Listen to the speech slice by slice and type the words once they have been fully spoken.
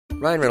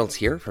Ryan Reynolds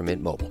here from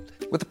Mint Mobile.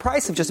 With the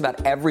price of just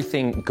about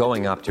everything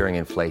going up during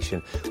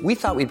inflation, we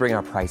thought we'd bring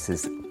our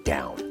prices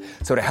down.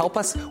 So to help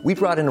us, we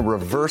brought in a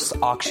reverse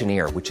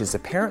auctioneer, which is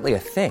apparently a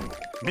thing.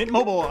 Mint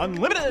Mobile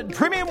Unlimited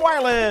Premium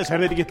Wireless. How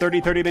to get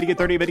 30, 30, bit to get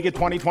 30, bit to get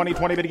 20, 20,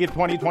 20, bit to get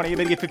 20, 20,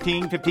 bit to get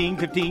 15, 15,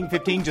 15,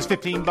 15, just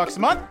 $15 a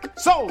month?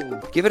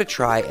 Sold! Give it a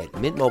try at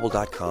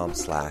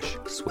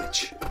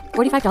mintmobile.com/switch.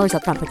 $45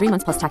 up front for 3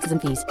 months plus taxes and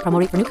fees. Promo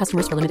rate for new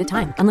customers for limited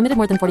time. Unlimited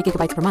more than 40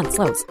 gigabytes per month.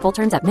 Slows full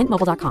terms at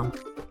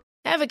mintmobile.com.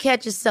 Ever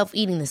catch yourself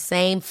eating the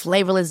same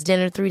flavorless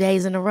dinner 3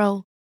 days in a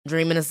row?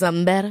 Dreaming of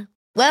something better?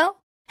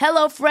 Well,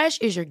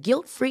 HelloFresh is your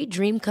guilt-free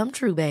dream come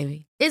true,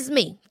 baby. It's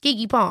me,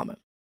 Keke Palmer.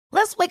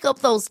 Let's wake up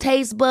those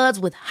taste buds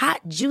with hot,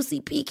 juicy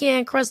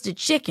pecan-crusted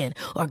chicken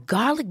or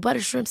garlic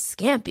butter shrimp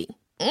scampi.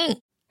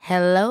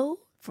 Hello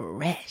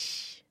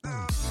Fresh.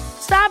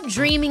 Stop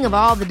dreaming of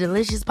all the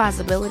delicious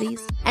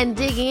possibilities and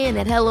dig in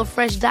at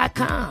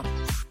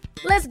HelloFresh.com.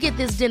 Let's get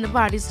this dinner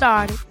party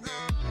started.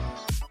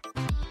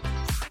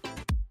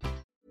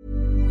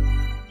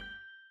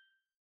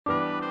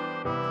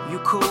 You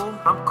cool,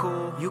 I'm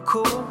cool. You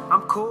cool,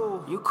 I'm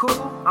cool. You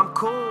cool, I'm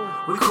cool.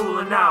 We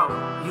coolin' out.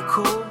 You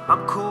cool,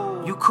 I'm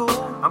cool. You cool,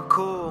 I'm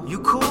cool. You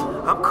cool,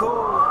 I'm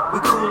cool.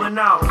 We coolin'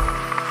 out.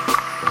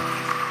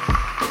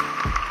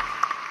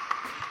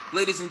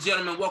 Ladies and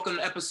gentlemen, welcome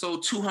to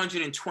episode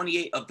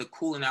 228 of the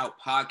Coolin' Out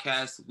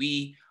podcast.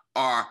 We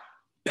are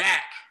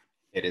back.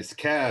 It is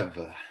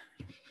Kev.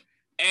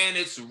 And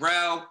it's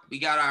Rel. We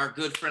got our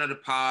good friend of the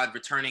pod,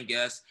 returning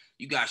guest.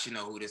 You guys should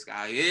know who this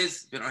guy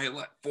is. Been on here,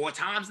 4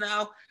 times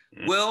now?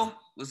 Mm-hmm. Will,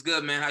 what's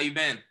good, man? How you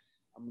been?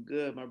 I'm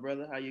good, my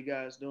brother. How you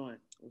guys doing?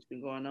 What's been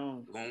going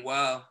on? Doing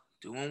well.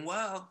 Doing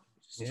well.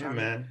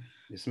 Man.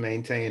 Just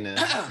maintaining.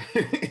 I'm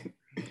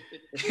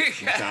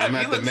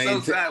at the so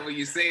sad when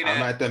you say that.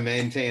 I'm at the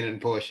maintaining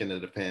portion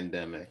of the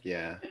pandemic.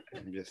 Yeah.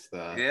 I'm just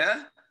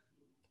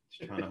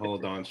just trying to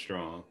hold on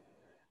strong.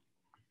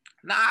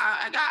 Nah,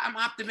 I'm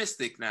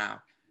optimistic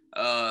now.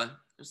 It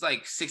was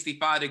like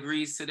 65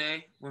 degrees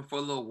today. Went for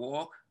a little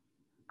walk.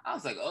 I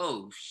was like,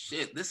 oh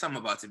shit, this summer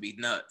about to be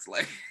nuts.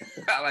 Like,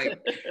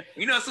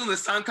 you know, as soon as the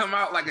sun come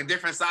out, like a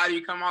different side of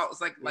you come out,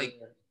 it's like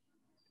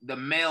the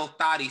male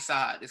thotty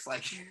side. It's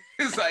like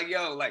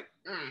yo, like.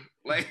 Oh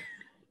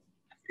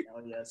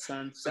yeah,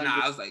 sun.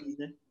 I was like,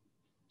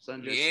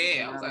 sun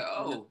yeah, I was like,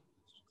 oh,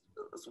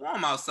 it's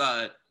warm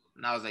outside.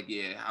 And I was like,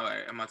 yeah, all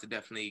right, I'm about to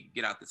definitely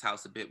get out this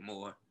house a bit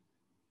more.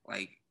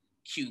 Like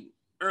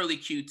early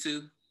Q2.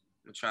 I'm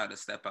gonna try to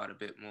step out a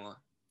bit more.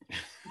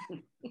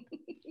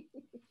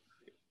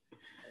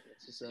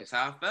 That's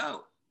how I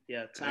felt.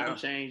 Yeah, time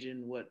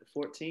changing. What, the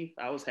 14th?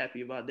 I was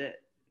happy about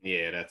that.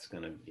 Yeah, that's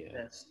gonna.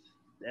 Yeah,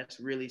 that's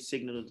really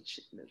signal to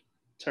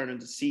turn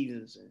into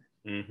seasons.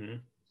 Mm-hmm.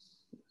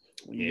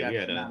 When you got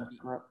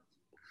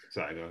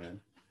Sorry, go ahead.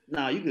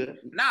 No, you good.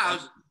 Nah,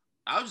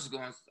 I was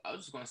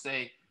just gonna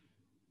say,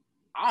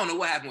 I don't know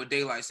what happened with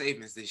daylight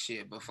savings this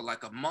year, but for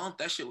like a month,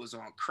 that shit was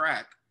on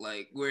crack.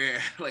 Like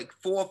where like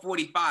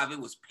 4:45, it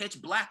was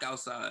pitch black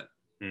outside.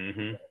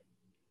 Mm-hmm.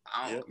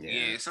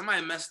 Yeah,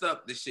 somebody messed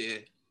up this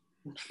year.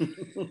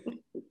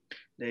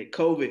 That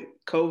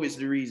COVID's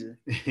the reason.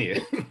 Yeah.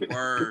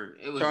 Word.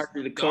 It was dark.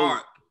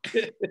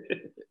 It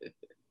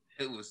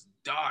was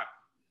dark.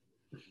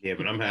 Yeah,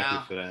 but I'm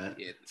happy for that.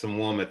 Yeah. Some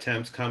warmer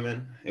temps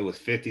coming. It was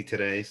 50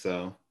 today,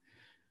 so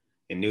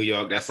in New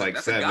York, that's like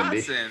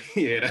 70.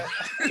 Yeah,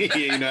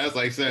 you know, that's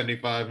like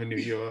 75 in New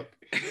York.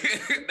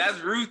 That's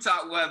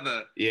rooftop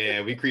weather.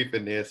 Yeah, we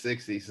creeping near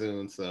 60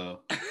 soon,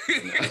 so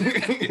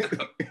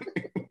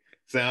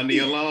sound the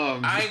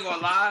alarm. I ain't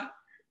gonna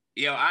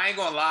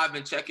lie. I've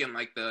been checking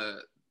like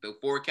the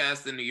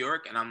forecast in New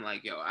York, and I'm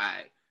like, yo, all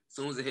right. As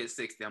soon as it hits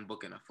 60, I'm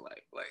booking a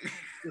flight. Like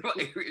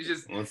it's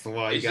just once in a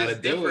while you gotta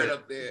do it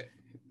up there.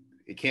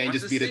 It can't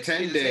just be the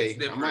 10-day.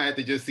 I might have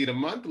to just see the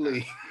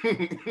monthly.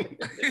 See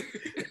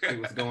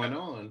what's going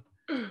on.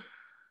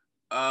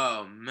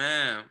 Oh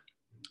man.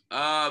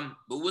 But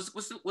what's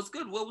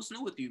good? What's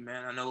new with you,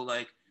 man? I know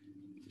like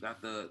you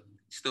got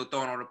still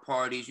throwing all the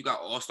parties. You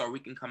got All-Star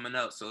Weekend coming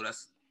up, so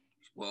that's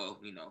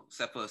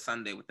except for a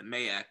Sunday with the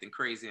May acting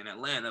crazy in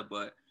Atlanta,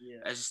 but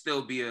that should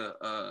still be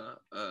a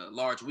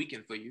large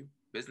weekend for you,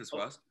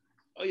 business-wise.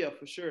 Oh yeah,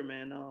 for sure,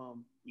 man.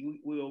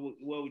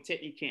 We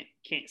technically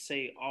can't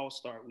say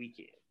All-Star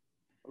Weekend.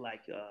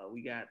 Like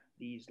we got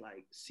these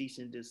like cease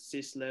and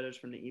desist letters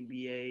from the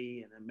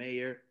NBA and the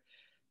mayor,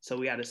 so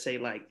we got to say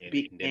like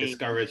big game. They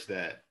discourage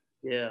that.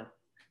 Yeah,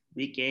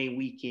 big game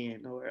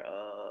weekend or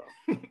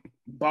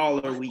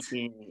baller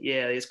weekend.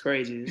 Yeah, it's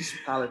crazy. It's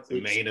politics.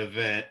 The main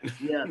event.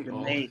 Yeah, the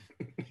main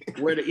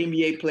where the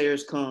NBA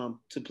players come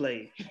to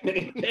play.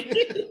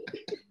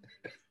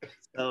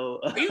 So,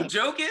 are you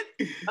joking?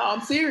 No,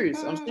 I'm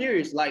serious.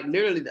 Like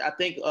literally, I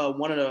think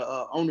one of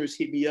the owners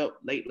hit me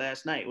up late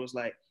last night. It was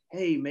like,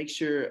 "Hey, make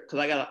sure," because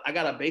I got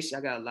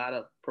a lot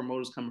of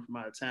promoters coming from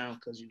out of town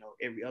because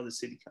every other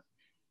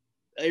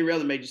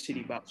major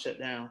city about to shut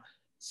down.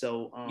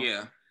 So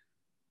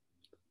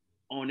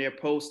on their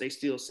post they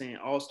still saying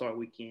All-Star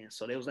Weekend.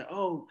 So they was like,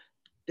 "Oh,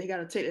 they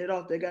gotta take that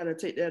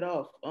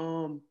off.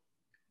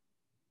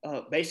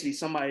 basically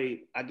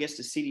somebody, I guess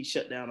the city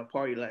shut down a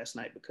party last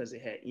night because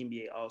it had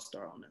NBA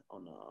All-Star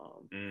on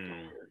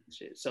the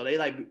shit. So they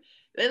like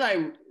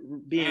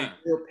being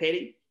real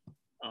petty.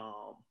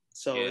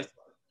 It's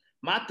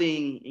my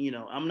thing, you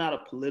know, I'm not a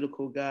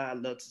political guy. I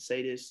love to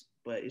say this,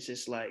 but it's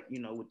just like, you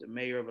know, with the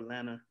mayor of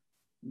Atlanta,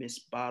 Miss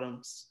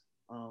Bottoms,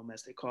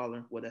 as they call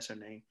her. Well, that's her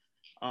name.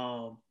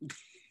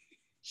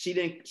 She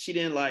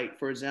didn't like,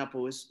 for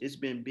example, it's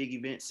been big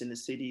events in the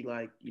city.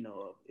 Like, you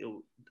know,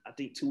 I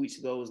think 2 weeks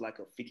ago it was like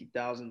a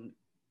 50,000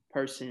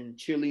 person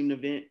cheerleading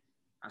event.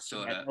 I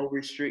saw that. No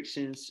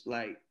restrictions,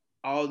 like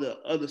all the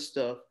other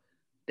stuff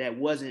that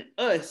wasn't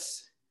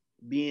us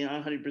being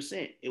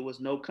 100%. It was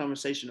no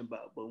conversation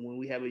about. But when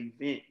we have an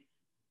event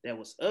that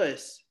was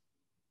us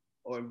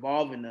or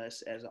involving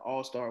us as an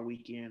all-star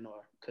weekend,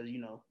 or because, you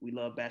know, we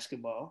love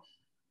basketball,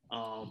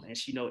 and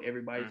she know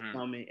everybody's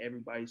coming,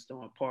 everybody's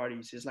throwing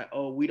parties. It's like,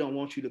 oh, we don't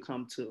want you to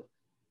come to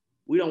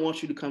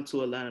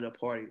Atlanta to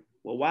party.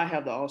 Well, why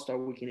have the all-star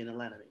weekend in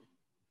Atlanta then?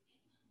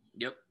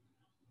 Yep.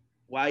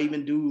 Why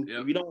even do,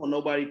 if you don't want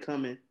nobody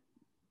coming,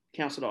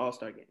 cancel the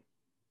all-star game?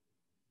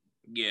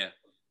 Yeah.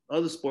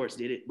 Other sports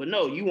did it, but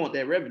no, you want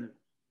that revenue.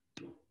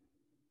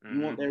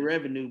 You want that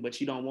revenue, but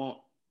you don't want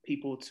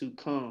people to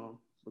come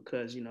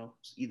because, you know,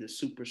 it's either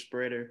super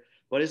spreader,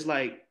 but it's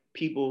like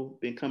people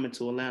been coming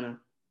to Atlanta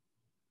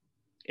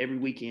every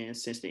weekend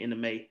since the end of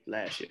May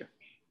last year.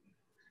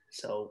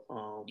 So,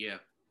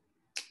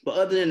 but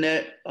other than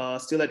that,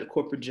 still at the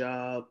corporate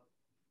job.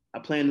 I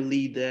plan to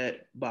leave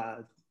that by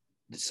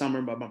the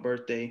summer, by my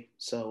birthday.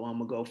 So I'm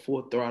gonna go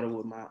full throttle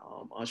with my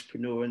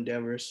entrepreneur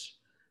endeavors.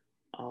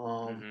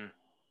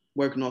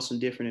 Working on some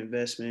different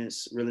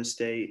investments, real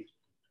estate,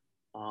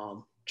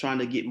 trying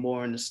to get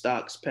more into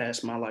stocks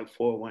past my like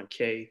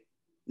 401k,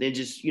 then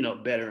just, you know,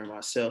 bettering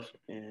myself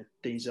and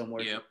things I'm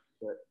working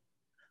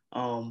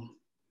on.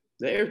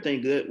 But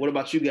everything good. What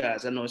about you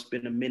guys? I know it's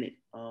been a minute.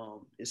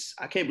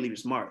 I can't believe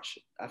it's March.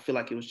 I feel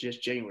like it was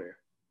just January.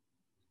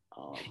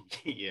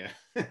 Yeah.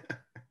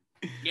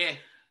 Yeah.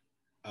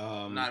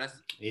 Go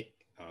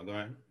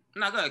ahead.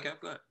 No, go ahead, Kev.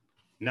 Go ahead.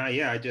 No,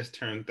 yeah, I just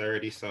turned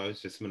 30, so it's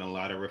just been a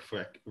lot of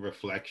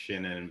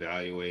reflection and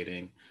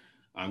evaluating.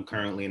 I'm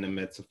currently in the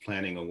midst of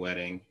planning a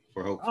wedding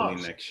for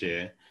hopefully next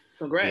year.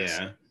 Congrats.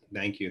 Yeah,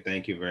 thank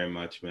you very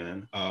much,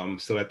 man.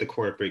 Still at the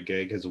corporate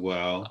gig as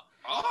well,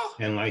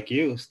 and like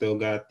you, still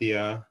got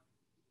the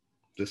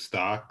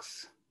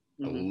stocks,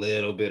 a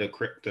little bit of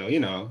crypto.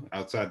 You know,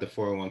 outside the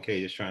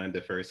 401k, just trying to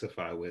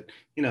diversify with,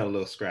 you know,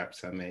 little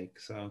scraps I make.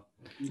 So,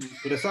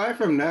 but aside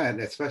from that,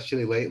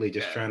 especially lately,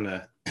 just trying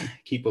to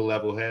keep a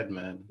level head,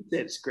 man.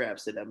 That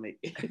scraps that I make.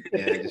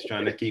 Yeah, just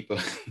trying to keep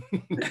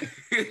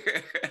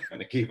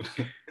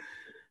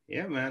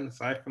yeah, man.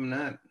 Aside from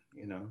that,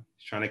 you know,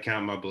 just trying to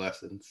count my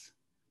blessings.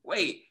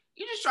 Wait,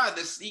 you just tried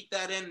to sneak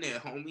that in there,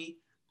 homie.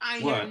 I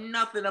ain't hear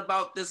nothing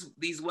about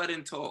these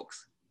wedding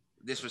talks.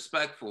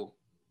 Disrespectful.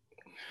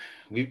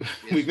 We've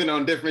been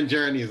on different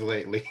journeys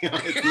lately.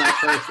 It's not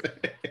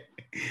perfect.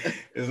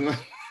 It's not.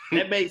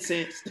 That made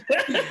sense.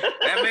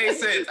 That made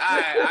sense. All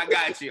right, I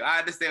got you. I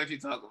understand what you're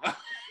talking about.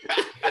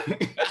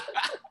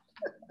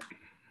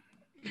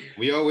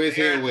 We always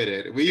here with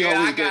it. We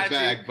always get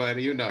back, but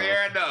you know.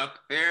 Fair enough.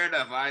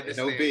 I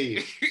understand. No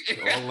beef.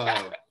 All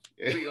love.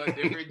 We on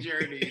different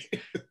journeys.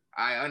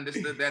 I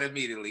understood that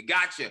immediately.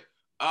 Gotcha.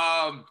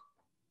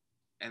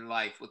 And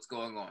life, what's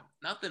going on?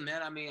 Nothing,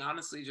 man. I mean,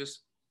 honestly,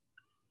 just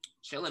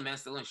chilling, man.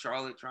 Still in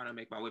Charlotte, trying to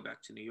make my way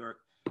back to New York.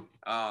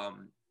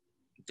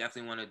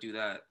 Definitely want to do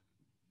that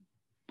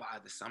by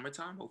the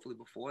summertime, hopefully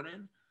before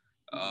then.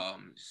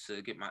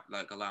 To get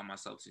allow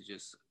myself to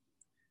just,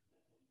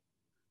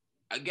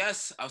 I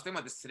guess I was thinking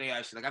about this today,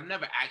 actually. Like, I've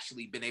never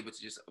actually been able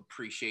to just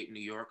appreciate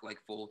New York like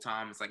full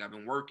time. It's like I've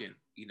been working,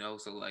 you know,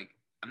 so like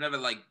I've never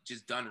like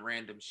just done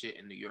random shit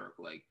in New York,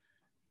 like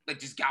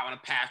just got on a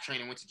PATH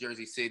train and went to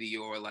Jersey City,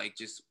 or like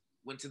just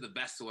went to the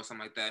Vesta or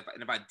something like that.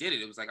 And if I did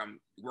it, it was like I'm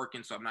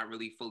working, so I'm not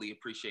really fully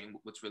appreciating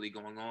what's really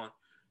going on.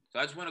 So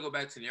I just want to go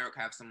back to New York,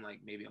 have some like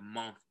maybe a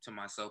month to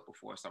myself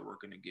before I start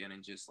working again,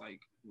 and just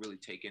like really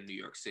take in New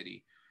York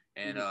City,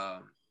 and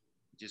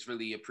just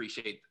really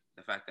appreciate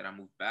the fact that I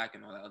moved back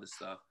and all that other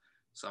stuff.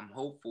 So I'm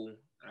hopeful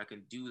that I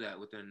can do that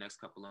within the next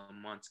couple of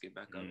months, get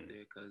back up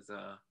there, because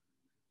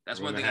that's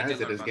one thing I did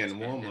learn about getting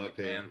warm up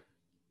here.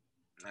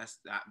 That's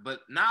not, but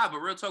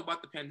real talk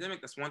about the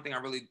pandemic. That's one thing I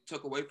really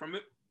took away from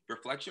it,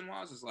 reflection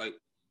wise, is like,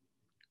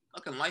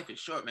 fucking life is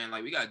short, man.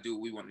 Like, we gotta do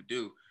what we want to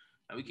do,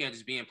 and we can't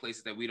just be in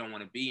places that we don't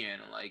want to be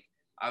in. And like,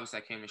 obviously,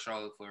 I came to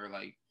Charlotte for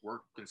like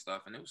work and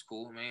stuff, and it was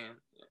cool, man.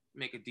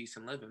 Make a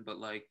decent living, but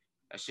like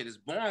that shit is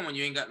boring when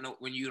you ain't got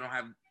when you don't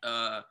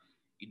have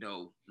you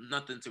know,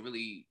 nothing to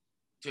really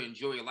to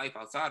enjoy your life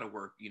outside of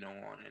work, you know,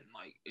 and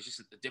like it's just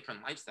a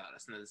different lifestyle.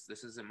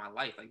 This isn't my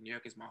life. Like, New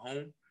York is my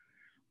home,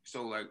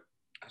 so like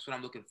that's what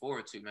I'm looking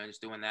forward to, man.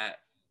 Just doing that.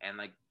 And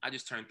like, I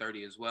just turned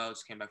 30 as well.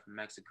 Just came back from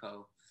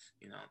Mexico.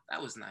 You know, that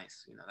was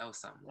nice. You know, that was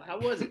something. Like, how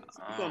was it?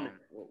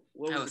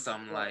 That was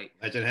something like.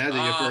 Legend has it,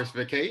 your first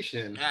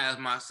vacation. Yeah, that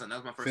was my son. That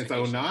was my first since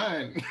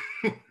vacation.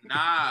 '09.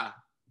 Nah,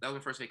 that was my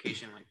first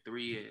vacation in like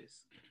 3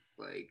 years.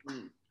 like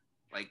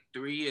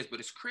 3 years. But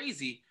it's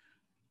crazy,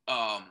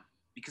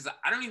 because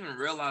I don't even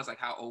realize like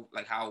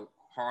how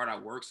hard I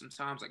work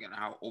sometimes, like, and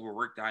how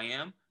overworked I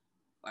am.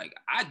 Like,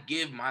 I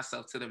give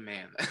myself to the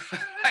man.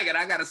 Like, and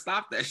I gotta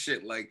stop that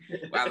shit. Like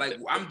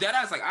I'm dead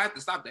ass. Like, I have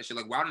to stop that shit.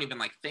 Like, I don't even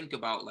like think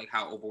about like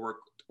how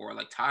overworked or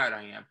like tired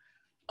I am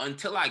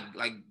until I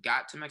like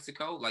got to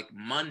Mexico. Like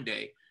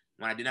Monday,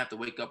 when I didn't have to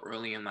wake up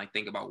early and like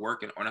think about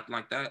working or nothing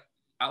like that,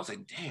 I was like,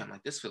 damn,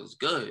 like this feels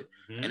good.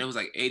 Mm-hmm. And it was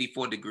like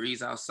 84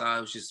 degrees outside.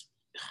 It was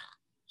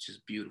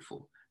just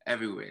beautiful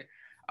everywhere.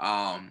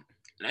 And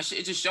that shit,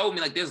 it just showed me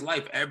like there's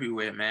life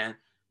everywhere, man.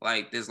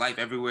 Like there's life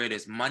everywhere.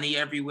 There's money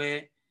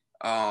everywhere.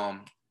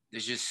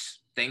 There's just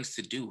things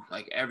to do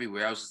like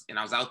everywhere. I was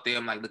out there.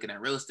 I'm like looking at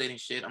real estate and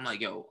shit. I'm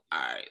like, yo, all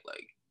right,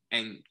 like,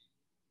 and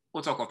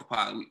we'll talk off the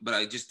pod,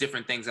 but just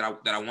different things that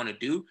I want to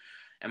do.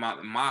 And my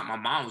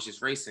mom was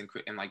just racing,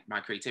 and like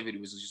my creativity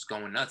was just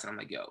going nuts. And I'm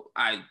like, yo,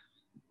 I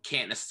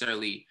can't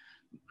necessarily.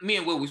 Me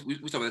and Will, we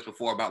talked about this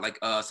before about like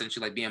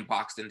essentially like being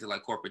boxed into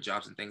like corporate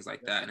jobs and things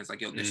like that. And it's like,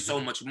 yo, there's so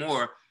much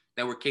more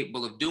that we're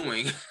capable of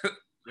doing,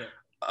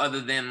 other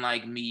than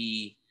like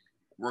me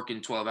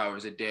working 12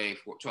 hours a day,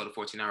 12 to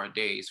 14-hour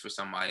days for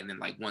somebody. And then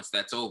like, once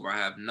that's over, I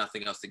have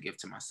nothing else to give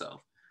to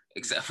myself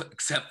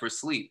except for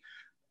sleep.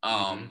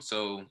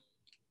 So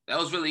that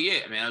was really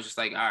it, man. I was just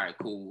like, all right,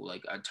 cool.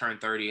 Like I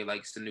turned 30,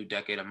 like it's the new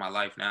decade of my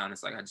life now. And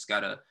it's like, I just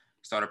gotta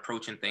start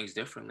approaching things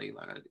differently.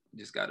 Like I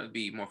just gotta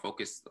be more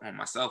focused on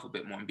myself a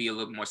bit more and be a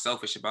little more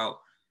selfish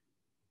about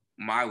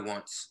my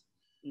wants.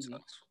 So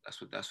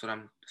that's what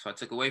I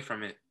took away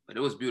from it. But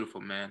it was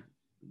beautiful, man.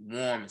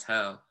 Warm as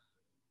hell.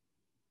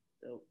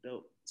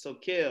 Dope. So,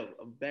 Kev,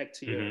 back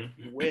to your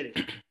wedding.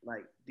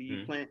 Like, do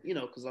you plan? You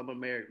know, because I'm a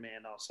married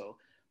man also.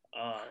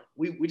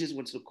 We just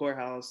went to the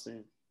courthouse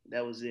and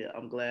that was it.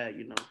 I'm glad,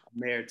 you know, I'm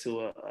married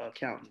to a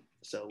accountant,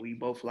 so we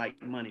both like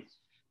money.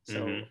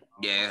 So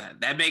yeah,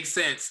 that makes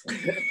sense.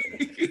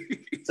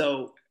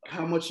 So,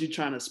 how much you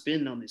trying to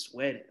spend on this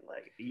wedding?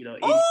 Like, you know,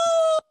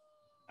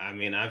 I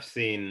mean, I've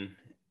seen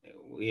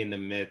we in the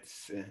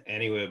midst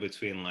anywhere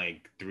between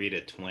like 3 to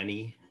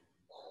 20.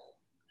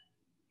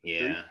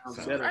 Yeah.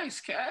 So.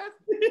 Nice, Kev.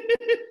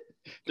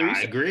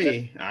 I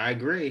agree.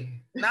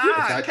 Nah,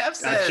 Kev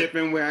said. I chip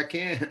in where I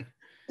can.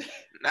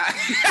 I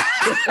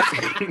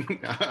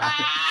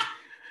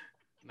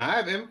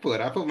have input.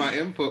 I put my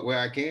input where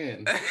I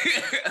can.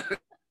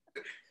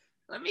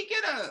 Let me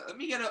get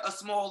a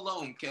small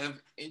loan, Kev.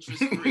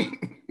 Interest free.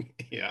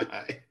 Yeah.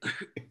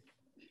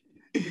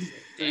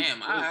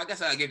 Damn. I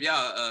guess I'll give y'all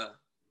a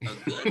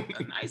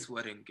nice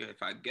wedding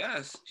gift. I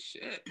guess.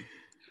 Shit.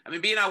 I mean,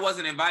 being I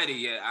wasn't invited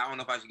yet, I don't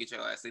know if I should get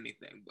your ass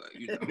anything, but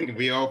you know.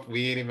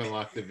 we ain't even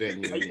locked the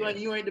venue.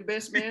 You ain't the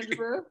best man,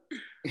 bro?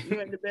 You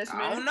ain't the best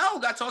man? I don't know.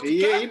 Got to talk to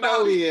Yeah, Kev you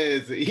know he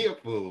is. He a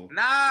fool.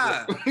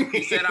 Nah.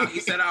 He said I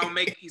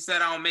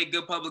don't make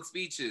good public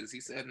speeches. He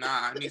said,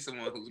 nah, I need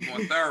someone who's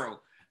more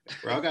thorough.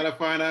 Bro, I gotta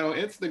find out on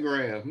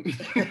Instagram.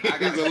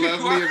 It's a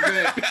lovely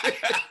event.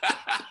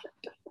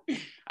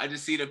 I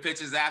just see the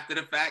pictures after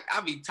the fact.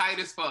 I'll be tight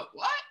as fuck.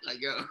 What?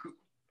 Like, yo.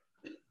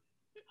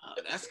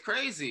 That's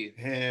crazy.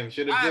 Damn,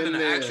 should have been an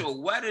there. actual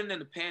wedding in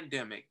the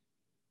pandemic.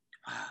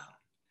 Wow.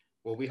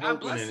 Well, we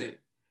hoping it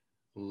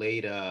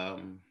late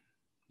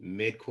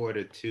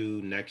mid-quarter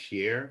 2 next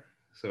year.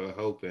 So we're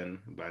hoping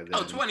by then.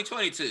 Oh,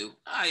 2022.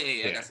 Oh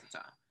yeah. I got some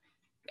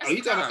time.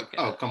 You talking?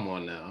 Oh, come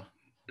on now.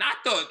 I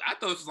thought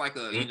it was like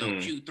a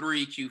Q3,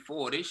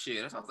 Q4 this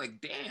shit. I was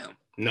like, damn.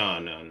 No.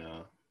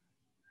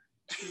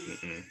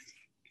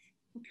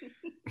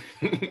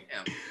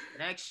 Damn.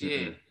 Next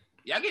year.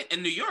 Y'all get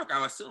in New York,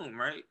 I assume,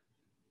 right?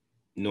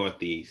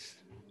 Northeast.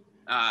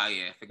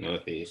 Yeah.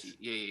 Northeast.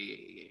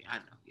 Yeah. I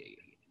know. Yeah.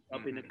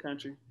 Up in the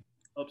country,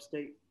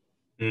 upstate.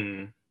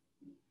 It's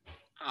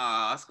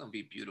gonna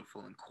be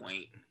beautiful and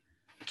quaint.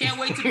 Can't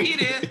wait to be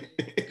there.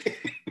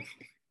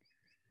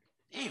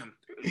 Damn.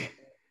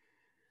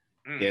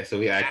 Yeah, so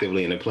we're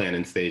actively in the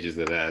planning stages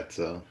of that.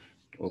 So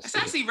it's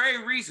actually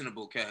very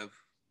reasonable, Kev.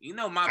 You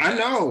know my past. I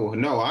know.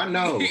 No, I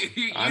know.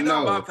 you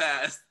know my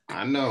past.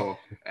 I know.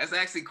 That's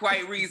actually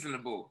quite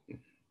reasonable.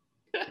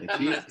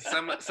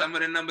 Some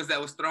of the numbers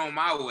that was thrown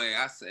my way,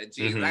 I said,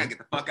 geez, I gotta get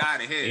the fuck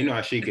out of here. You know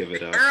how she give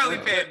it up. Early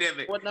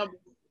pandemic. What number?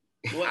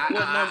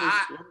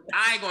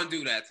 I ain't gonna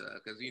do that to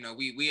her because you know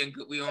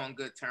we on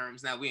good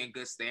terms now. We in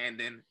good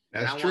standing.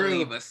 That's I true. I want to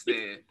leave us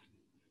there.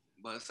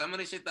 But some of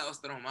the shit that was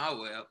thrown my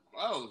way,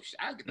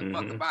 I get the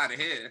fuck up out of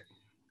here.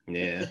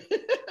 Yeah.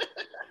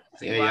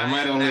 Y'all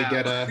might only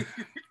get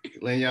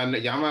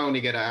y'all might only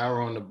get an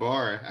hour on the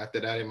bar. After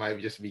that, it might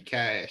just be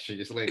cash. Or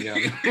just letting y'all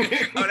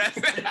know. That's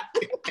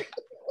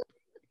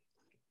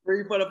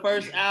free for the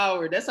first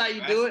hour. That's how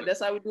you do it.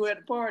 That's how we do it at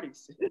the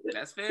parties.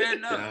 That's fair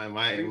enough.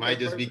 It might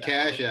just be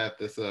cash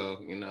after, so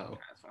you know.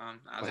 That's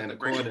fine. I was gonna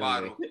bring a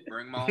bottle.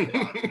 Bring my own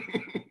bottle.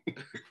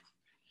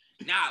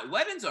 Nah,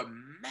 weddings are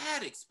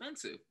mad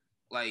expensive.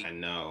 Like I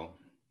know.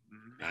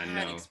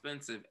 Mad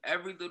expensive.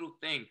 Every little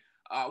thing.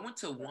 I went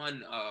to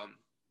one. I'm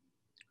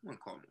gonna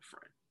call him a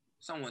friend.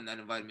 Someone that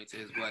invited me to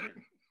his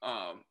wedding.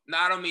 No,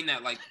 I don't mean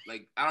that like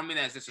I don't mean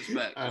that as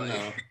disrespect. I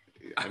know.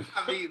 I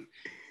mean,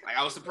 like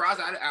I was surprised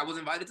I was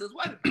invited to this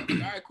wedding. I was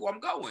like, all right, cool, I'm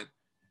going.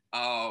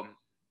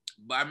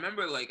 But I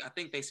remember like I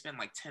think they spent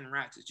like 10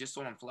 racks just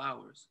on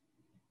flowers,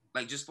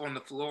 like just on the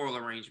floral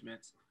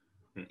arrangements.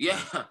 Yeah.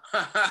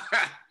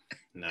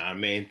 Nah,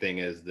 main thing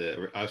is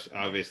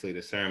obviously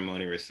the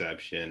ceremony,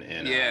 reception,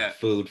 and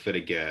food for the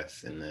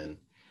guests, and then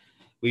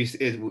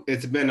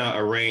it's been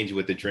arranged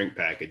with the drink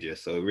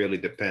packages, so it really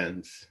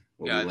depends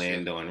what we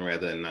land on,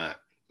 whether or not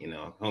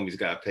homies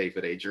got to pay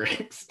for their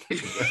drinks.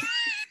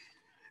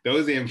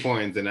 Those are the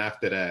importance, and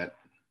after that.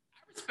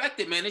 Respect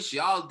it, man. It's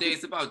y'all day.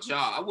 It's about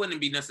y'all. I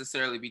wouldn't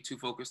necessarily be too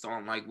focused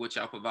on like what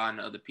y'all providing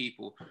to other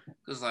people,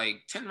 because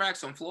like 10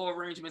 racks on floor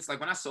arrangements.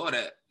 Like when I saw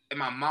that in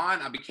my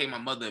mind, I became my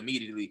mother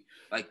immediately.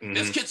 Like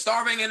this kid's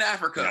starving in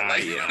Africa.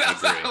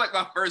 That's like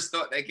my first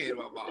thought that came to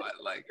my mind.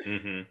 Like,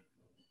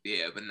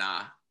 yeah, but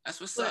nah,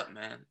 that's what's up,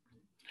 man.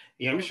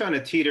 Yeah, I'm just trying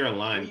to teeter a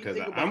line because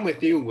I'm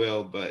with you,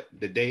 Will, but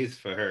the day's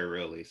for her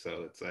really.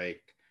 So it's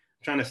like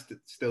I'm trying to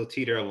still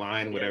teeter a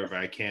line, whatever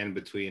I can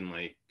between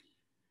like.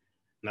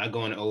 Not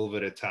going over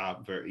the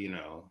top,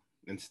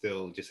 and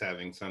still just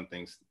having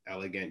something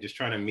elegant. Just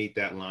trying to meet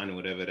that line,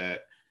 whether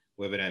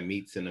that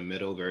meets in the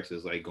middle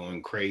versus like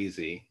going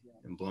crazy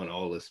and blowing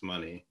all this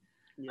money.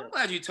 Yeah. I'm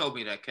glad you told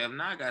me that, Kevin.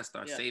 Now I gotta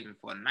start saving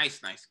for a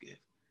nice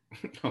gift.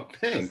 Oh,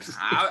 thanks.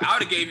 I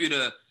would have gave you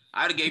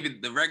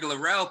the regular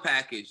rail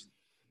package,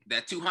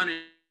 that $200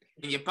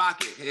 in your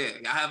pocket. Yeah,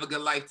 y'all have a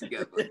good life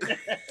together.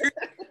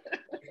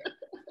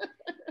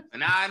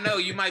 And now I know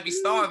you might be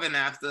starving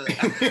after.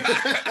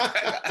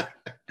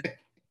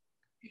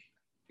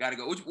 Gotta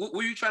go. What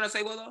were you trying to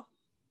say, Willow?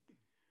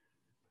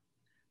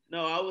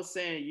 No, I was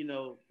saying,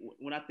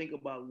 when I think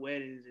about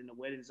weddings and the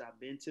weddings I've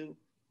been to,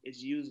 it's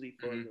usually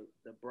for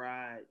the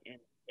bride and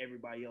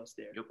everybody else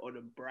there, or the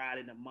bride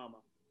and the mama,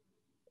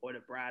 or the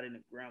bride and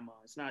the grandma.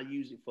 It's not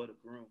usually for the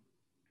groom.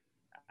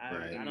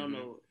 I don't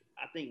know.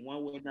 I think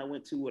one wedding I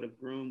went to where the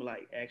groom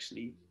like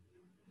actually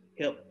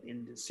helped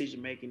in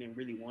decision making and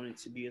really wanted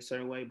to be a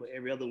certain way, but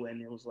every other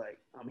wedding it was like,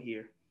 I'm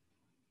here.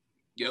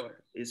 Yep. Or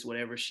it's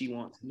whatever she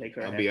wants to make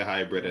her I'll happy. be a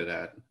hybrid of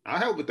that. I'll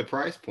help with the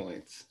price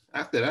points.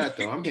 After that,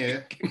 though, I'm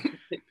here.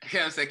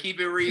 Yeah, so keep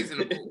it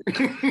reasonable.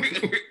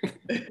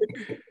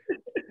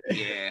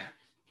 Yeah.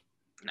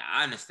 Nah,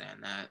 I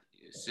understand that.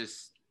 It's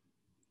just,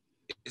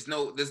 there's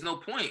no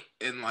point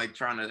in like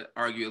trying to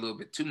argue a little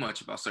bit too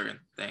much about certain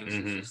things.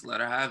 Just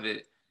let her have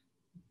it.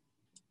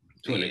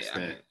 To an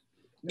extent.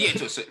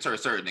 To a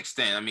certain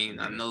extent. I mean,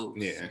 I know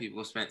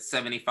people spent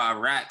 75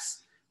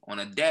 racks on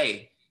a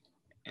day.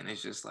 And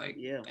it's just like,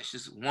 it's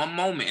just one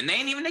moment. And they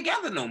ain't even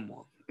together no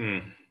more.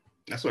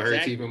 That's what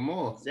hurts even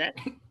more.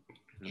 Exactly.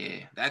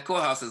 Yeah, that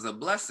courthouse is a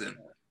blessing.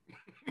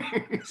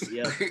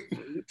 Yeah.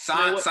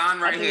 Sign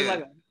right here.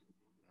 Like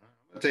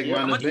I'll take you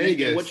to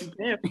Vegas. What you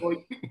paying for?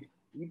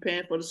 You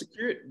paying for the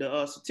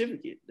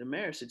certificate, the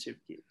marriage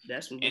certificate.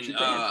 That's what you paying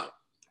for.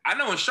 I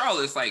know in Charlotte,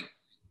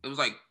 it was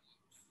like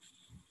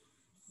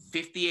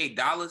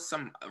 $58,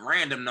 some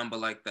random number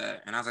like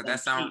that. And I was like, that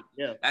sound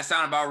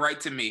about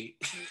right to me.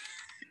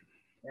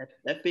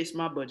 That fits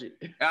my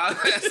budget.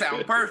 That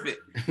sound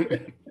perfect.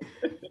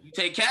 You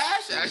take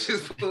cash? I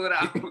just pull it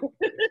out.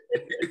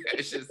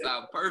 That should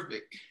sound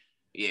perfect.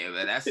 Yeah,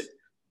 but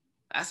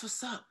that's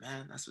what's up,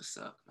 man. That's what's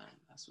up.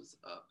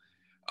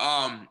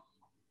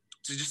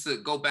 So just to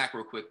go back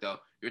real quick though,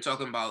 you're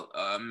talking about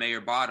Mayor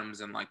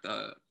Bottoms and like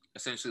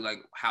essentially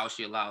like how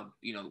she allowed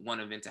one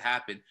event to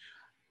happen.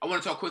 I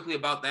want to talk quickly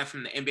about that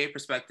from the NBA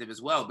perspective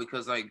as well,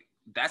 because like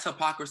that's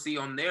hypocrisy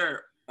on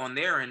their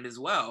end as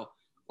well.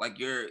 Like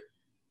you're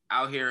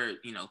out here,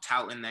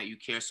 touting that you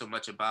care so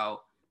much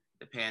about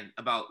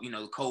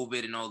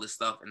COVID and all this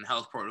stuff and the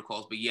health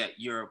protocols, but yet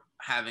you're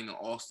having an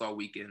all-star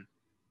weekend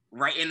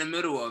right in the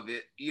middle of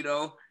it,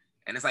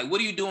 And it's like,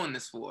 what are you doing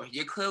this for?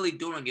 You're clearly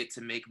doing it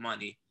to make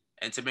money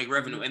and to make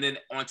revenue. And then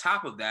on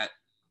top of that,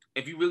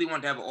 if you really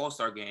want to have an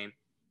all-star game,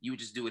 you would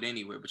just do it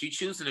anywhere. But you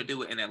choosing to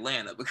do it in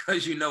Atlanta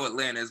because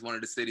Atlanta is one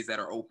of the cities that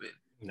are open,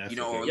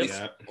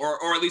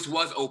 or at least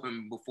was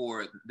open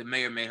before the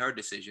mayor made her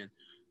decision.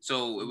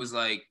 So it was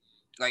like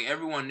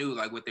everyone knew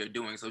like what they're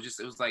doing. So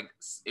it was like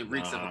it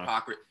reeks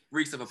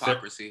of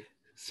hypocrisy.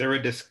 Silver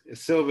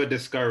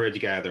discourage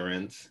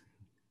gatherings.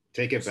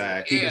 Take it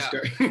back. Yeah.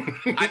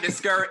 I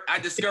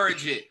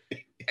discourage it.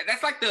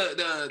 That's like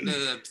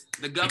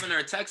the governor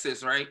of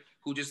Texas, right?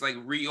 Who just like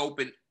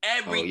reopened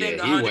everything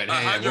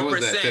 100%. What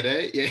was that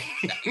today? Yeah.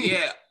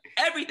 Yeah.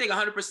 Everything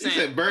 100%. He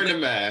said burn the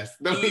mask.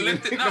 He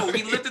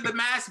lifted the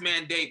mask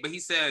mandate, but he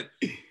said,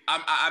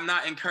 I'm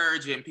not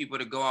encouraging people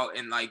to go out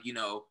and like,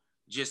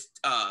 just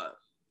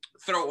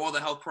throw all the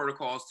health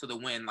protocols to the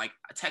wind. Like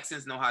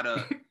Texans know how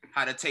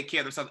to take care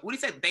of themselves. What he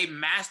said, they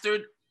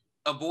mastered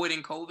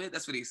avoiding COVID.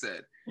 That's what he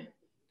said.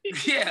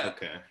 Yeah.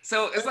 Okay.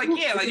 So it's like,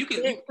 yeah, like you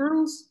can.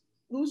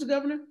 Who's the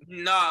governor?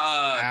 No,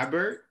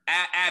 Abbott.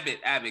 Governor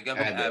Abbott.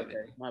 Okay,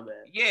 my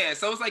bad. Yeah,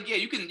 so it's like, yeah,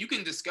 you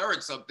can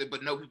discourage something,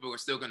 but no people are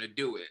still gonna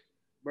do it,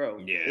 bro.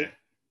 Yeah.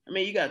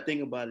 You gotta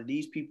think about it.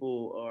 These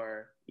people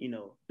are,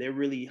 they're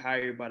really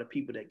hired by the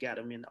people that got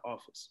them in the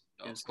office.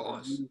 Of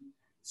course.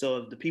 So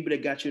if the people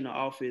that got you in the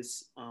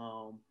office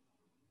are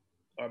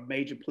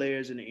major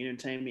players in the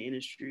entertainment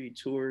industry,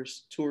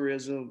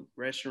 tourism,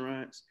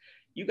 restaurants,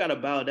 you got to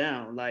bow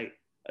down. Like,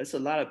 it's a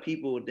lot of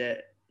people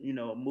that, you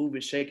know, move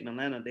and shake in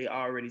Atlanta. They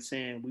already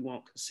saying we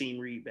want Kasim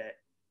Reed back.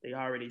 They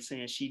already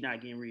saying she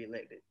not getting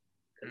reelected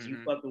because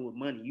you fucking with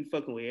money. You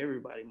fucking with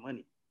everybody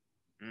money.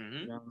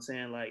 You know what I'm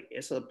saying? Like,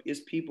 it's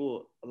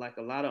people, like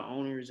a lot of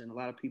owners and a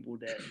lot of people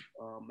that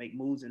make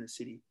moves in the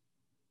city.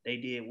 They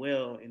did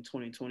well in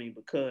 2020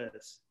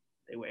 because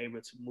they were able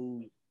to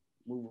move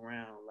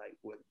around, like,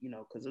 what, you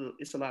know, because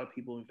it's a lot of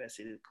people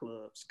invested in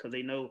clubs because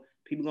they know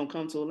people gonna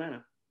come to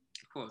Atlanta.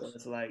 Of course. So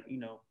it's like, you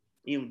know,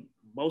 even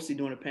mostly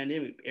during the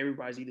pandemic,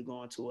 everybody's either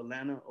going to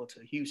Atlanta or to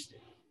Houston,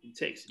 in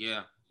Texas.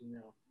 Yeah. You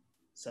know,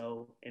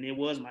 so, and it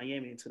was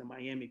Miami, and to the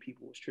Miami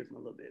people was tripping a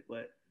little bit,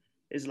 but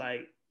it's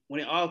like, when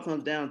it all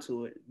comes down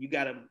to it, you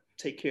got to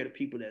take care of the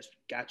people that's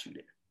got you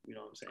there. You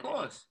know what I'm saying? Of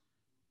course.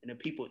 And the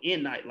people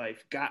in nightlife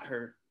got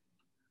her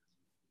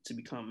to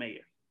become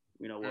mayor,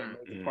 you know,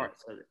 what major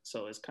parts of it.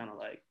 So it's kind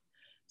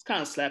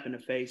of slap in the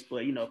face,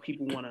 but, you know,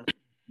 people want to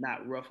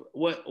not ruffle.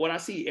 What I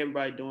see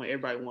everybody doing,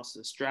 everybody wants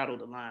to straddle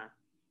the line.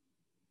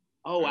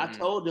 Oh, I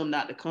told them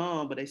not to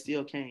come, but they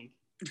still came.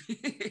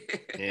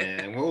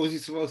 Yeah, what was you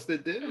supposed to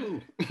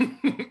do?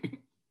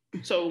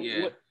 So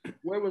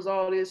where was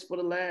all this for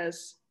the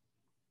last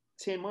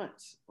 10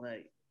 months?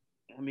 Like,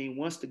 I mean,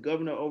 once the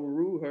governor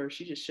overruled her,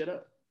 she just shut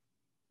up.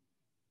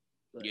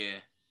 But, yeah.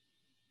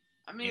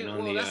 I mean,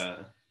 go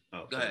ahead.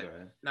 Go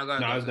ahead. No,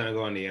 I was going to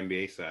go on the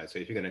NBA side. So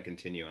if you're going to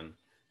continue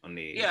on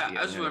the I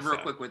just went real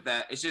quick with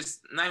that. It's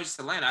just not just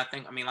Atlanta. I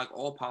think, I mean, like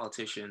all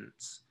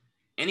politicians,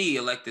 any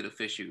elected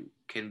official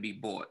can be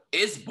bought.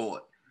 Is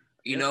bought.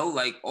 You know,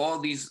 like all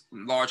these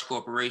large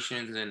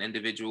corporations and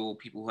individual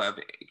people who have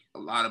a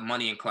lot of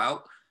money and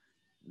clout,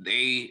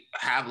 they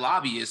have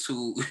lobbyists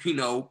who, you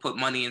know, put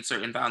money in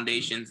certain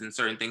foundations and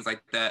certain things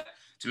like that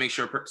to make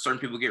sure certain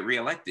people get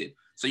reelected.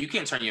 So you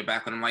can't turn your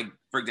back on them. Like,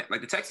 for example,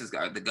 like the Texas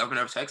guy, the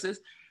governor of Texas.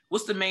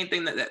 What's the main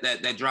thing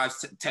that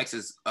drives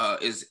Texas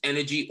is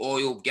energy,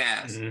 oil,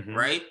 gas,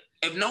 right?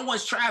 If no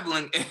one's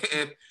traveling,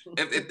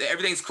 if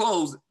everything's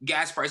closed,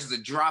 gas prices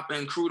are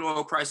dropping, crude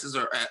oil prices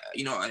are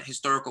you know, at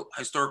historical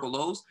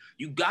lows.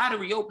 You got to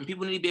reopen.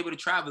 People need to be able to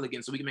travel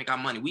again so we can make our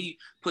money. We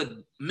put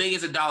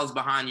millions of dollars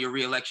behind your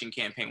reelection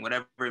campaign,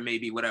 whatever it may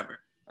be, whatever.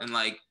 And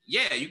like,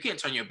 yeah, you can't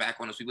turn your back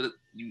on those people.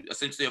 You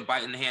essentially are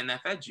biting the hand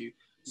that fed you.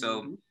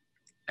 So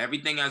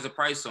everything has a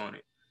price on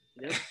it.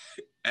 Yeah.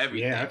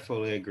 Everything. Yeah, I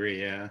fully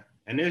agree. Yeah,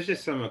 and there's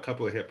just a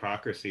couple of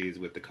hypocrisies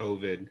with the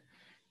COVID.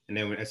 And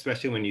then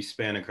especially when you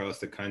span across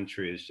the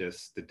country, it's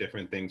just the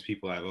different things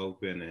people have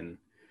open. And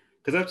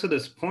because up to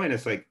this point,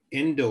 it's like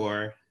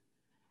indoor,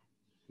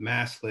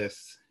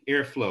 maskless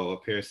airflow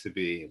appears to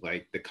be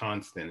like the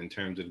constant in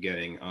terms of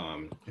getting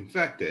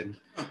infected.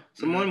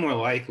 So more and more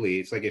likely,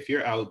 it's like if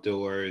you're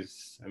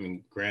outdoors, I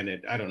mean,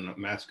 granted, I don't know,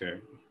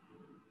 masker,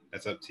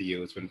 that's up to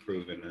you. It's been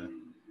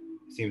proven,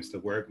 seems to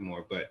work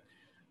more, but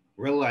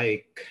we're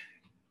like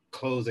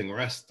closing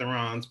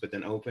restaurants, but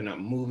then open up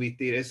movie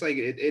theaters. It's like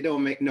it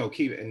don't make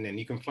keep it, and then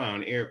you can fly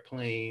on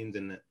airplanes,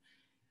 and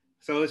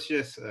so it's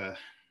just I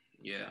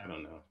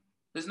don't know.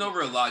 There's no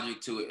real logic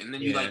to it, and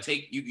then you like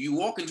you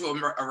walk into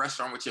a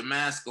restaurant with your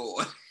mask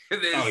on,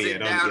 and then sit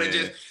down and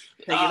just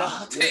take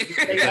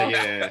it off.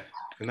 Yeah.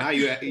 Now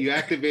you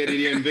activated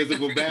your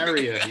invisible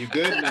barrier. You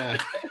good now?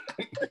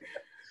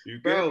 You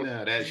good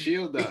now? That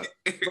shield up,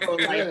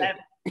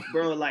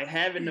 bro. Like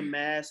having the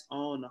mask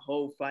on the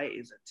whole fight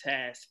is a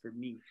task for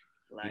me.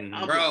 Like,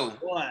 bro,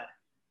 what?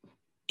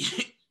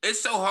 It's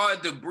so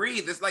hard to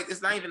breathe. It's like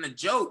it's not even a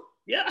joke.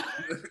 Yeah.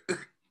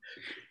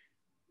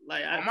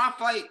 Like on my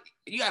flight,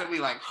 you gotta be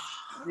like,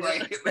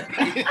 let me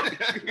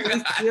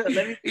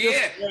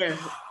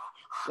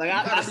like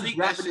I be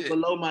dropping it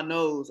below my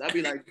nose. I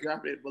be like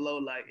dropping it below,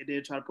 like, and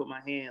then try to put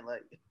my hand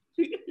like.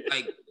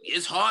 Like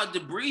it's hard to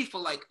breathe for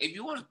like if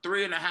you want a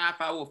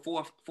 3.5 hour,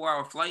 4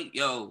 hour flight,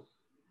 yo,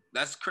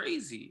 that's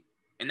crazy.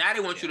 And now they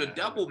want you to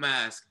double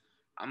mask.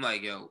 I'm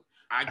like, yo,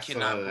 I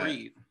cannot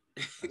breathe.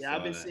 Yeah,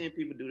 I've been seeing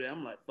people do that.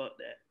 I'm like, fuck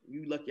that.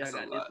 You lucky I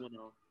got this one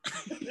on.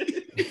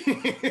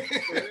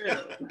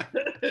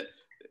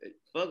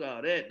 Fuck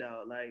all that,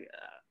 dog. Like,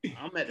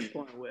 I'm at the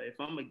point where if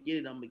I'm gonna get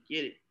it, I'm gonna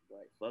get it.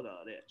 Like, fuck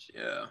all that shit.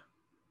 Yeah.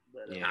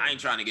 But, I ain't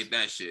trying to get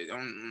that shit.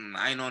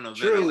 I ain't on no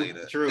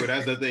ventilator. True.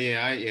 That's the thing.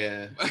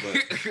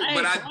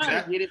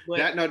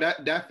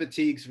 That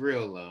fatigue's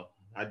real though.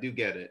 I do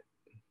get it.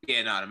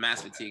 Yeah, no, the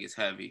mask fatigue is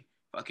heavy.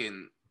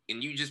 Fucking,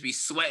 and you just be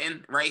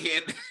sweating right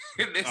here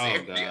in this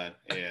area. God,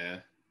 yeah.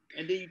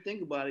 And then you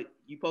think about it,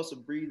 you're supposed to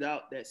breathe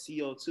out that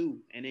CO2,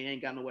 and it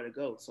ain't got nowhere to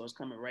go, so it's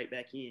coming right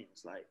back in.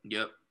 It's like,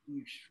 yep.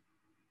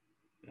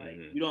 Like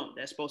you don't.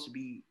 That's supposed to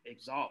be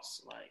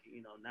exhaust, like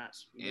not.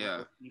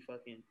 You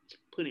fucking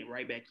putting it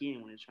right back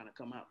in when it's trying to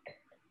come out.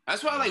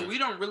 That's why, like, we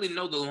don't really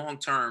know the long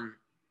term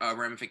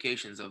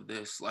ramifications of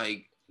this.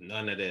 Like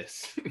none of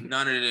this.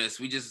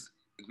 We just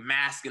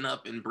masking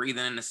up and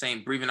breathing out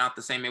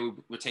the same way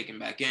we're taking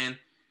back in.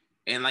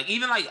 And like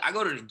even like I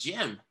go to the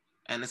gym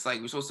and it's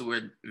like we're supposed to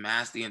wear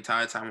masks the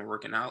entire time we're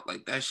working out.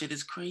 Like that shit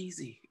is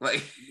crazy.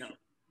 Like, no,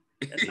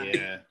 that's not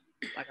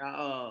like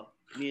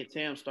me and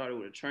Tam started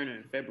with a trainer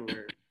in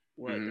February.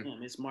 Well,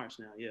 damn, it's March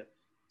now, yeah.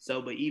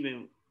 So, but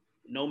even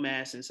no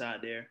mask inside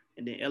there,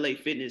 and then LA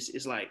Fitness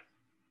is like,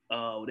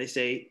 they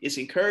say it's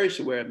encouraged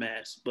to wear a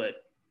mask,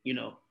 but you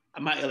know,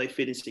 my LA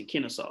Fitness in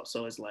Kennesaw,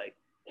 so it's like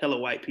hella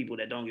white people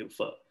that don't give a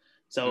fuck.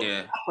 So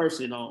I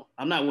personally don't.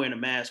 I'm not wearing a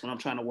mask when I'm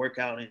trying to work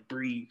out and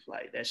breathe.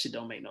 Like that shit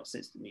don't make no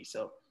sense to me.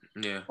 So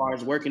as far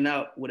as working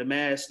out with a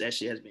mask, that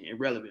shit has been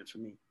irrelevant for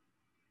me.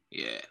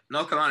 Yeah,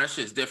 North Carolina, that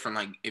shit's different.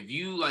 Like if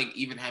you like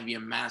even have your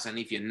mask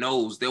underneath your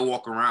nose, they'll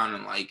walk around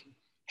and like,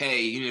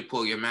 hey, you need to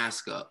pull your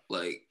mask up.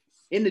 Like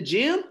in the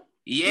gym.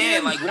 Yeah,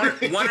 like one of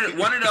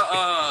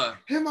the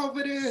him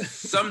over there.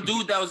 Some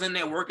dude that was in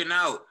there working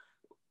out.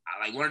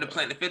 I like wanted to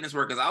Planet Fitness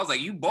workers. I was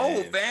like, you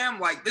bold, fam.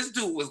 Like this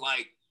dude was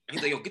like,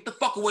 he's like, yo, get the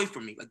fuck away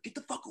from me. Like, get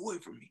the fuck away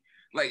from me.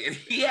 Like, and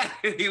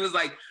he was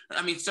like,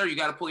 I mean, sir, you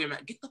gotta pull your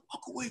mask. Get the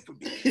fuck away from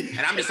me.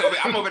 And I'm just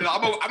over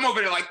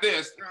there like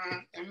this.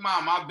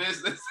 Mind my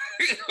business.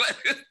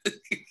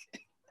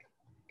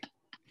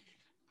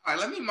 All right,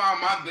 let me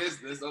mind my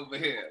business over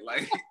here.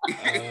 Like,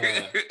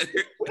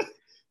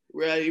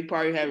 well, you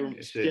probably having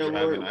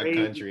driving our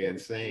country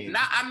insane. Nah,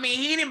 I mean,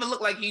 he didn't even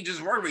look like he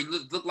just worried. He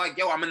looked like,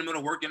 yo, I'm in the middle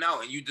of working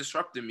out and you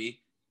disrupted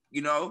me.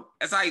 You know,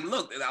 that's how he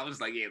looked. And I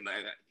was like, yeah,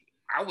 man,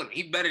 I wouldn't.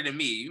 He better than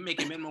me. You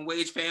making minimum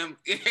wage, fam?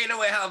 Ain't no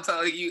way how I'm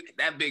telling you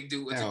that big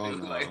dude what to do.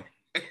 No. Like,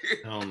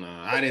 hell no,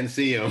 I didn't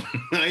see him.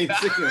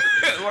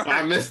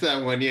 I missed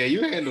that one. Yeah,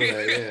 you handled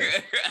that.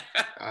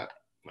 Yeah,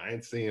 I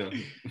ain't see him.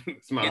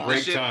 It's my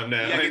break time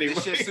now. Yeah, anyway.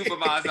 Get the shit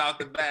supervised out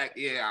the back.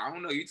 Yeah, I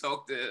don't know. You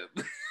talk to him.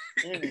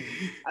 Man,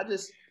 I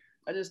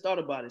just thought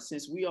about it.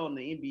 Since we on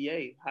the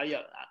NBA,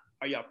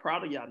 are y'all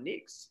proud of y'all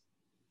Knicks?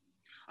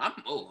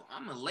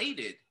 I'm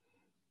elated.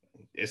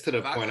 It's to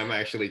the point I'm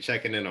actually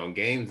checking in on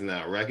games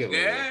now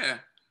regularly. Yeah.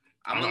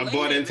 I'm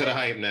bought into the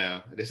hype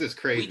now. This is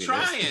crazy. We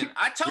trying.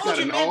 I told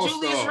you, man,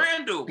 Julius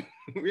Randle.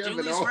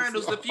 Julius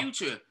Randle's the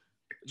future.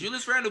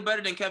 Julius Randle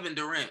better than Kevin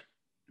Durant.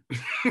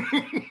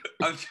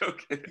 I'm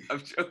joking.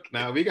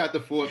 Now we got the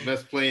fourth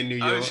best player in New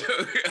York.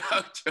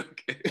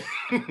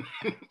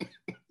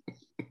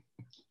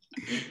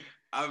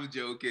 I'm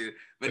joking.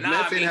 But if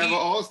Nets didn't have an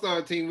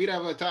all-star team, we'd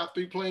have a top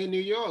 3 player in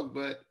New York,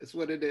 but it's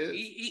what it is.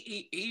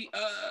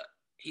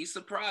 He's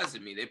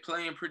surprising me. They're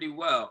playing pretty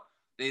well.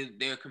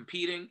 They're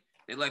competing.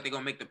 They're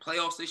gonna make the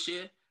playoffs this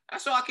year.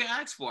 That's all I can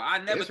ask for. I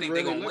never think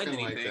they're gonna win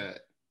anything.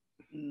 Like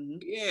mm-hmm.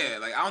 Yeah,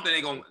 like I don't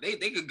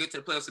think they could get to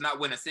the playoffs and not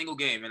win a single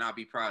game, and I'll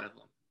be proud of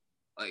them.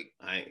 Like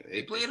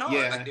they played hard.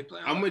 Yeah, like, they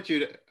playing hard.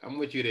 I'm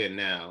with you there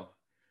now.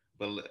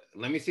 But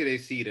let me see their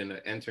seed and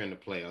enter in the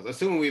playoffs.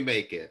 Assuming we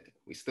make it,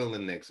 we still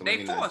in Knicks. So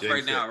they fourth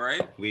right now,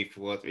 right? We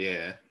fourth,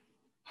 yeah.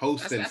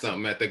 Hosting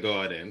something at the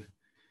Garden.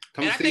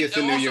 Come see us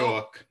in New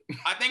York.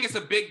 I think it's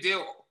a big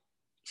deal.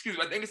 Excuse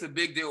me. I think it's a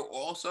big deal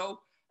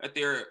also that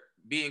they're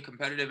being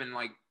competitive and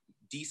like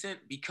decent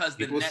because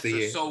the Nets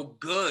are so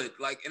good.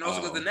 Like, and also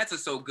because the Nets are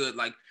so good.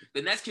 Like,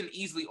 the Nets can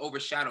easily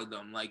overshadow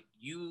them. Like,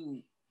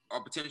 you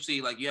are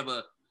potentially like you have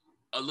a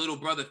little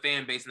brother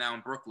fan base now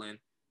in Brooklyn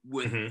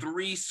with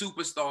 3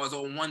 superstars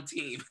on one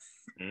team.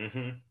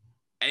 And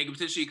you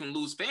potentially can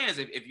lose fans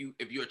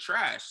if you're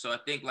trash. So I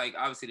think like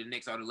obviously the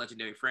Knicks are the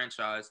legendary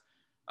franchise.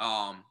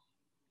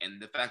 And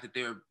the fact that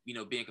they're,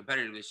 being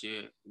competitive this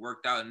year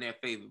worked out in their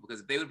favor because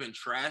if they would have been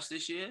trash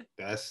this year.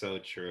 That's so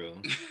true.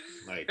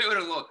 Like they would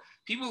have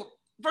people.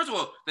 First of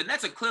all, the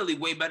Nets are clearly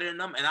way better than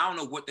them. And I don't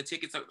know what the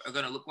tickets are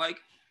going to look like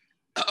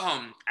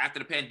after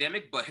the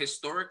pandemic. But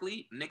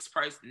historically, Knicks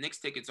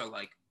tickets are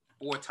like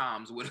 4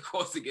 times what it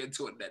costs to get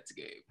into a Nets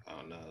game.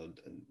 Oh no,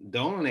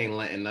 Dolan ain't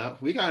letting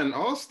up. We got an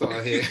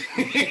all-star here.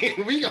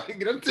 We got to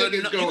get them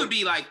tickets going. You could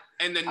be like,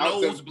 and the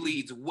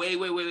nosebleeds way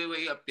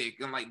up there.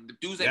 And like the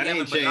dudes that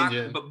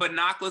have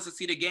binoculars to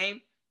see the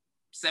game,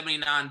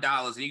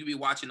 $79, and you could be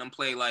watching them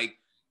play like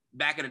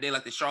back in the day,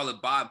 like the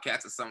Charlotte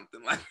Bobcats or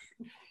something. Like,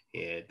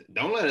 yeah,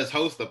 don't let us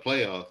host the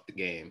playoff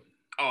game.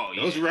 Oh,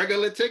 those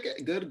regular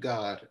tickets. Good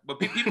God! But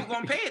people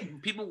gonna pay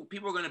it. People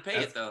are gonna pay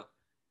it though.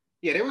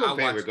 Yeah, they were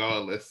gonna pay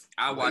regardless.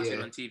 I watch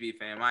it on TV,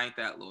 fam. I ain't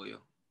that loyal.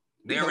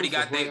 They already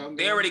got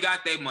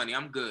their money.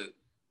 I'm good.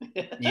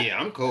 Yeah,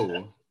 I'm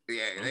cool.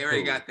 Yeah, they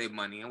already got their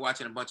money. I'm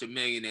watching a bunch of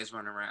millionaires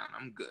run around.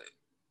 I'm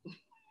good.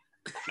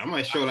 I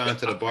might show down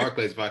to the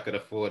Barclays if I could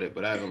afford it,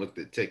 but I haven't looked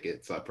at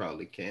tickets, so I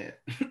probably can't.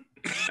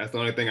 That's the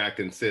only thing I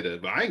consider.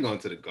 But I ain't going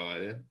to the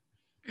Garden.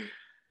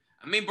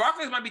 I mean,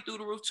 Barclays might be through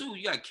the roof too.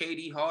 You got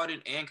KD,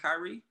 Harden, and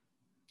Kyrie.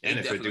 And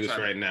it's reduced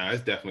right now.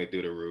 It's definitely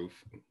through the roof.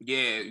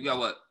 Yeah, you got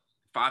what?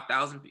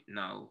 5,000?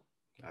 No.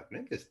 I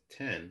think it's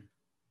 10.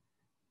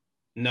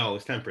 No,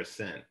 it's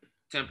 10%.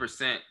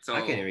 10%. So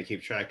I can't even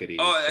keep track of these.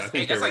 Oh,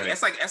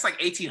 that's like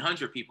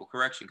 1,800 people.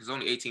 Correction, because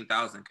only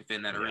 18,000 can fit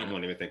in that arena. I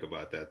won't even think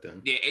about that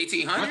then. Yeah,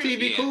 1,800.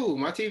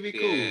 My TV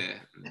cool.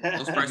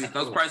 Yeah.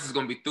 Those prices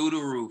gonna be through the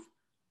roof.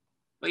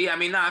 But yeah, I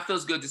mean, it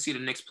feels good to see the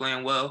Knicks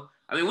playing well.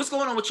 I mean, what's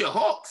going on with your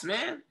Hawks,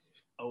 man?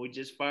 Oh, we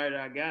just fired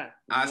our guy.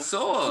 I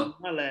saw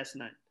last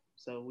night,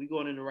 so we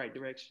going in the right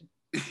direction.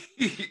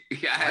 I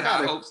had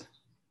high hopes.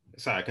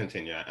 Sorry,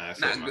 continue. Go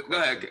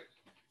ahead.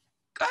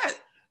 Go ahead.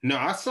 No,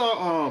 I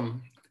saw.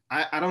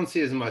 I don't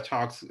see as much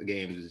Hawks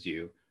games as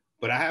you,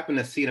 but I happened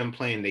to see them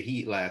playing the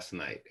Heat last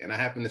night, and I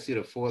happened to see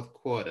the fourth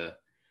quarter.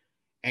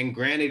 And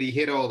granted, he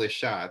hit all the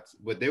shots,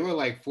 but there were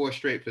like 4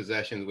 straight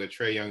possessions where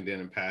Trae Young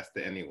didn't pass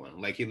to anyone.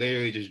 Like he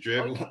literally just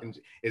dribbled. Okay.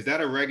 Is that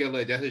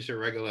that's just a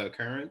regular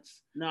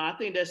occurrence? No, I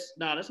think that's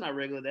not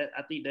regular.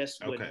 I think that's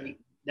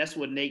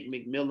what Nate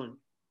McMillan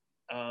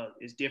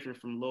is different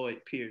from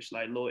Lloyd Pierce.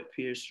 Like Lloyd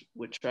Pierce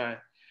would try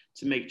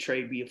to make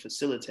Trae be a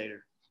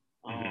facilitator.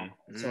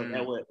 So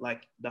that would,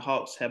 like, the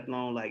Hawks have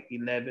blown like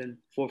 11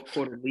 fourth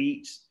quarter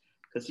leads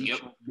because he's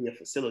trying to be a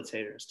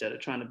facilitator instead of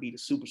trying to be the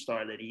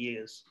superstar that he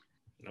is.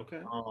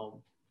 Okay.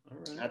 All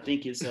right. I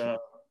think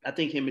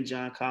him and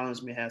John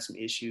Collins may have some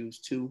issues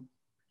too.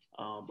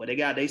 But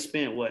they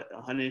spent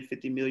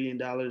 $150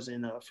 million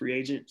in free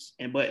agents,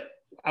 but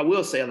I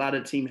will say a lot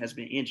of the team has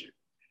been injured.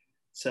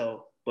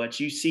 So, but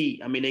you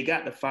see, I mean, they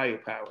got the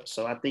firepower,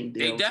 so I think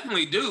they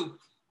definitely do.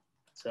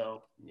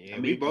 So yeah,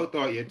 we both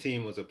thought your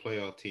team was a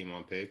playoff team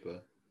on paper.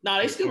 No,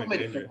 they still gonna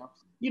make the playoffs.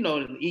 You know,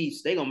 in the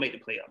East, they gonna make the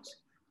playoffs.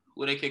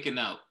 Who they kicking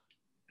out?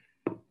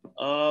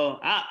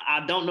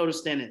 I don't know the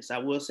standings. I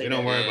will say. We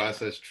don't worry about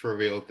such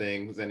trivial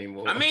things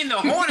anymore. I mean, the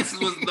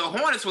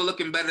Hornets were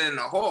looking better than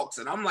the Hawks,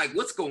 and I'm like,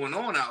 what's going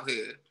on out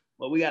here?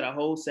 Well, we got a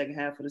whole second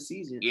half of the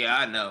season. Yeah,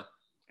 I know.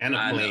 And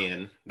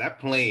that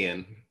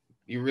playing.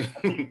 You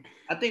really?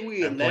 I think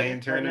we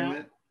 11th tournament.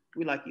 Right,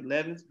 we like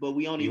 11th, but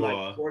we only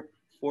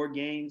four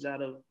games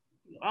out of.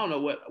 I don't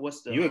know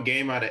what's the. You a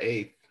game out of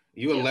 8th.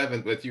 You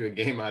 11th, but you a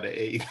game out of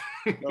 8th.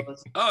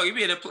 Oh, you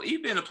been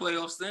in the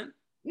playoffs then?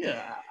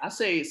 Yeah, I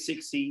say it's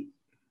 6 seed.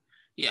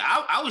 Yeah,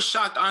 I was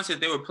shocked, honestly,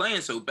 that they were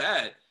playing so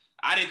bad.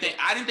 I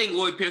didn't think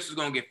Lloyd Pierce was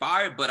gonna get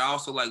fired, but I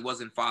also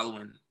wasn't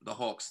following the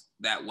Hawks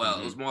that well.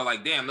 Mm-hmm. It was more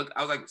like, damn, look,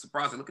 I was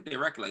surprised to look at their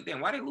record, like,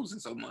 damn, why are they losing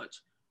so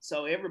much?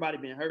 So everybody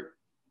been hurt,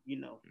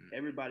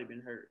 everybody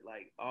been hurt.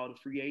 Like all the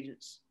free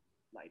agents,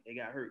 like they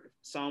got hurt.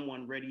 Some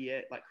wasn't ready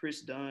yet. Like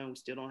Chris Dunn, we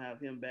still don't have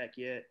him back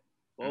yet.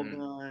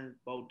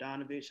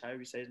 Bogdanovich, however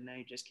you say his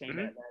name, just came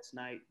back last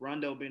night.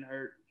 Rondo been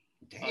hurt.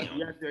 Damn.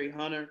 DeAndre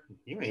Hunter,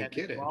 you ain't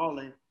kidding.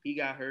 Balling, he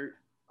got hurt.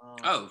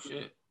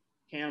 Shit.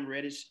 Cam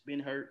Reddish been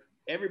hurt.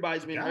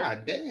 Everybody's been hurt.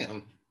 God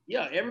damn.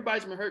 Yeah,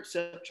 everybody's been hurt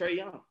except Trae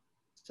Young.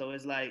 So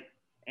it's like,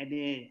 and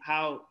then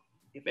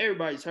if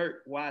everybody's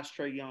hurt, why is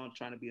Trae Young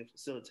trying to be a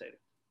facilitator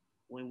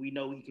when we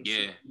know he can?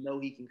 Yeah. We know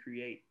he can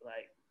create.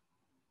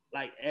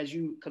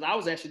 Because I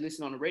was actually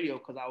listening on the radio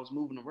because I was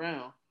moving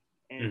around,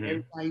 and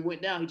every time he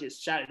went down, he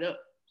just shot it up.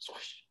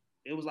 Swish.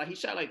 It was like he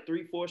shot like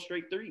 3-4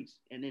 straight threes,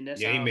 and then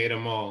he made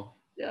them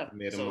all. Yeah, he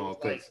made them all.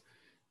 Go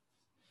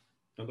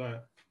ahead.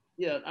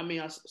 Yeah, I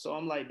mean, so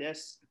I'm like,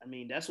 that's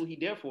what he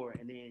there for.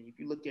 And then if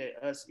you look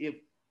at us, if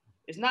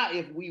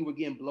we were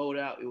getting blowed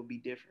out, it would be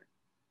different.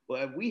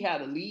 But if we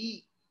had a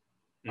lead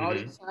all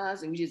these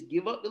times and we just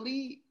give up the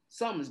lead,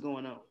 something's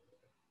going on.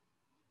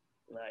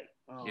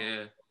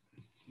 Yeah.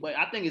 But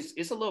I think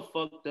it's a little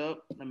fucked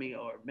up. I mean,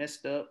 or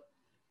messed up,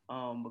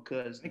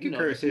 because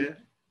curse here.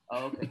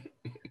 Oh, okay.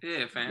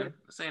 Yeah, fam.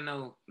 This ain't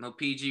no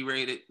PG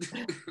rated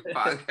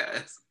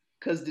podcast.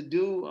 Cause the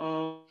dude,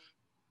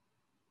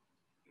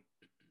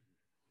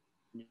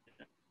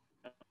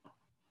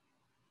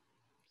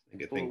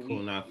 nigga think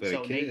cool now for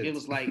the kids. Nate, it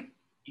was like,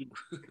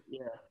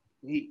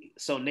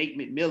 So Nate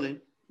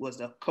McMillan was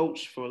the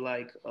coach for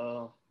like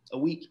a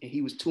week, and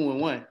he was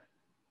 2-1.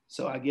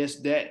 So I guess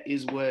that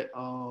is what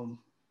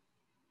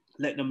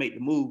let them make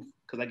the move,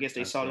 because I guess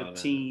they saw the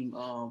team.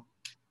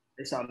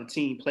 They saw the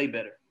team play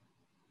better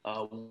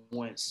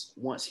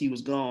once he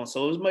was gone.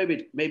 So it was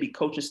maybe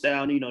coaching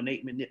style.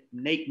 Nate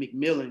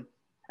McMillan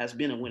has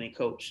been a winning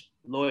coach.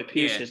 Lloyd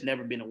Pierce has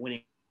never been a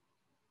winning.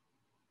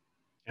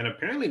 And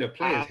apparently the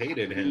players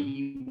hated him.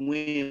 You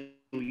win,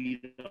 you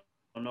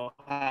don't know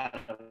how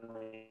to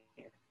win.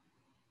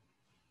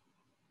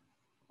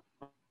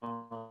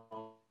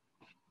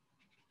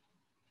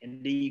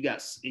 And then you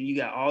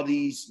got all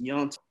these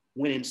young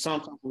winning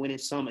some.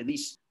 At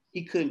least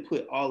he couldn't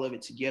put all of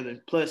it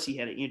together. Plus he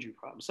had an injury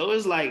problem. So it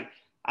was like,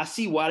 I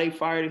see why they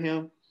fired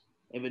him,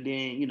 but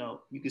then you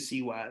can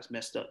see why it's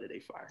messed up that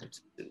they fired him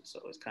too. So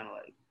it's kind of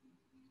like,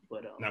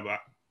 but but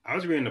I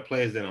was reading the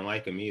players didn't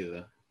like him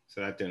either,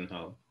 so that didn't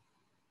help.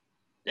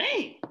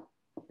 Dang.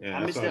 Yeah,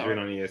 that's what I was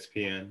reading on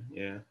ESPN.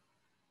 Yeah,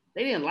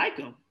 they didn't like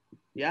him.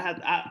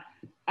 Yeah,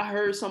 I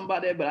heard something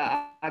about that, but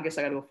I guess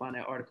I gotta go find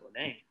that article.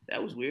 Dang,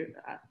 that was weird.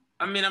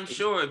 I mean, I'm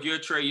sure if you're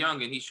Trae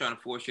Young and he's trying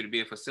to force you to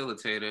be a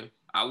facilitator,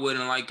 I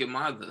wouldn't like him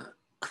either.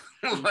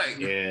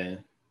 Yeah.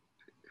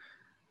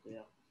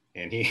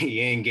 And he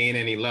ain't gained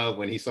any love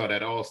when he saw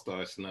that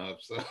All-Star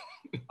snub. So.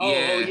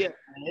 Yeah.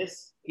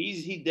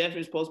 He's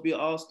definitely supposed to be an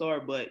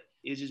All-Star, but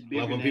it's just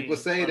bigger. When people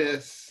say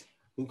this,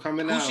 who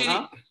coming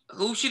out?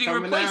 Who should he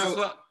replace?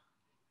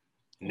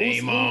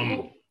 Name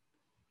them.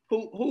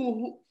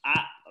 Who?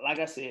 Like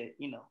I said,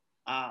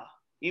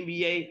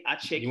 NBA. I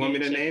check. You want me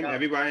to name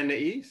everybody in the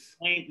East?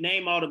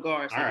 Name all the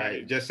guards. All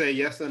right, just say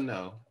yes or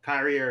no.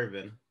 Kyrie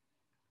Irving.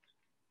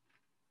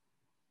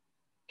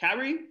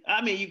 Kyrie?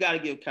 I mean, you got to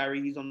give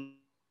Kyrie. He's on.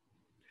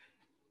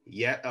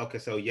 Yeah. Okay.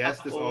 So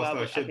yes, this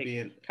All-Star should be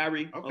in.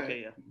 Kyrie.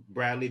 Okay. Yeah.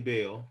 Bradley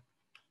Beal.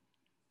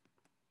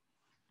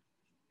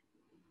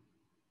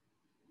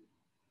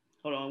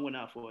 Hold on, went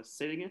out for it.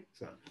 Say it again.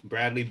 So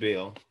Bradley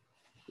Beal.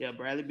 Yeah,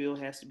 Bradley Beal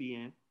has to be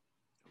in.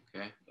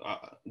 Okay.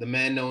 The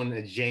man known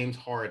as James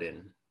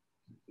Harden.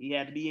 He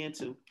had to be in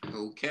too.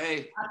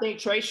 Okay. I think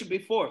Trey should be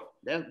fourth.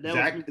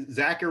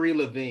 Zachary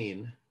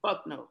Levine.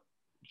 Fuck no.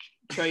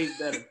 Trey's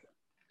better.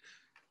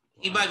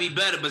 He might be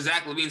better, but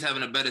Zach Levine's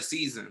having a better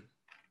season.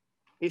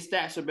 His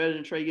stats are better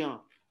than Trae Young.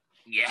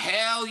 Yeah,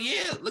 hell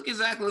yeah. Look at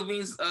Zach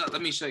Levine's.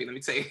 Let me show you. Let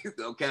me tell you.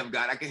 Oh, Kev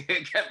got. I can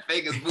hear Kev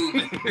fingers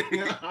moving.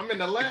 I'm in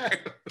the lab.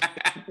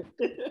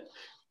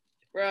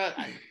 Bro.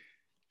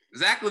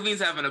 Zach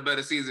Levine's having a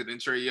better season than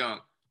Trae Young.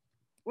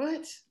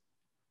 What?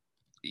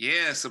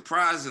 Yeah,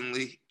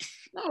 surprisingly.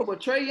 No,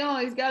 but Trae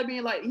Young, he's got to be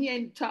in he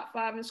ain't top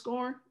 5 in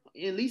scoring,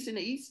 at least in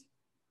the East.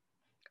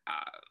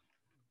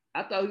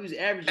 I thought he was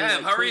averaging.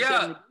 Kev, hurry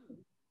up.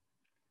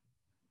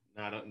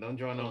 Nah, don't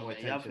draw no more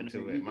attention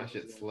to it. My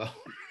shit's slow.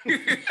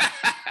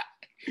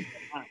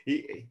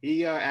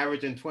 he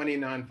averaging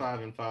 29,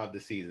 5, and 5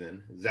 this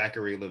season.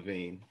 Zachary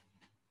Levine.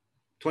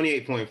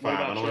 28.5.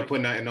 I don't want to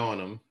put nothing on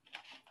him.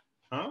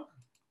 Huh?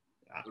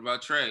 What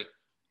about Trey?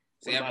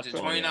 He averaging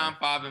 29,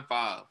 5, and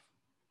 5.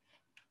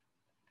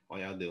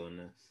 Why y'all doing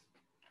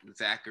this?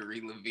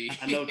 Zachary Levine.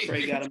 I know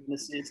Trey got him an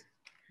assist.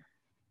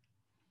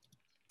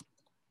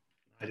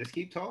 I just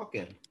keep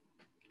talking.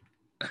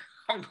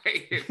 I'm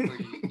waiting for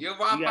you. Your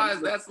Wi-Fi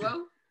is that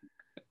slow?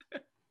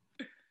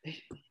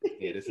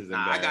 Yeah, this is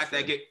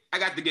embarrassing. I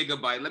got the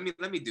gigabyte.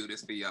 Let me do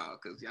this for y'all,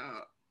 cause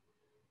y'all.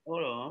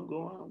 Hold on, I'm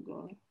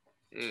going.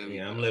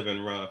 Yeah, I'm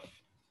living rough.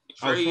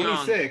 Trae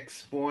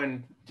 26,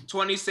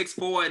 26,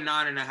 4, and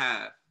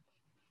 9.5.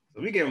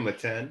 So we give him a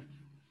 10.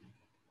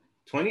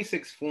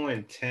 26, 4,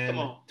 and 10. Come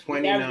on.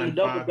 29,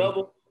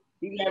 5.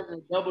 He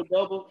averaging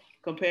double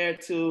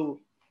compared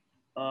to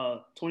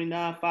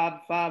 29, 5,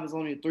 5 is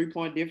only a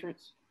 3-point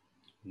difference.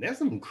 There's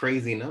some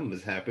crazy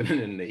numbers happening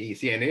in the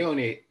East. Yeah, and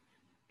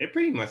they're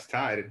pretty much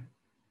tied.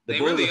 The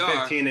Bulls really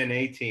are 15 and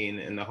 18,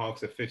 and the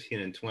Hawks are 15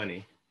 and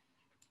 20.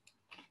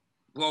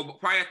 Well,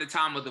 probably at the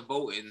time of the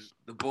voting,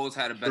 the Bulls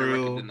had a better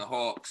record than the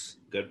Hawks.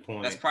 Good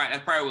point. That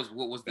probably was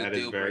what was the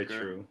deal breaker. That is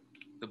very true.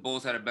 The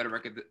Bulls had a better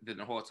record than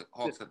the Hawks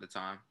at the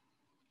time.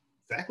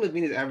 Zach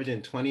Levine is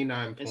averaging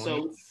 29 points.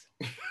 So,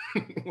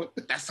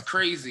 that's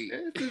crazy.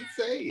 That's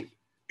insane.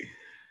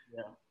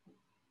 Yeah.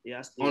 Yeah,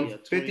 I see. On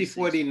 50,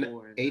 40,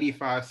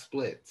 85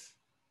 splits.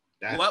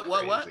 That's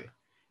what?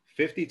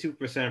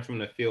 52% from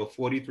the field,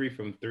 43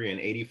 from 3, and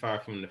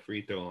 85 from the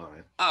free throw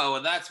line. Oh,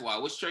 well, that's why.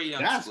 What's Trae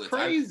Young splits? That's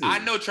crazy. I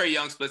know Trae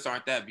Young splits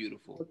aren't that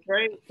beautiful.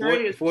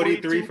 Trae is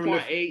 43 from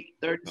the 8,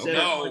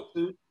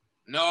 37.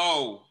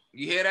 No.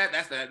 You hear that?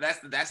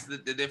 That's the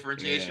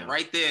differentiation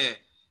right there.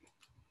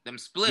 Them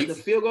splits. The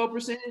field goal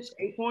percentage,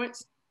 8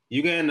 points.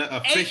 You getting an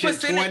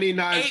efficient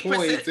 29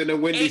 points in the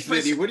Windy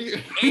City. What do you?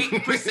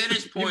 8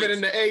 percentage points. You've been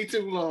in the A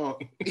too long.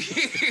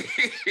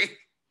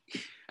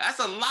 That's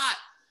a lot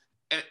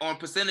on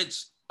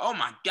percentage. Oh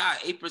my God,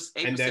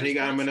 8%. And then he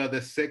got him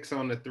another 6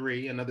 on the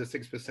 3, another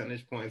 6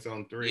 percentage points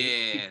on 3.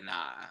 Yeah,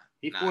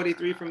 He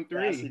 43 from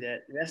 3. I see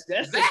that. That's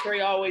the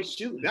Trae always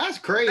shooting. That's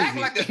crazy. Zach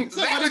like a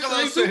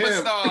little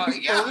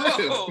superstar.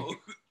 Yo.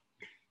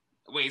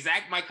 Wait,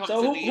 Zach might come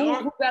to New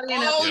York. Who got in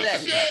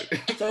after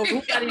Zach? So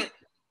who got in?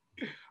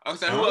 Oh,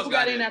 so who else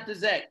got in after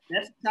Zach?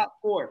 That's the top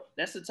 4.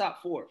 That's the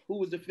top 4. Who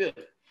was the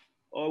 5th?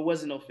 Or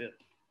was it no 5th?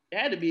 It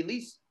had to be at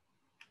least.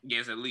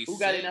 Yes, at least. Who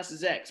got in after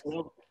Zach?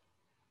 So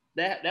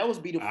that was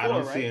be the 4, right? I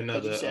don't see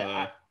another.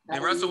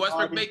 Did Russell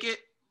Westbrook make it?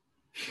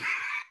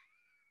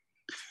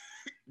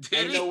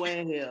 Ain't no way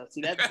in hell.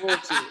 See, that's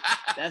bullshit.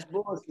 That's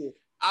bullshit.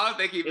 I don't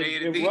think he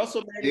made it. If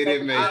Russell made he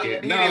didn't make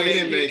it. No, he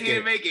didn't make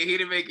it. He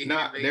didn't make it.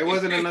 No, there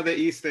wasn't another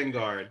Eastern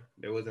guard.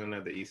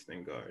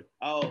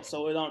 Oh,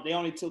 so they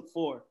only took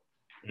 4.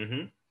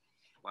 Mm-hmm.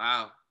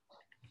 Wow.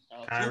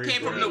 Who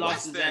came from the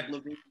West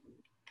then?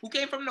 Who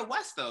came from the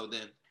West though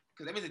then?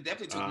 Because that means it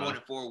definitely took more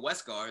than 4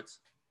 West guards.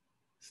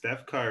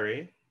 Steph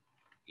Curry.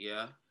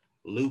 Yeah.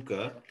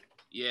 Luka.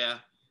 Yeah.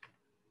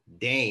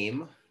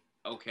 Dame.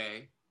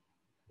 Okay.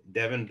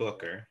 Devin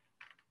Booker.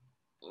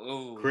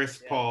 Oh.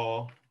 Chris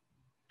Paul.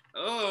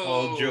 Oh.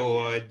 Paul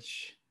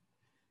George.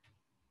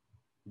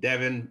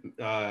 Donovan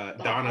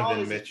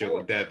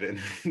Mitchell.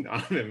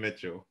 Donovan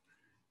Mitchell.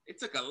 It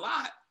took a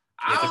lot.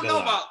 I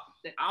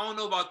don't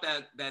know about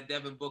that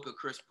Devin Booker,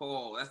 Chris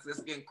Paul.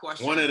 That's getting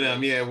questioned. One of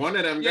them. Yeah, one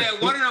of them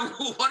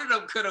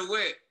could have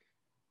went.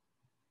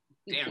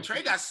 Damn,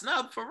 Trae got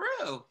snubbed for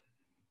real.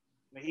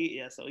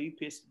 So he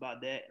pissed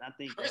about that, and I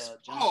think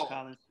John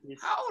Collins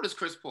pissed. How old is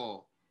Chris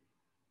Paul?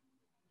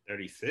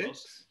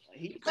 36.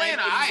 He playing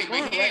all right,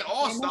 but he ain't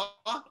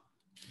all-star.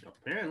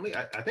 Apparently,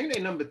 I think they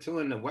number 2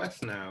 in the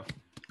West now.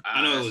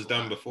 I know it was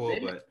done before,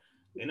 but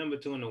they're number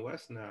 2 in the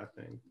West now,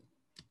 I think.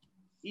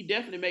 He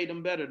definitely made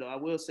them better, though. I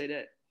will say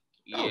that.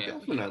 Oh,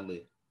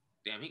 definitely.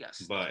 Damn, he got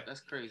stuck. That's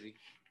crazy.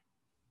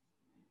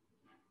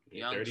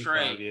 Young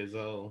 35 years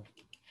old.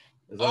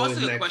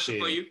 Also, a question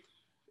for you: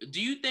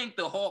 do you think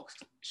the Hawks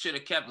should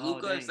have kept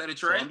Luka instead of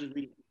Trey?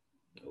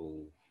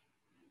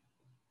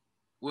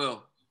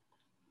 Well,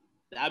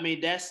 I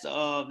mean, that's they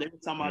were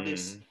talking about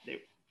this.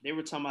 They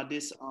were talking about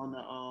this on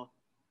the.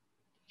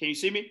 Can you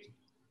see me?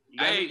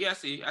 I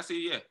see.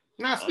 Yeah.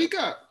 Nah, speak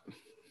up.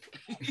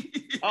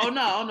 Oh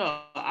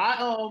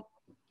no!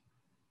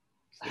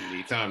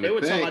 They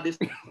were talking about this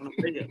on the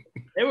video.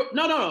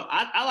 No.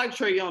 I like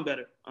Trae Young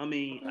better. I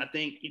mean, I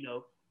think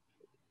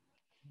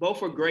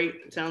both are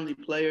great,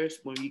 talented players.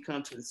 When you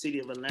come to the city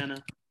of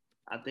Atlanta,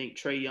 I think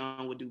Trae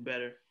Young would do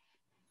better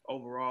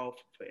overall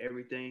for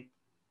everything.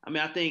 I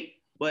mean, I think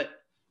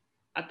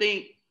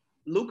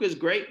Luka's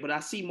great, but I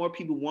see more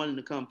people wanting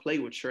to come play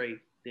with Trae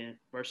than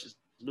versus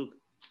Luka.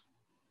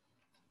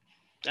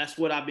 That's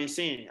what I've been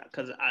saying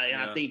because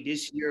I think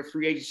this year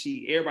free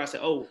agency, everybody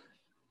said, "Oh,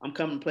 I'm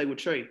coming to play with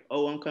Trae.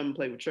 Oh, I'm coming to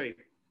play with Trae."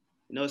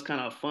 It's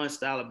kind of a fun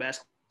style of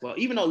basketball.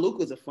 Even though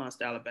Luka's a fun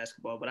style of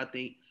basketball, but I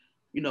think,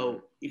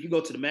 if you go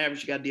to the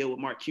Mavericks, you got to deal with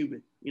Mark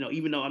Cuban.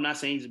 Even though I'm not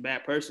saying he's a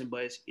bad person,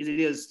 but it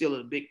is still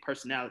a big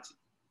personality,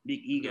 big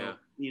ego.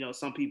 Yeah.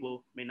 Some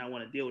people may not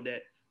want to deal with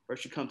that.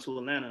 First, you come to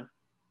Atlanta,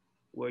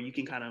 where you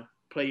can kind of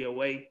play your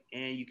way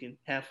and you can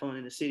have fun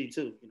in the city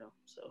too.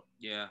 So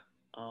yeah.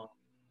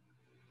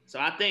 So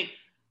I think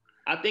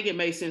it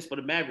made sense for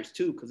the Mavericks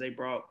too because they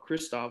brought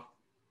Kristaps.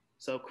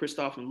 So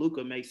Kristaps and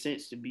Luka make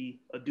sense to be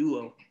a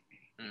duo.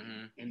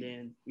 Mm-hmm. And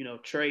then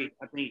Trae.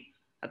 I think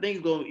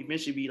it's going to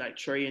eventually be like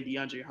Trae and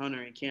DeAndre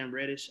Hunter and Cam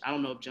Reddish. I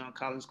don't know if John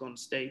Collins is going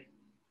to stay.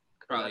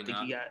 Probably I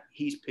think not.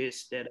 He's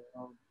pissed that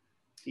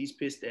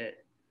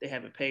they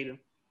haven't paid him.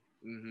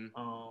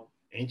 Mm-hmm.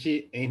 Ain't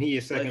he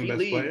your second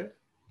best player?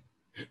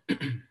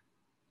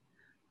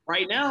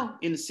 Right now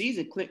in the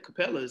season, Clint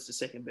Capella is the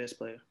second best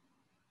player.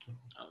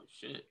 Oh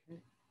shit!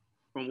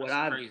 From what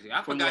crazy.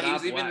 I forgot he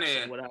was even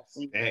there.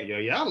 Hey, yo,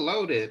 y'all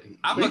loaded.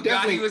 I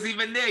forgot he was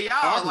even there.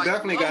 Y'all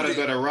definitely got a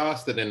better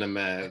roster than the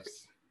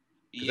Mavs.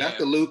 Yeah.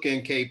 After Luka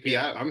and KP,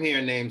 I'm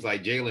hearing names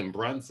like Jalen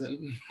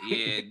Brunson.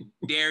 Yeah,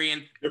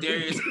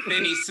 Darius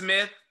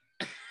Finney-Smith.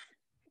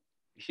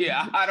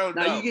 Yeah, I don't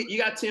know. You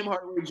got Tim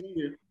Hardaway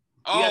Jr.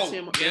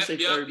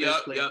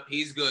 Yep.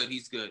 He's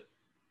good.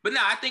 But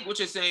I think what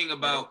you're saying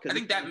about, I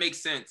think that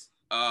makes sense.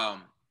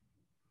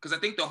 Because I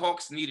think the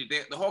Hawks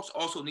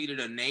also needed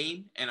a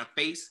name and a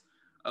face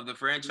of the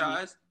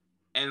franchise.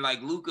 Mm-hmm. And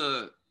like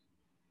Luka,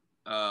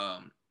 I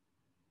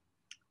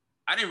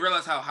didn't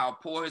realize how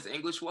poor his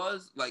English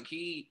was. Like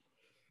I'm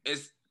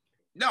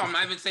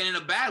not even saying in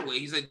a bad way.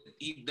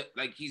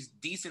 He's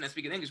decent at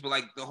speaking English, but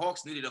like the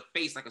Hawks needed a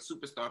face, like a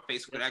superstar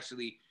face who could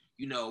actually,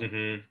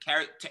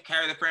 carry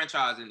the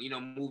franchise and,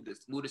 move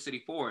the city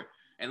forward.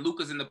 And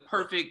Luka's in the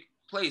perfect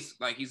place.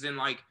 Like he's in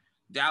like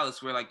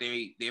Dallas, where like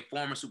their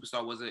former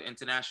superstar was an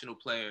international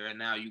player, and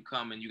now you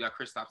come and you got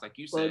Kristaps, like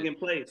you said. Plug and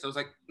play. So it's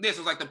like this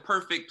was like the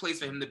perfect place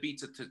for him to be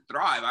to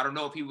thrive. I don't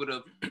know if he would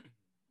have.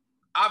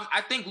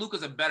 I think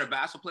Luka's a better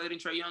basketball player than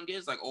Trae Young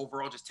is, like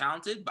overall just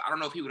talented, but I don't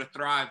know if he would have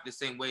thrived the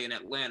same way in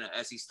Atlanta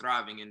as he's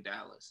thriving in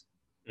Dallas.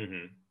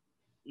 It'd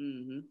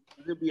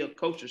be a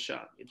culture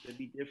shock. It'd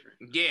be different.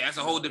 Yeah, that's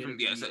a whole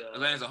different.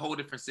 Atlanta's a whole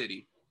different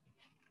city.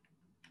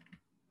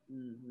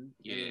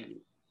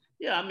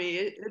 Yeah, I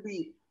mean it'd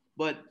be.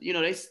 But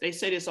they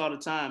say this all the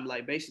time.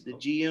 Like basically, the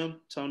GM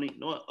Tony,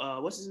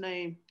 what's his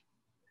name?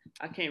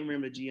 I can't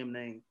remember the GM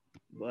name,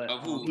 but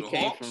he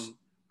came Hawks? from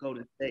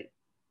Golden State.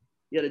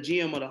 Yeah, the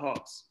GM of the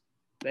Hawks.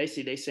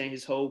 Basically, they saying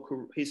his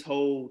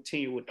whole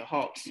tenure with the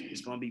Hawks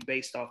is going to be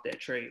based off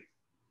that trade.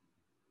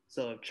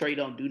 So if Trae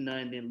don't do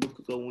nothing, then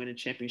Luka go win a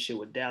championship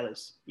with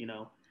Dallas.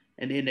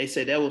 And then they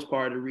said that was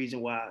part of the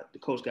reason why the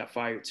coach got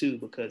fired too,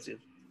 because if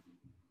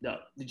the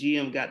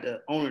GM got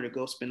the owner to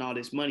go spend all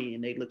this money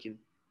and they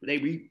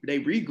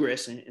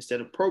regressing instead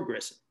of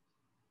progressing,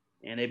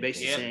 and they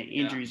basically saying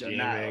injuries are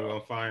not. Ain't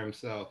gonna fire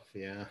himself.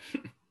 Yeah.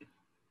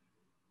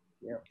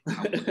 Yeah.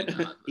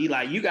 He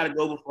like, you got to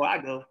go before I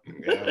go.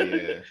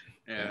 Yeah.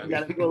 You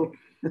got to go.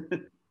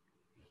 And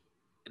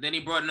then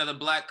he brought another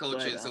black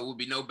coach in, so there will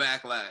be no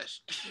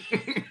backlash.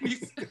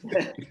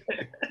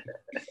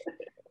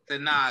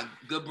 Said, nah,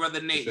 good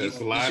brother Nate.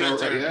 Slide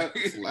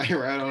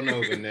right on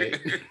over, Nate.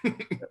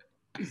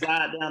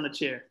 Slide down the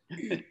chair.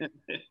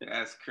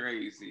 That's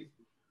crazy.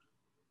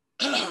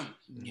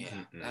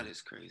 Yeah, that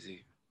is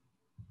crazy.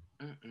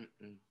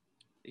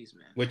 These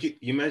men. What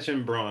you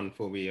mentioned Braun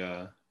before we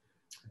I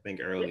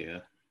think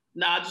earlier.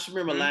 No, I just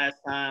remember last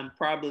time,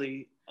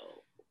 probably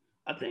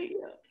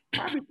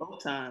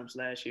both times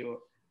last year.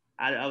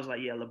 I was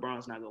like, yeah,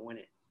 LeBron's not gonna win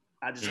it.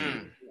 I just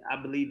I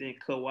believed in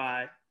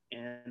Kawhi,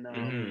 and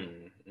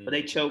but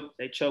they choked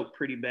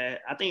pretty bad.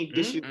 I think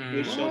this year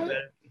they choked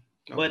better,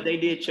 but they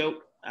did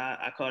choke.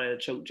 I call it a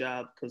choke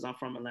job because I'm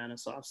from Atlanta,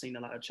 so I've seen a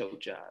lot of choke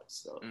jobs.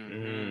 So,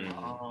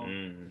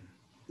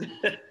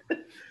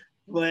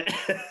 but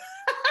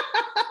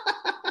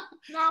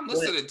no, I'm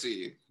listening to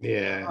you.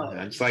 Yeah,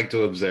 I just like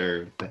to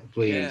observe.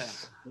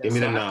 Please give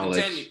me the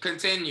knowledge.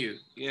 Continue.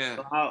 Yeah,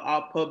 so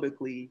I'll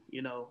publicly,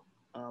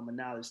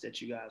 acknowledge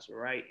that you guys were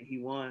right and he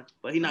won,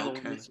 but he's not gonna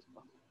win this.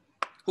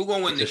 Who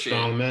gonna win this year?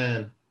 Strong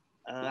man.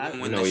 I know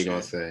what you're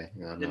going to say.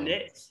 The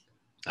Nets.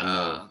 I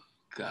know.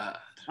 God.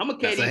 I'm a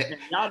KD fan.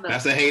 Y'all know.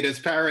 That's a hater's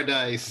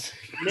paradise.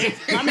 Nets,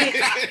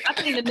 I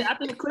think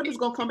the Clippers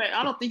going to come back.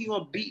 I don't think you're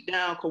going to beat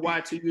down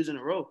Kawhi 2 years in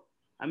a row.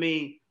 I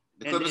mean.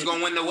 The Clippers going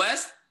to win the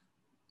West?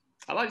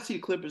 I like to see the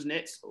Clippers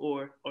Nets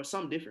or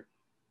something different.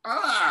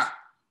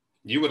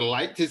 You would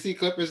like to see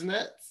Clippers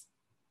Nets?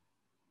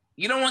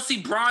 You don't want to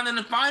see Bron in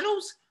the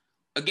finals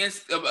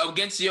against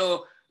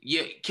your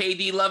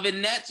KD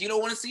loving Nets? You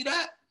don't want to see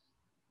that?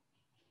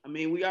 I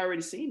mean, we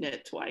already seen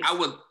that twice. I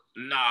would.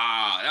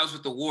 Nah, that was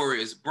with the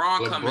Warriors.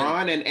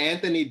 LeBron and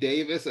Anthony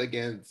Davis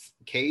against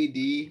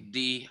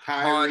KD,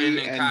 Harden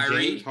and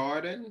Kyrie. James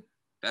Harden.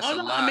 That's a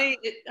lot.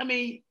 I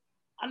mean,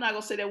 I'm not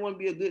gonna say that wouldn't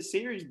be a good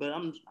series, but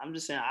I'm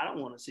just saying I don't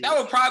want to see that.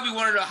 Would probably be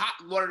one of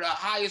the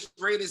highest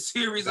rated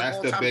series of all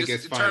time. That's the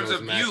biggest finals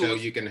matchup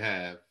you can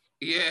have.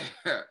 Yeah.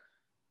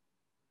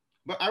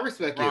 But I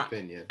respect your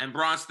opinion. And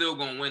Bron's still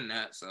gonna win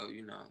that, so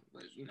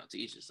to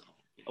each his own.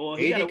 Well,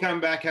 AD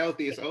come back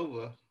healthy, it's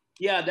over.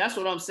 Yeah, that's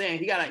what I'm saying.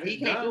 He can't do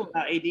it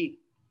without AD.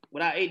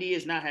 Without AD,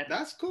 it's not happening.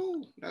 That's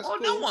cool.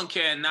 No one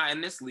can, not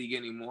in this league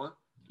anymore.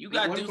 You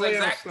got dudes like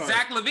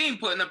Zach LaVine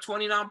putting up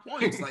 29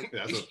 points. Like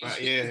that's a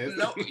fact. Yeah,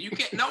 no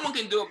one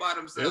can do it by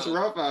themselves. It's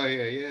rough out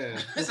here.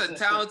 Yeah, it's a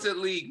talented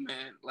league,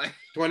 man. Like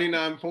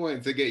 29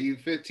 points to get you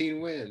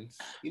 15 wins.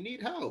 You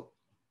need help.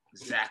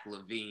 Zach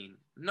LaVine.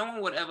 No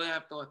one would ever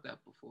have thought that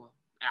before.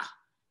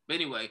 But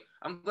anyway,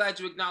 I'm glad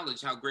you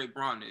acknowledge how great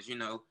Bron is.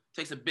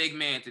 Takes a big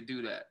man to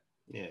do that.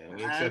 Yeah,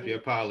 we accept your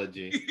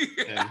apology.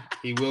 And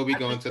he will be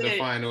going to the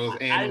finals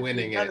and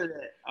winning it.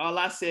 All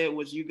I said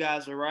was you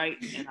guys are right,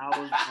 and I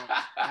was wrong.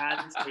 I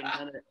didn't say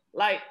none of that.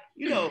 Like,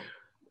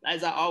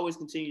 as I always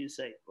continue to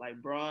say,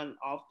 like Bron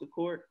off the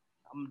court,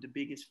 I'm the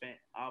biggest fan.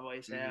 I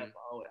always have.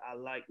 I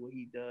like what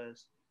he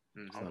does.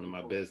 It's none of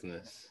my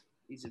business.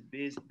 He's a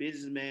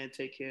businessman,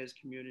 take care of his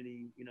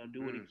community,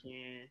 do what he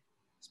can,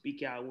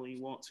 speak out when he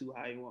want to,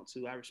 how he want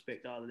to. I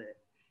respect all of that.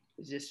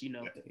 It's just,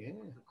 the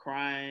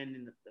crying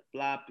and the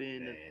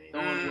flopping,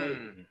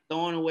 the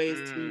throwing away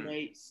his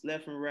teammates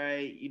left and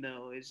right.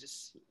 It's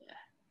just,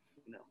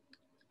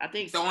 I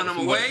think throwing them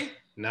away.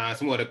 Nah,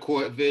 it's more the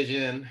court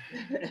vision.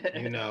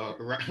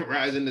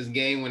 Rising this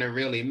game when it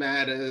really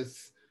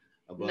matters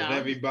above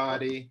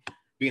everybody.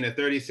 Being a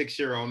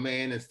 36-year-old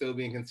man and still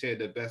being considered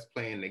the best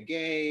player in the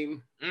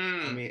game.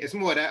 I mean, it's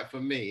more that for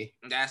me.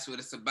 That's what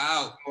it's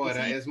about.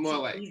 It's more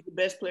like he's the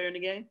best player in the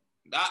game.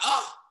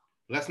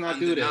 Let's not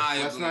do this.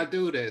 Let's not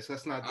do this.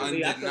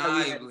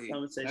 Undeniably.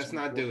 Let's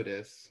not do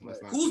this.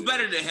 Who's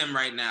better than him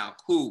right now?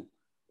 Who?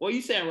 Well,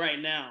 you saying right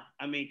now.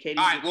 I mean, KD.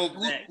 All right. Well,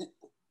 who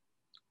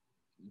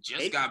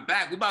just got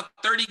back. We're about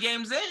 30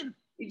 games in.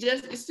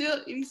 He's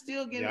still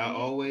getting. Y'all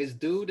always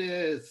do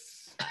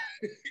this.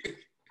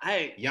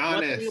 Hey,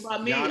 Giannis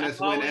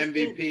win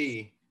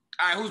MVP.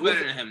 All right, who's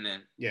better than him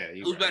then? Yeah,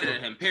 who's better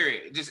than him?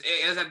 Period. Just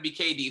it doesn't have to be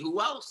KD.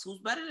 Who else? Who's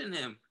better than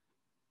him?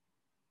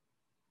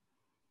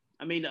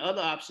 I mean, the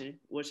other option,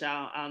 which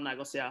I'm not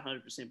gonna say I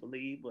 100%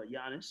 believe, but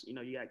Giannis. You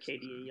got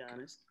KD and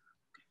Giannis.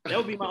 That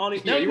would be my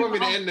only. You want me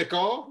to end the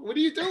call? What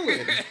are you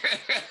doing?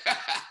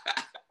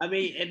 I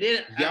mean, and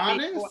then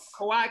Giannis.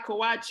 Kawhi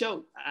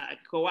choked.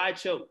 Kawhi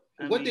choked.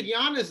 What did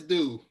Giannis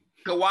do?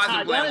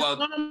 Kawhi's playing well.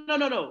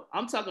 No.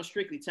 I'm talking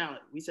strictly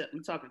talent. We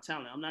talking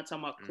talent. I'm not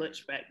talking about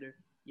clutch factor.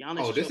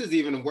 Giannis. This is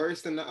even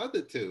worse than the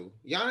other two.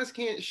 Giannis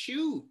can't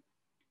shoot.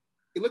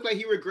 It looked like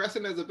he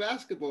regressing as a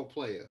basketball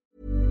player.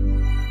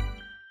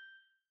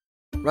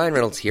 Ryan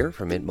Reynolds here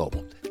from Mint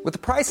Mobile. With the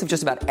price of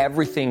just about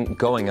everything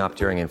going up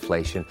during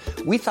inflation,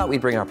 we thought we'd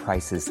bring our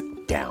prices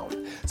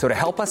down. So to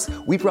help us,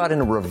 we brought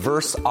in a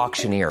reverse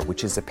auctioneer,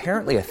 which is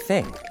apparently a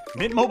thing.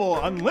 Mint Mobile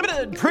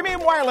Unlimited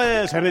Premium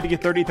Wireless. How to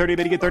get 30, 30,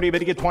 bit to get 30, bit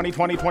to get 20,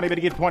 20, 20, bit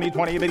to get 20,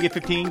 20, bit to get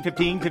 15,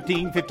 15,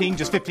 15, 15,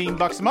 just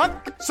 $15 a month?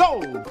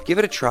 Sold! Give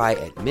it a try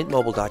at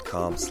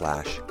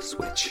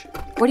mintmobile.com/switch.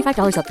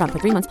 $45 up front for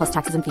 3 months plus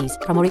taxes and fees.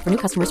 Promo rate for new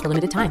customers for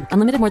limited time.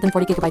 Unlimited more than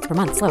 40 gigabytes per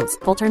month. Slows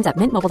full terms at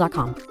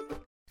mintmobile.com.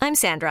 I'm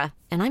Sandra,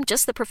 and I'm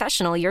just the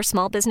professional your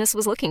small business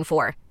was looking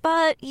for.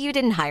 But you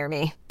didn't hire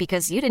me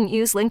because you didn't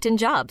use LinkedIn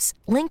Jobs.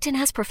 LinkedIn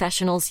has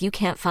professionals you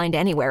can't find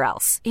anywhere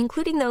else,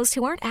 including those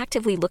who aren't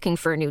actively looking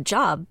for a new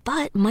job,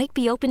 but might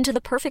be open to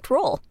the perfect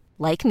role,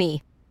 like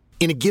me.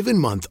 In a given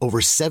month, over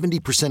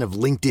 70% of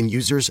LinkedIn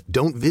users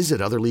don't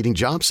visit other leading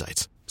job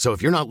sites. So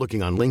if you're not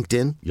looking on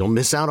LinkedIn, you'll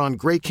miss out on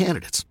great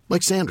candidates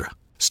like Sandra.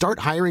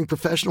 Start hiring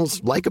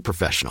professionals like a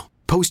professional.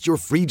 Post your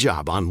free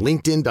job on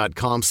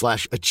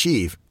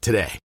linkedin.com/achieve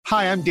today.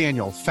 Hi, I'm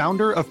Daniel,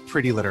 founder of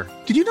Pretty Litter.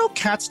 Did you know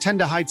cats tend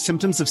to hide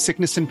symptoms of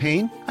sickness and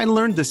pain? I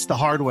learned this the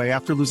hard way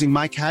after losing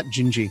my cat,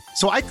 Gingy.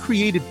 So I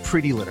created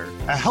Pretty Litter,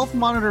 a health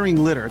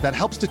monitoring litter that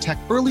helps detect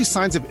early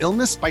signs of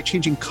illness by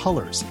changing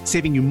colors,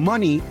 saving you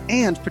money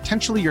and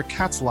potentially your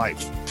cat's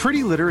life.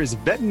 Pretty Litter is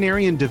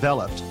veterinarian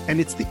developed,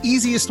 and it's the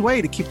easiest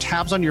way to keep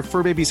tabs on your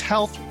fur baby's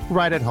health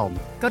right at home.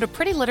 Go to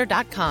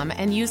prettylitter.com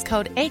and use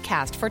code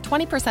ACAST for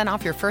 20%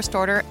 off your first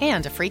order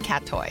and a free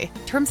cat toy.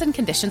 Terms and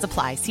conditions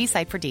apply. See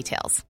site for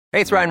details. Hey,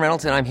 it's Ryan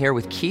Reynolds, and I'm here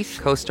with Keith,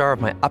 co-star of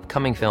my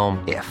upcoming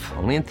film, If,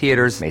 only in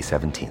theaters May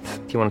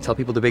 17th. Do you want to tell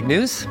people the big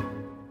news?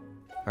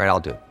 All right,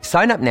 I'll do it.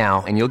 Sign up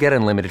now and you'll get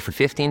unlimited for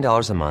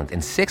 $15 a month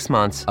and 6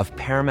 months of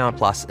Paramount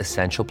Plus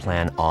Essential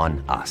Plan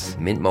on us.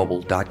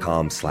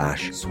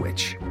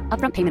 MintMobile.com/switch.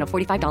 Upfront payment of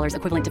 $45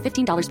 equivalent to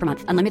 $15 per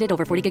month. Unlimited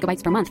over 40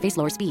 gigabytes per month. Face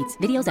lower speeds.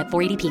 Videos at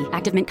 480p.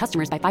 Active Mint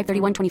customers by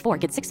 531.24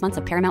 get 6 months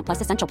of Paramount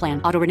Plus Essential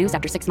Plan. Auto renews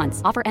after 6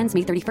 months. Offer ends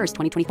May 31st,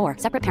 2024.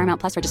 Separate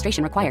Paramount Plus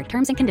registration required.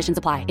 Terms and conditions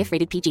apply if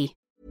rated PG.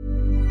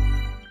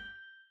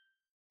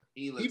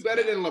 He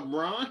better than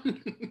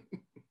LeBron?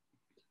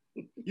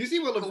 You see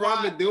what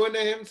LeBron been doing to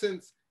him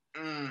since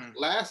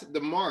the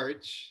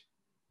March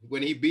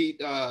when he beat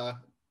the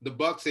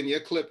Bucks and your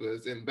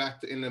Clippers and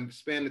in the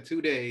span of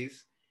 2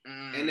 days.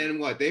 And then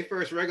what? Their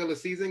first regular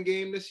season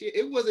game this year?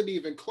 It wasn't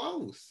even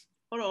close.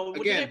 Hold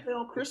on. Did they play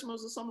on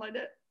Christmas or something like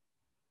that?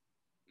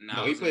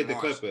 No, he played the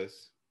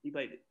Clippers.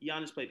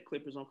 Giannis played the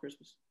Clippers on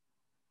Christmas?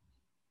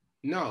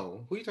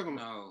 No. Who are you talking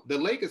about? No. The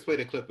Lakers played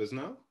the Clippers,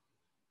 no?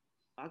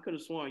 I could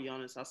have sworn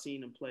Giannis. I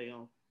seen him play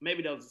on.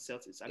 Maybe that was the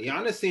Celtics.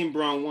 Giannis seen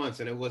Bron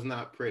once, and it was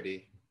not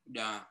pretty.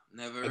 Yeah,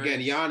 never.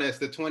 Again, Giannis,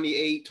 the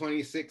 28,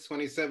 26,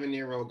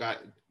 27-year-old,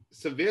 got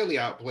severely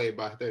outplayed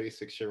by a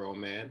 36-year-old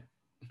man.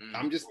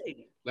 I'm just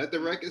let the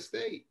record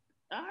state.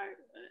 All right.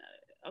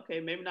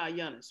 Okay, maybe not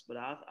Giannis, but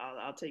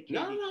I'll take KD.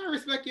 No, I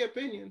respect your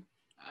opinion.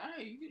 All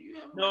right, you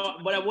have no,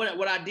 but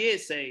what I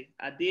did say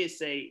I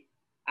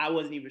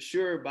wasn't even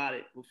sure about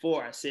it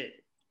before I said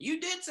it. You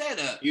did say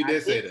that. You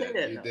did say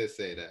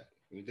that.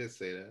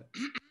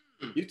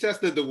 You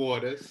tested the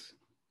waters.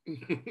 We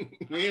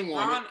didn't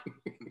want it.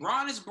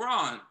 Bron is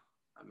Bron.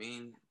 I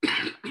mean,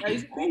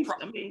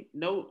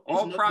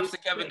 all props to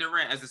Kevin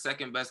Durant as the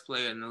second best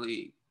player in the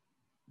league.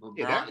 But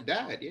yeah, Bron,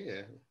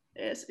 yeah.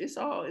 It's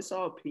all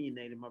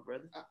opinionated, my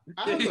brother.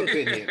 I have an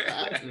opinion.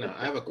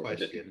 I have a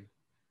question.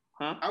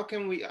 Huh? How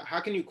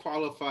can you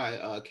qualify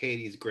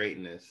KD's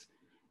greatness?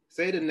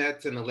 Say the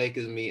Nets and the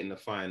Lakers meet in the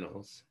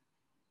finals,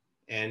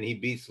 and he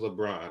beats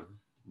LeBron,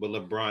 but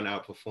LeBron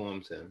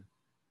outperforms him.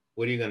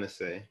 What are you gonna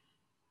say?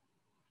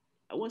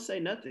 I wouldn't say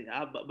nothing.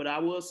 But I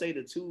will say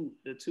the two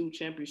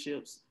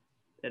championships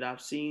that I've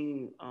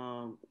seen,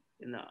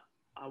 and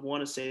I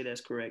want to say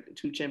that's correct. The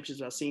two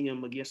championships I've seen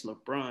him against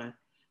LeBron,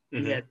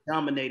 he had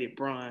dominated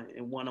Bron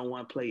in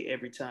one-on-one play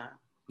every time.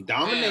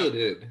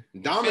 Dominated.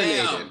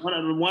 The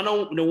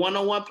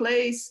one-on-one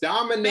plays.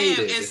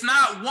 Dominated. It's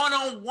not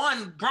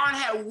one-on-one. Bron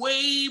had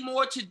way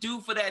more to do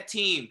for that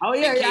team. Oh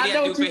yeah, I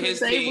know what you can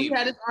say. We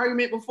had this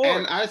argument before.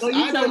 And I don't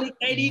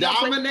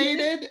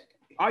dominated.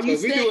 Are you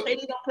saying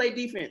KD don't play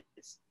defense?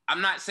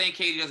 I'm not saying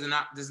KD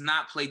does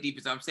not play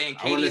defense. I'm saying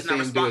KD is not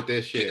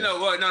responsible.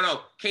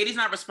 No. KD's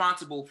not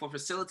responsible for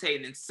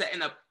facilitating and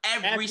setting up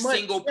every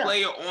single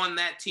player on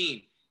that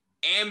team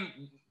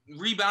and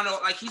rebounding.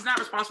 Like, he's not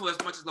responsible as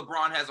much as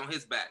LeBron has on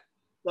his back.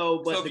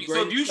 So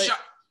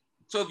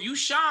if you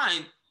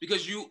shine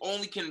because you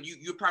only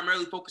you're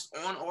primarily focused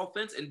on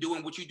offense and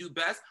doing what you do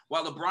best,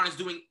 while LeBron is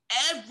doing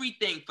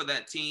everything for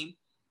that team,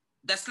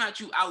 that's not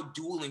you out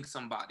dueling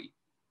somebody.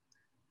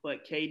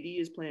 But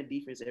KD is playing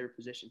defense every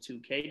position too.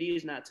 KD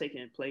is not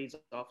taking plays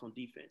off on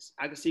defense.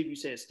 I can see if you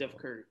said Steph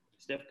Curry.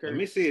 Let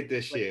me see it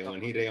this year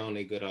when he the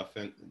only good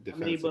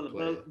defensive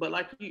player. But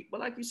like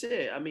you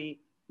said, I mean,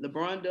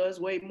 LeBron does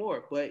way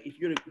more. But if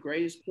you're the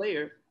greatest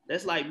player,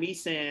 that's like me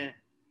saying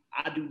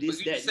I do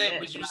this,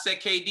 but you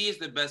said KD is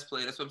the best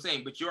player. That's what I'm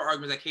saying. But your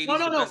argument is that KD is the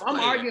best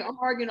player. I'm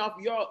arguing off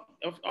your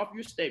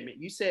statement.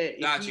 You said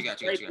got you.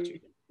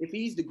 If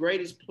he's the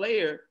greatest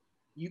player,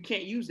 you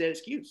can't use that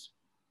excuse.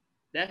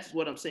 That's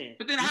what I'm saying.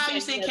 But then how are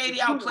you saying KD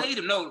outplayed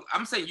him? No,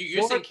 I'm saying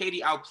you're saying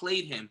KD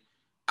outplayed him.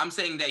 I'm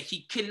saying that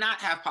he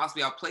cannot have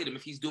possibly outplayed him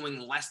if he's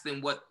doing less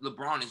than what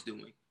LeBron is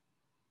doing.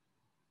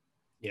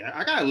 Yeah,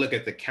 I got to look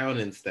at the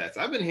counting stats.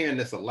 I've been hearing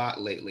this a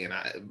lot lately, and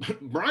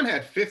Bron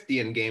had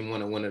 50 in game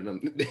one of one of them.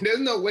 There's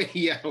no way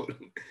he out.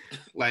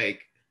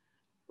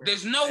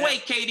 There's no way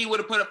KD would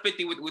have put up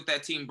 50 with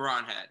that team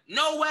Bron had.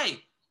 No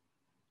way.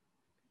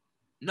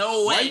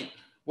 No way.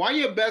 Why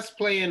your best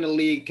player in the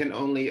league can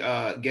only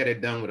get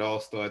it done with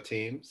all-star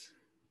teams?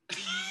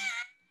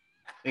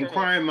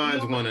 Inquiring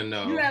minds want to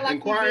know.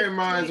 Inquiring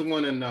minds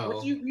want to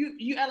know.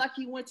 You act like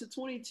he went to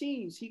 20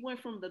 teams. He went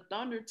from the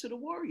Thunder to the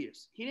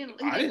Warriors. I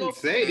didn't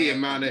say the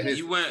amount of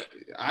his.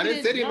 I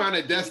didn't say the amount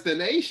of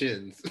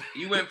destinations.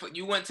 You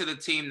went to the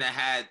team that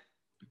had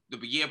the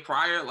year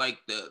prior, like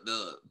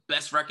the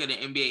best record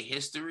in NBA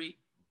history.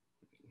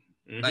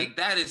 Mm-hmm. Like,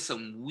 that is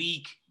some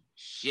weak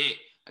shit.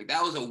 Like,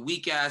 that was a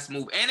weak ass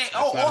move. And they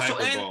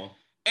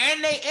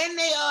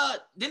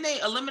didn't they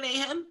eliminate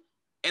him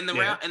in the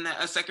round, in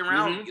the second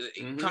round?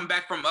 Mm-hmm. Come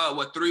back from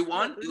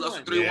 3-1. He lost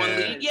a 3-1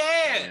 lead.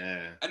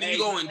 Yeah. And then you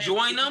go and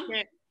join them.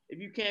 If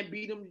you can't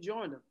beat them,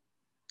 join them.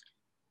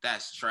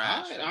 That's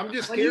trash. I'm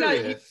just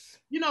curious.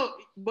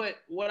 But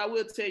what I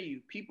will tell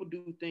you, people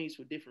do things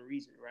for different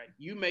reasons, right?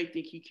 You may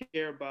think he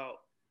care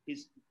about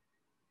his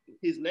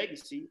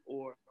legacy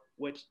or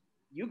what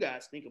you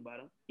guys think about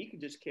him. He could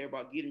just care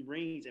about getting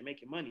rings and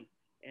making money.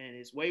 And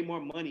it's way more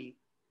money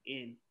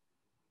in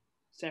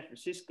San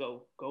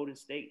Francisco, Golden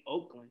State,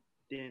 Oakland,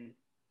 then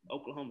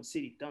Oklahoma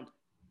City Thunder.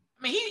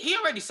 I mean, he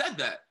already said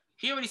that.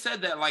 He already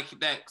said that like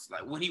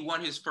when he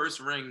won his first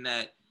ring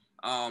that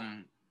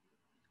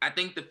I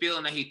think the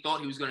feeling that he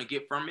thought he was gonna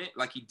get from it,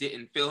 like he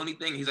didn't feel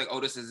anything. He's like, oh,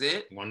 this is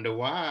it. Wonder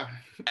why.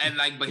 And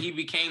like, but he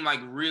became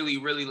like really,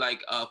 really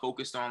like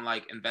focused on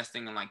like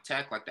investing in like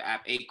tech, like the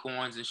app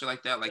Acorns and shit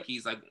like that. Like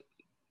he's like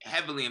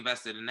heavily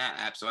invested in that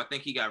app. So I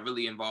think he got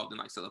really involved in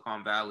like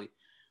Silicon Valley.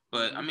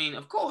 But I mean,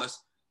 of course,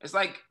 it's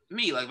like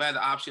me. Like if I had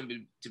the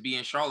option to be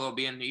in Charlotte or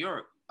be in New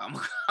York, I'm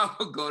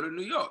gonna go to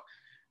New York.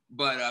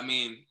 But I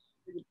mean,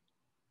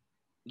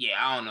 yeah,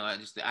 I don't know. I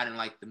didn't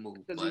like the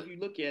move. Because if you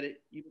look at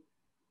it,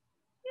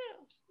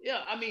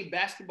 yeah. I mean,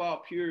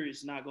 basketball pure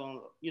is not going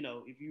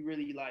to, if you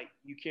really like,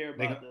 you care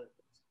about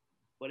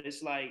but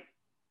it's like,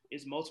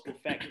 it's multiple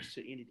factors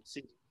to any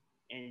decision.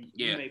 And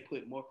you may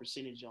put more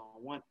percentage on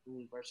one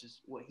thing versus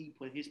what he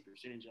put his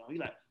percentage on. He's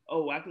like,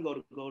 oh, I can go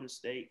to Golden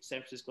State, San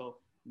Francisco,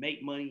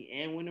 make money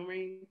and win a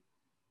ring,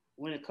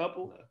 win a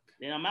couple,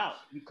 then I'm out.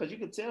 Because you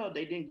can tell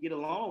they didn't get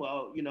along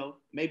well.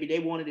 Maybe they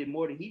wanted it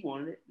more than he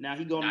wanted it. Now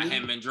he going to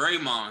him and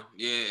Draymond,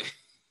 yeah.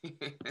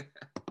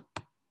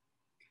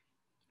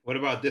 What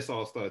about this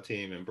All-Star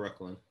team in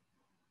Brooklyn?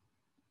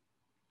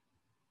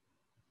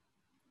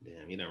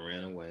 Damn, he done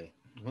ran away.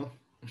 Huh?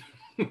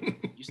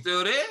 You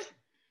still there?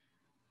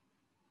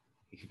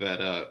 He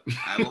fed up.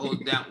 All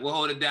right, we'll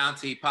hold it down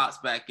till he pops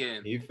back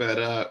in. He fed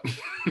up.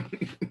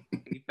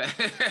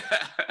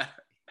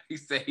 He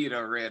said he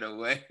done ran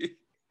away.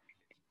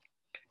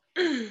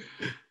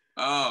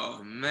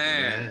 Oh,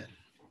 man.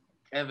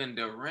 Kevin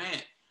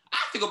Durant. I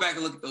have to go back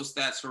and look at those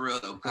stats for real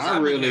though, because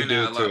I've been hearing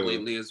that a lot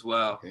lately as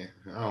well. Yeah,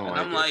 and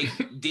I'm like,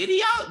 did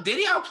he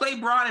outplay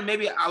Bron? And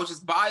maybe I was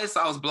just biased,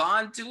 I was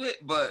blind to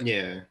it, but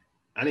yeah,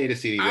 I need to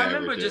see these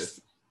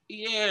averages.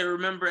 I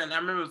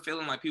remember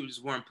feeling like people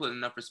just weren't putting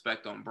enough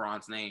respect on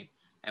Bron's name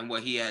and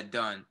what he had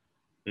done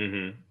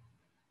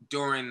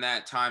during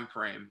that time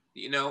frame,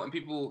 and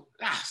people,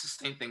 it's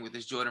the same thing with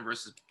this Jordan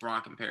versus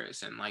Bron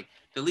comparison. Like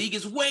the league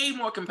is way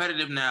more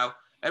competitive now.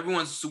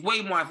 Everyone's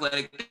way more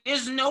athletic.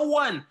 There's no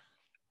one.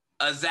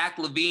 A Zach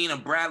LaVine, a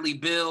Bradley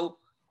Beal,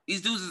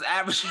 these dudes is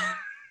averaging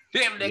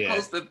damn near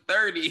close to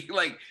 30.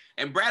 Like,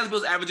 and Bradley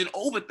Beal's averaging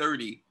over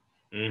 30.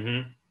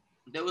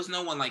 There was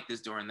no one like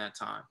this during that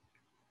time.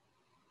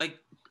 Like,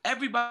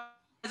 everybody's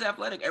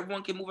athletic.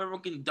 Everyone can move.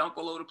 Everyone can dunk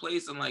all over the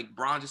place. And, like,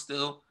 Bron is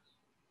still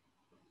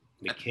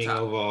the king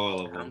of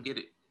all of them. I don't get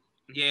it.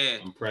 Yeah.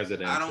 I'm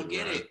president. I don't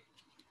get it.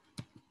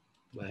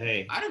 But,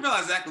 hey. I didn't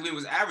realize Zach LaVine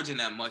was averaging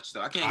that much,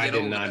 though. I can't get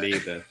over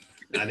that.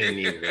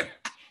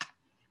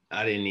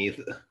 I didn't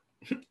either.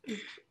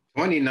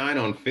 29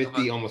 on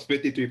 50, almost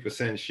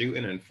 53%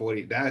 shooting and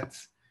 40.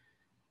 That's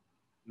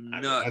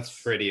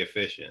pretty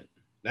efficient.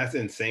 That's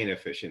insane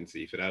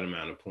efficiency for that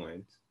amount of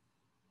points.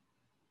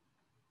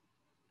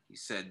 He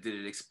said, did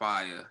it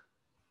expire?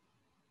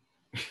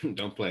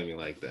 Don't play me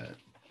like that.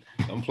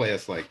 Don't play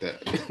us like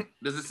that.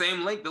 Does the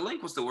same link? The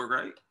link will still work,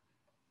 right?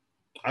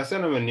 I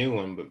sent him a new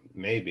one, but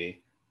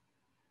maybe.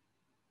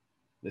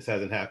 This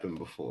hasn't happened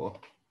before.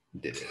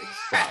 Did it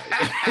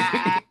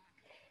expire?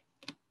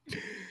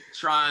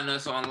 Trying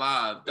us on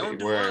live. Don't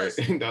do us.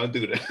 Don't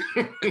do that.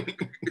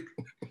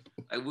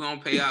 Like we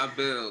don't pay our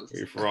bills.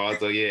 We frauds.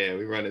 So yeah,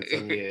 we running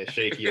some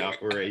shaky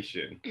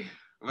operation.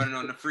 Running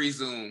on the free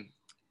Zoom.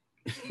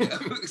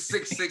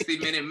 660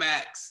 minute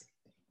max.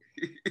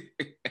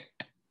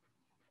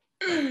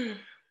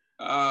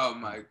 Oh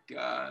my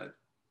God.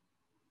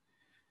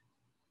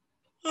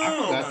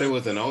 I forgot there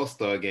was an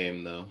All-Star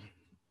game though.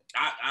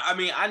 I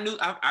mean, I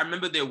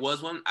remember there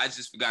was one. I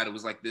just forgot it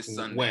was like this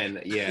Sunday.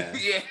 When? Yeah.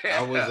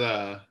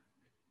 Yeah.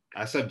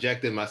 I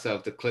subjected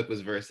myself to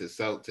Clippers versus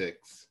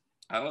Celtics.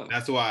 Oh.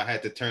 That's why I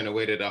had to turn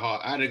away to the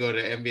hall. I had to go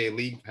to NBA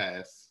League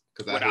Pass.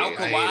 Without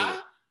Kawhi?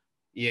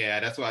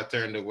 Yeah, that's why I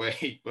turned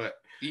away. But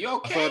you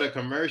okay? I saw the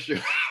commercial.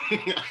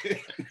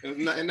 There's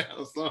nothing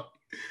else on.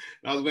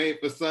 I was waiting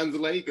for Suns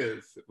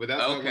Lakers. But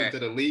that's why I went to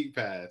the League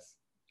Pass.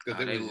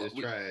 Because it was just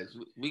trash.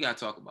 We got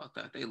to talk about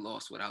that. They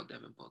lost without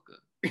Devin Booker.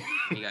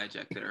 He got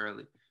ejected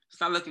early. It's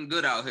not looking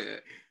good out here.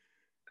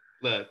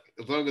 Look,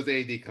 as long as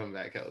AD come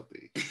back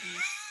healthy.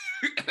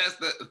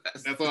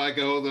 That's all I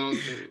can hold on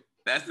to.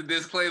 That's the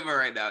disclaimer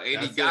right now.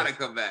 AD got to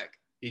come back.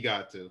 He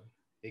got to.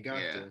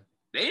 To.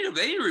 They need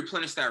to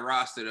replenish that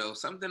roster, though.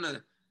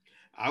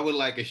 I would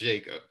like a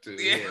shakeup, too.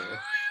 Yeah.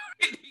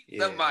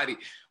 Somebody.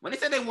 When they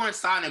said they weren't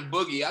signing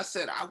Boogie, I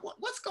said,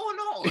 what's going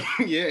on?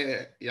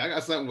 Yeah, I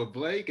got something with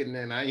Blake, and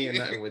then I hear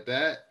nothing with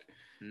that.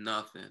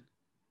 Nothing.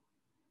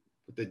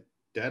 But the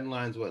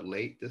deadline's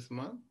late this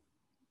month?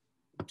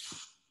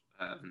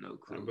 I have no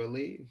clue. I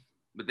believe.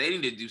 But they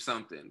need to do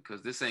something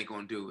because this ain't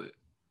gonna do it.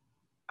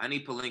 I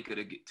need Pelinka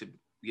to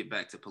get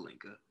back to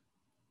Pelinka.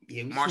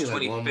 Yeah, March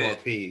 25th. One more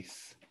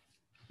piece.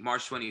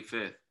 March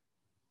 25th.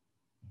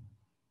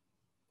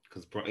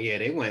 Because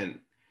they went.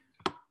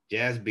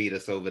 Jazz beat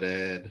us over the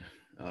head.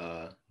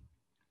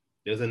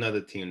 There's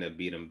another team that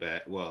beat them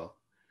back. Well,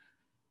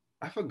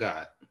 I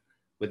forgot,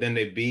 but then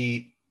they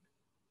beat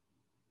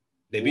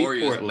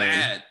Warriors Portland.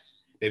 Bad.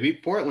 They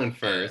beat Portland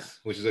first,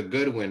 which is a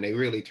good win. They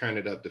really turned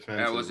it up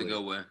defensively. That was a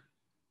good win.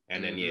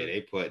 And then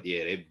they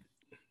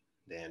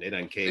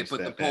done caged. They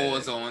put the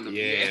pause on them.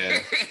 Yeah.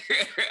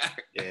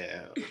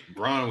 Yeah.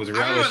 Braun was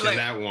relishing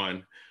that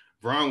one.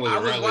 Braun was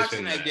relishing that. I was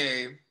watching that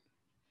game.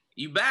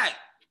 You back?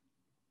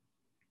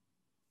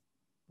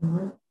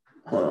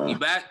 You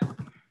back?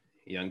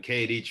 Young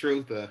KD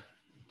Truther.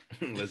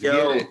 Let's get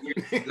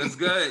it. That's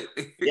good.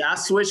 Yeah, I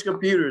switched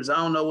computers. I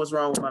don't know what's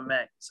wrong with my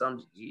Mac. So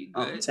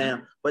I'm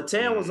Tam. But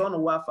Tam was on the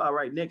Wi-Fi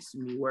right next to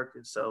me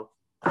working. So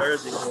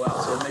Thursday go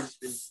out. So maybe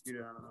spin the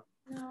computer. I don't know.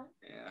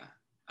 Yeah.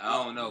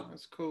 I don't know.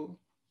 That's cool.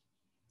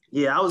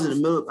 Yeah, I was in the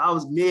middle. I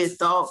was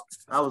mid-thought.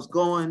 I was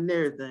going and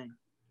everything.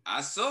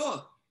 I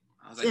saw.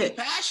 I was like, you're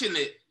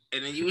passionate.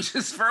 And then you was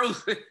just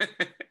frozen.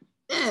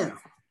 Yeah.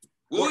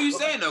 What were you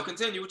saying, though?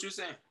 Continue what you were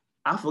saying.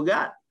 I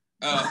forgot.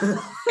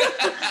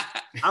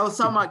 I was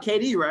talking about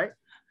KD, right?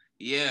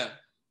 Yeah.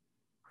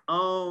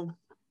 I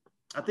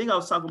think I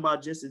was talking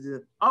about just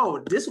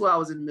this is what I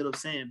was in the middle of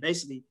saying.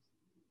 Basically,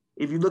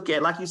 if you look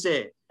at, like you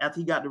said, after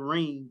he got the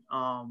ring,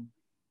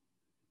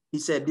 he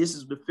said this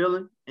is the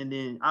feeling, and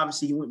then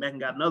obviously he went back and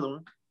got another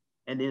one,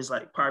 and then it's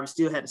like probably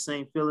still had the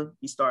same feeling.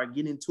 He started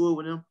getting into it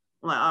with him.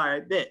 I'm like, all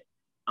right, bet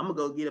I'm gonna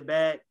go get a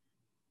bag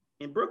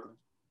in Brooklyn.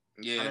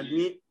 Yeah.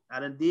 I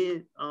done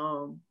did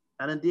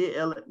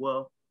LA.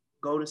 Well,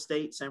 Golden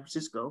State, San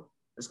Francisco.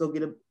 Let's go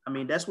get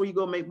that's where you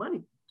go make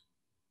money.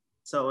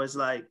 So it's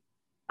like,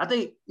 I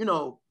think,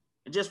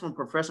 just from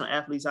professional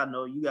athletes, I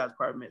know you guys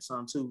probably met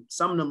some too.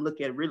 Some of them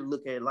really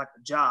look at it like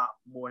a job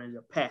more than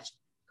a passion.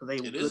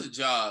 It is a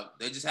job.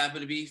 They just happen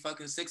to be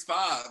fucking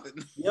 6'5"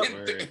 and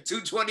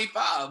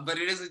 225, but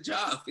it is a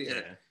job.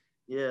 Yeah.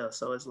 Yeah.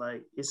 So it's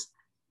like, it's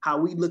how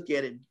we look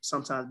at it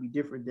sometimes be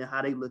different than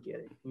how they look at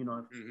it.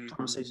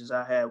 Conversations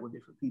I had with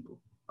different people.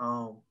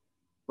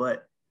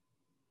 But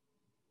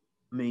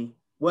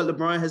what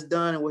LeBron has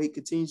done and what he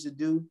continues to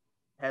do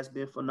has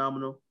been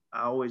phenomenal.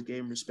 I always gave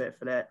him respect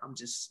for that. I'm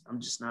just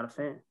not a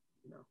fan.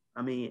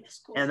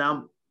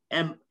 Cool.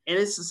 And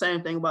it's the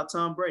same thing about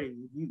Tom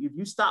Brady. If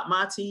you stop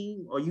my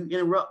team or you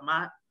interrupt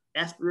my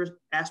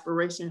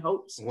aspiration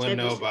hopes, would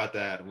not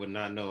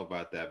know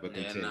about that. But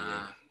continue.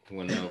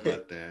 Wouldn't know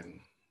about that.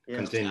 Yeah.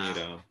 Continue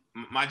though.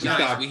 My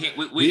job.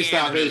 We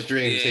stop his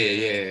dreams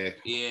here.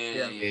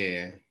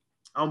 Yeah.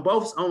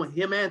 On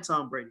him and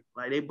Tom Brady.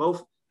 Like they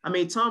both.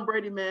 Tom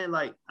Brady, man,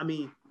 but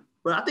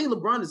I think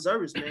LeBron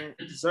deserves, man.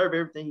 He deserves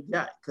everything he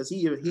got because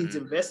he's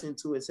investing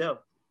into his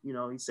health. He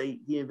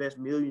invests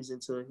millions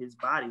into his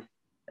body.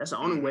 That's the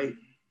only way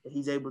that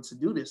he's able to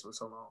do this for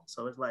so long.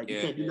 So it's like,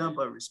 you can't do nothing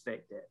but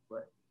respect that.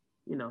 But,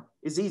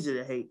 it's easy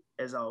to hate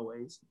as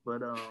always.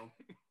 But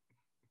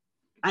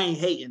I ain't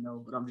hating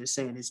though, but I'm just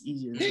saying it's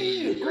easier. Of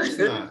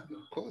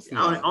course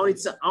not. Only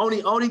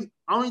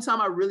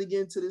time I really get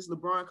into this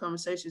LeBron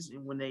conversations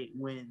and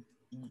when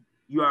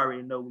you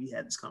already know we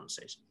had this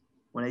conversation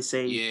when they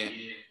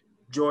say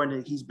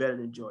Jordan, he's better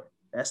than Jordan.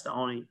 That's the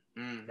only.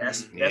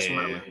 That's when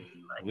I like.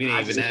 We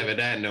ain't even having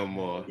that no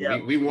more.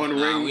 Yeah. We won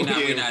ring.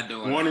 We're not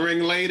doing one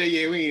ring later.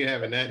 Yeah, we ain't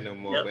having that no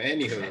more. Yep. But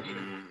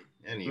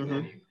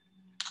anywho.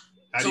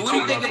 So what do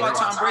you think about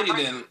Tom Brady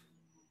then?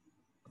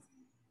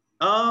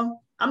 I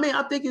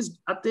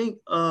think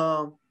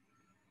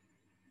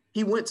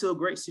he went to a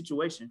great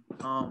situation.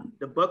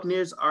 The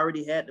Buccaneers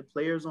already had the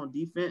players on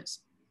defense,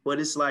 but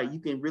it's like you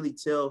can really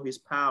tell his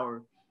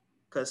power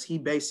because he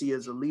basically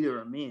is a leader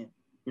of men.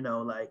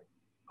 Like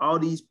all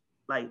these,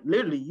 like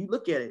literally, you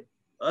look at it.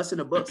 Us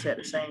and the Bucs had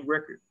the same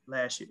record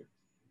last year,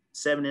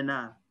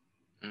 7-9.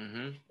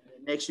 Mm-hmm.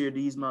 Next year,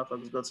 these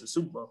motherfuckers go to the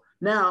Super Bowl.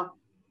 Now,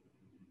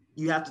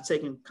 you have to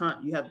take in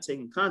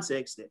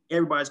context that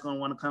everybody's going to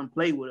want to come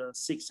play with a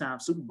 6-time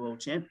Super Bowl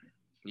champion.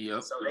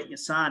 Yep. So they can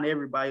sign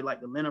everybody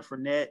like the Leonard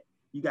Fournette.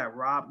 You got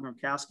Rob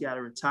Gronkowski out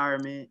of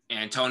retirement.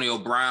 Antonio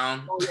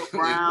Brown.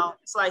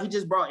 It's like he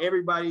just brought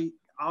everybody,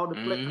 all the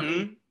players.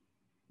 Mm-hmm.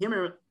 Him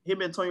and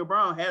Antonio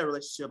Brown had a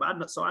relationship.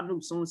 So I knew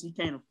as soon as he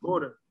came to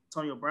Florida,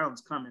 Antonio Brown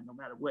was coming no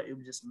matter what. It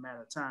was just a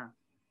matter of time.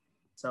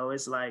 So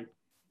it's like,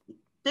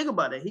 think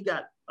about it. He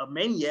got a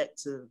maniac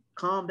to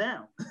calm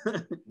down.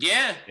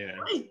 Yeah.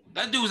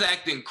 That dude's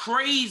acting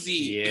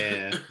crazy.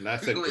 Yeah.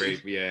 That's a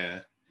great He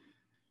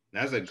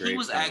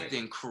was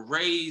acting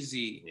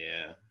crazy.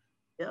 Yeah.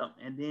 Yeah.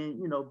 And then,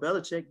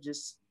 Belichick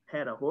just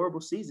had a horrible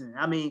season.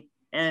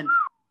 And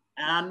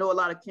I know a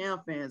lot of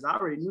Cam fans, I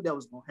already knew that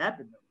was going to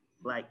happen though.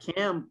 Like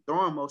Cam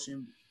throwing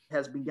motion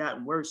has been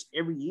gotten worse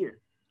every year.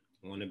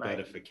 Wanted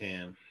better for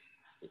Cam.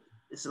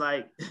 It's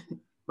like,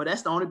 but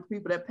that's the only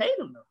people that paid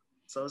him though.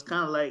 So it's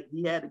kind of like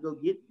he had to go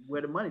get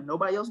where the money.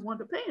 Nobody else wanted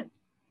to pay him.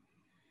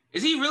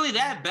 Is he really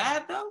that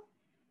bad though?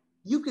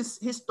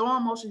 His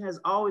throwing motion has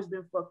always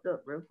been fucked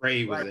up, bro.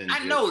 Ray was injured.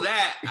 I know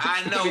that.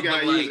 He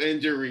was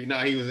injury. No,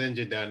 he was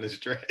injured down the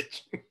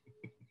stretch.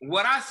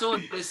 What I saw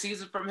this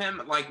season from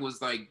him was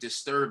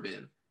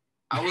disturbing.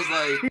 I was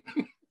like,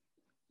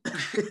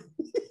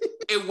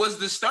 it was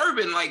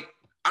disturbing. Like,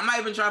 I'm not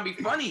even trying to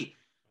be funny.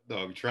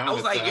 I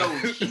was like, yo,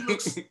 he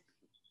looks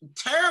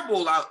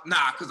terrible out.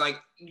 Nah, because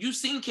you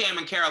seen Cam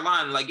in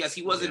Carolina. Like, yes,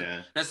 he wasn't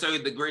necessarily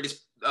the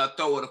greatest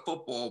thrower of the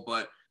football,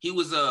 but he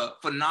was a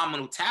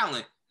phenomenal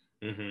talent.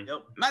 Mm-hmm.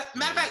 Yep. Matter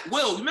of fact,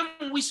 Will, remember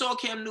when we saw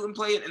Cam Newton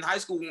play in high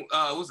school?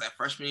 What was that,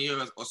 freshman year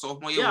or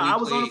sophomore year? Yeah, I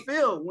was on the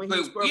field when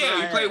he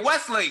played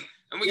Westlake.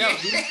 And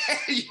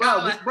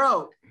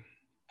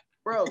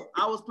bro,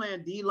 I was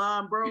playing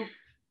D-line, bro.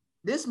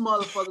 This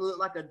motherfucker looked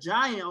like a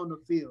giant on the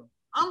field.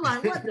 I'm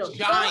like, what the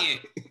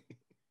giant? Fuck?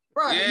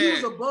 Bro, he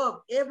was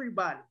above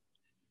everybody.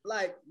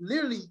 Like,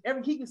 literally,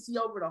 he can see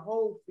over the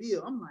whole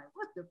field. I'm like,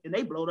 what the? And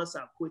they blowed us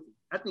out quickly.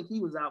 I think he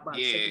was out by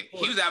the second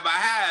quarter. He was out by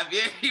half.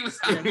 Yeah, he was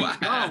out by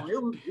half.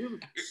 It was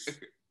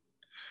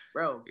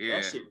bro,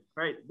 that shit was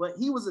crazy. But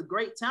he was a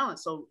great talent.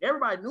 So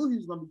everybody knew he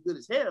was going to be good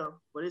as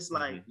hell. But it's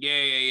like,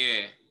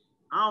 yeah.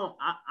 I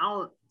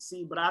don't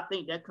see, but I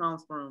think that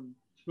comes from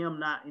him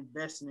not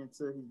investing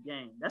into his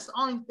game. That's the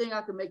only thing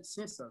I can make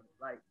sense of.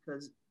 Like,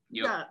 because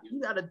you got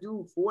to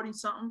do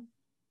 40-something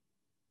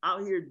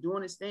out here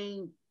doing his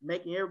thing,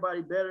 making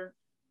everybody better,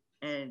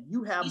 and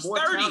you have He's more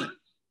 30. talent.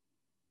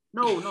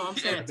 No, I'm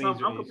saying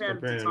I'm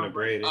comparing to Tom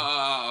Brady.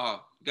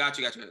 Got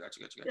you.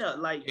 Yeah,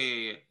 like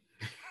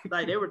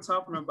like they were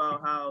talking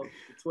about how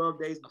the 12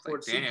 days before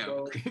the Super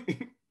Bowl,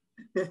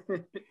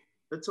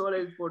 the 12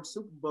 days before the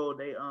Super Bowl,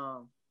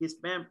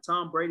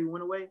 Tom Brady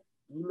went away.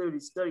 And he literally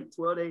studied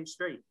 12 days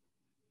straight,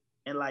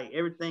 and like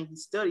everything he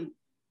studied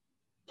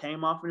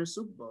came off in the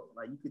Super Bowl.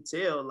 Like you could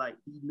tell, like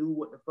he knew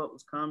what the fuck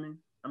was coming.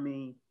 I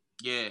mean,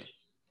 yeah.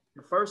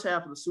 The first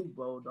half of the Super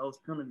Bowl, those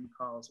penalty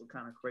calls were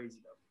kind of crazy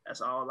though. That's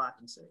all I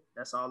can say.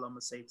 That's all I'm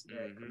gonna say to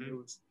that.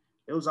 Mm-hmm.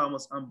 It was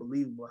almost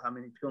unbelievable how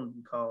many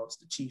penalty calls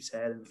the Chiefs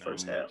had in the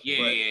first half.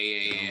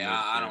 Yeah.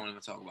 I don't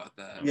even talk about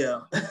that.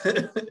 Yeah.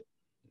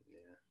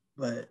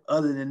 But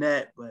other than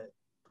that,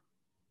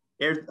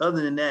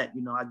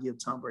 you know, I give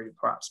Tom Brady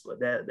props. But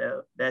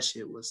that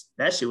shit was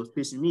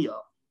pissing me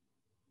off.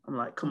 I'm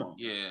like, come on.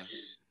 Yeah.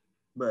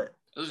 But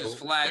it was just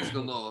flags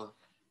galore.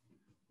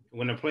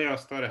 When the playoffs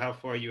started, how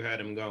far you had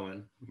him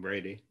going,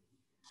 Brady?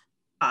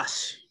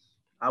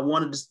 I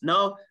wanted to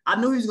know. I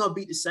knew he was gonna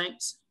beat the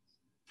Saints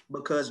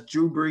because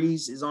Drew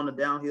Brees is on the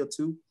downhill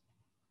too.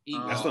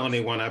 That's the only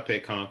one I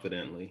picked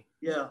confidently.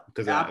 Yeah,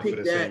 because I picked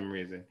for the same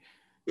reason.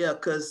 Yeah,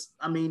 because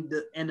I mean,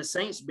 the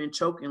Saints been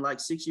choking like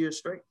 6 years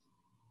straight.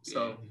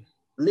 So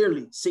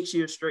literally 6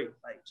 years straight,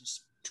 like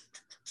just.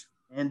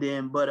 And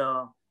then, but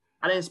I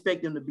didn't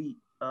expect them to beat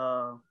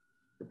the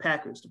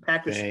Packers. The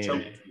Packers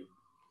choked.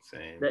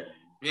 Same.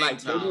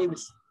 Like they didn't even.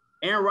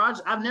 Aaron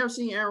Rodgers. I've never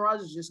seen Aaron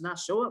Rodgers just not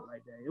show up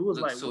like that. It was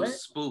like so what?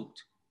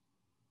 Spooked.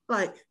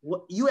 Like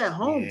what? You at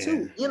home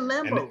too in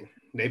Lambeau.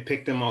 They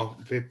picked him off.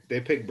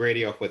 They picked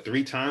Brady off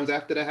 3 times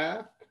after the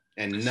half,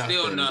 and nothing.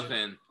 Still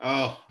nothing.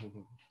 Oh,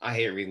 I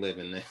hate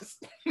reliving this,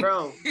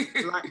 bro.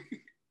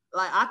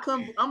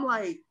 I'm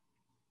like,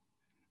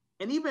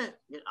 and even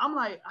I'm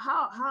like,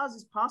 how is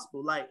this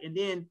possible? Like, and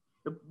then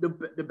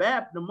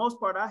the most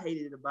part I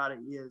hated about it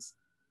is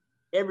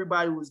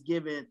everybody was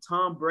giving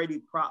Tom Brady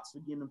props for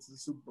getting him to the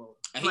Super Bowl.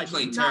 And he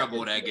played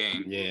terrible that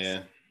game.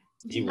 Yeah,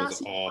 he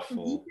was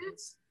awful.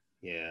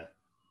 Yeah.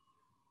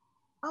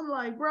 I'm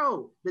like,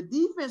 bro, the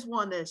defense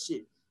won that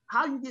shit.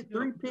 How you get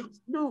 3 picks?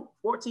 Dude,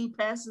 14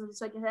 passes in the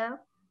second half?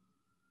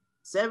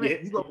 7? Yeah.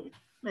 You go,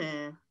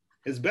 man.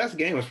 His best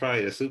game was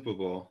probably the Super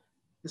Bowl.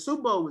 The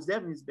Super Bowl was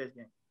definitely his best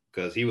game.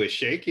 Because he was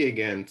shaky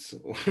against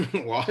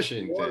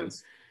Washington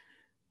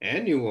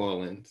and New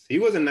Orleans. He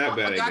wasn't that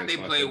bad. I forgot they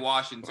played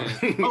Washington.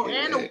 And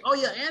the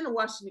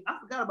Washington. I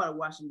forgot about the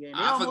Washington game.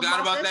 I forgot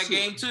about that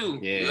game too.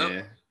 Yeah.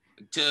 Yep.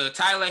 To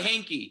Tyler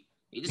Henke.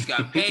 He just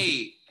got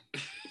paid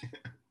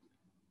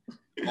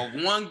of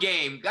one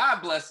game.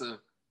 God bless him.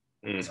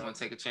 He's gonna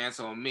take a chance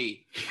on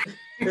me.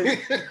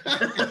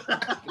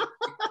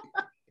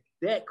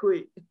 That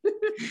quick.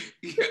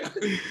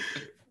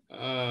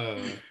 Oh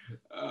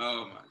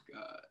my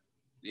God.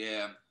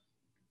 Yeah.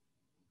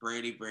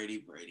 Brady.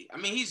 I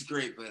mean, he's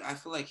great, but I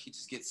feel like he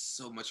just gets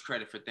so much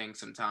credit for things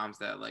sometimes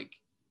that, like,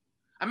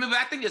 I mean, but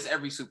I think it's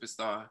every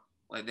superstar.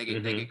 Like, they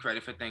get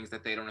credit for things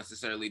that they don't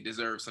necessarily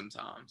deserve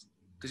sometimes.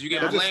 Because you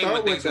get blamed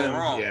when things go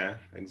wrong. Yeah,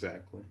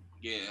 exactly.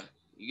 Yeah.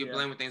 You get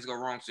blamed when things go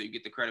wrong, so you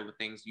get the credit when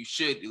things, you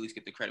should at least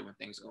get the credit when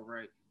things go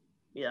right.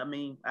 Yeah, I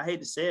mean, I hate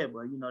to say it,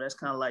 but, you know, that's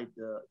kind of like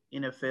the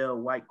NFL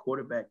white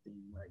quarterback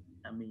thing. Like,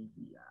 I mean,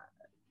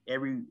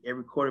 every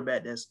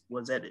quarterback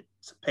was at it.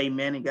 Peyton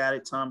Manning got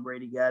it. Tom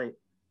Brady got it.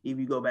 If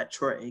you go back,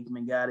 Troy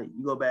Aikman got it.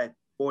 You go back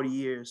 40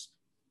 years,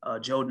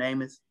 Joe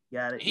Namath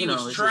got it. He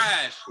was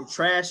trash. It's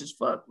trash as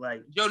fuck.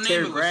 Like Joe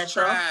Namath was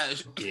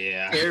trash.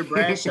 Yeah. Terry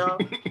Bradshaw.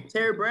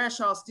 Terry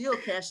Bradshaw still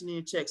cashing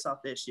in checks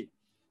off that shit.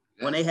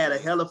 When they had a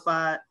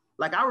hellified,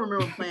 like I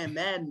remember playing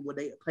Madden where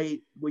they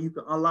played where you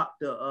could unlock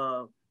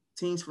the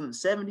teams from the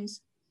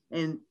 70s,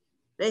 and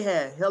they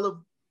had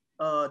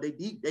their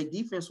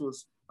defense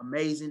was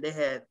amazing. They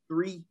had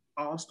 3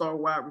 all-star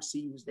wide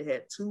receivers. They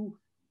had 2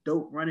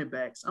 dope running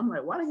backs. I'm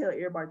like, why the hell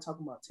everybody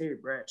talking about Terry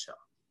Bradshaw?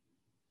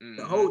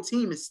 The whole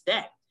team is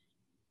stacked.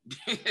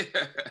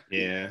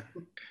 Yeah.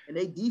 And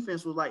their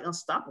defense was like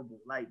unstoppable.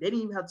 Like they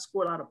didn't even have to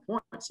score a lot of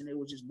points, and they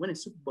were just winning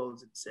Super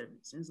Bowls in the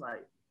 70s. And it's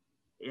like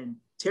And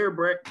Terry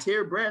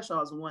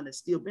Bradshaw is the one that's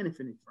still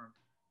benefiting from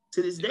it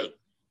to this day.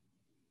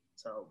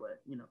 So,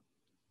 but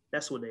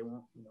that's what they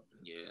want.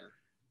 Yeah,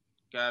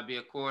 gotta be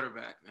a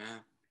quarterback, man.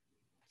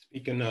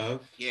 Speaking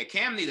of,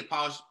 Cam need to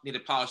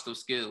polish those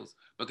skills.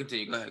 But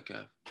continue. Go ahead,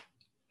 Kev.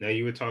 Now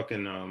you were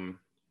talking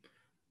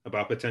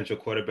about potential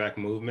quarterback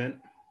movement.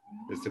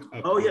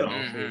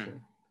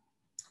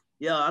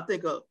 Yeah, I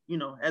think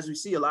as we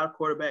see, a lot of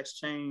quarterbacks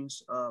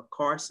change.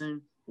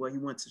 Carson, he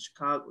went to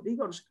Chicago. Did he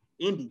go to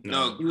Indy?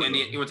 No, he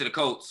went to the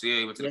Colts. Yeah,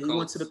 he went to the Colts. He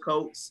went to the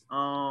Colts.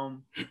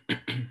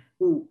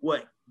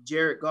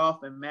 Jared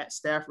Goff and Matt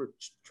Stafford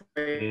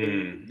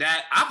trade.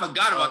 That I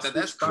forgot about that.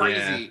 That's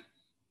crazy.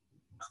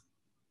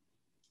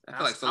 I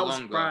feel like so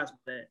long ago. I was surprised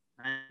with that.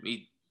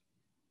 Me.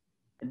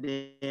 And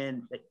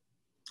then,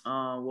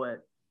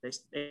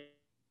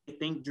 they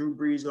think Drew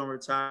Brees gonna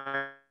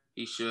retire.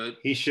 He should.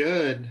 He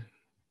should.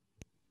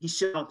 I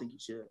don't think he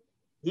should.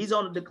 He's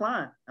on the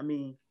decline. I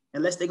mean,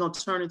 unless they're gonna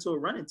turn into a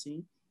running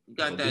team. You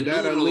got that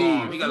noodle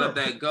arm. You gotta let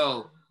that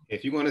go.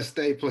 If you want to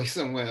stay, play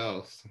somewhere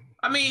else.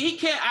 I mean, he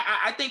can't.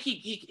 I think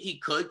he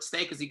could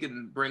stay because he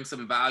can bring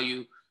some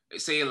value.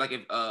 Say like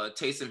if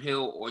Taysom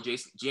Hill or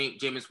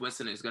Jameis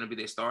Winston is gonna be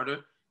their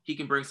starter, he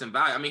can bring some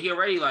value. I mean, he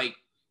already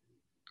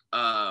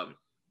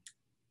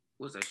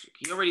what's that shit?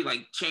 He already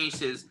changed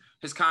his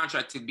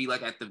contract to be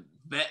at the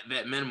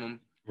vet minimum.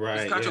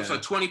 Right. His contract was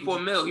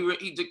 $24 million.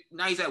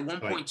 Now he's at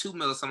 1.2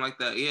 million or something like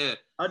that. Yeah.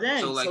 Oh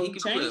dang. So he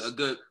can put a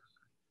good.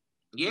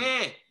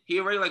 Yeah, he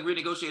already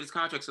renegotiated his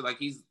contract. So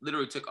he's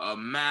literally took a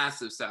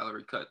massive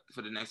salary cut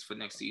for next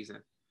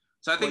season.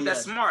 So I think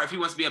that's smart if he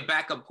wants to be a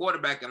backup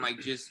quarterback and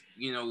just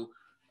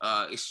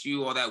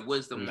eschew all that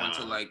wisdom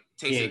onto Taysom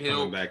he ain't Hill.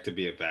 Coming back to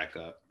be a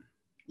backup.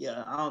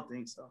 Yeah, I don't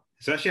think so.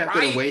 Especially after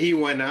the way he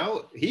went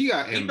out, he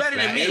got better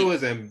than me. It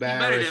was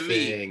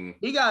embarrassing.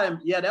 He got him.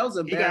 Yeah, that was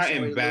embarrassing. He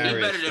got embarrassed.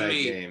 He better than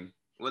me. Game.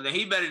 Well, then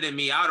he better than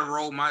me. I would have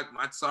rolled my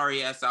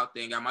sorry ass out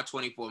there and got my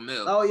 $24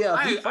 million. Oh yeah,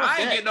 I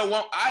ain't getting no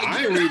one.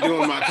 I ain't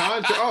redoing my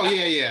contract. Oh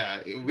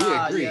yeah. We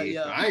agree.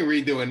 Yeah. I ain't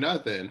redoing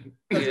nothing.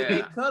 If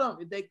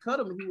they cut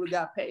him, he would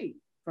have got paid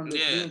from the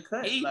being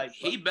cut.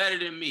 He better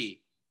than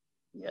me.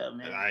 Yeah,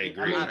 man. I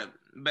agree. I'd have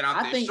been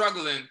out there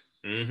struggling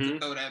to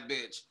throw that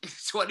bitch.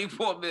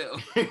 $24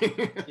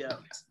 million. Yeah,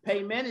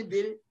 Peyton Manning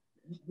did it.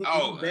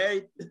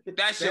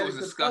 That shit was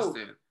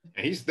disgusting.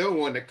 And he still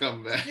wanted to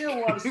come back.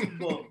 Still won the Super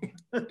Bowl.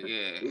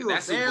 Yeah, he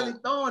was barely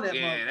throwing that.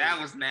 Yeah,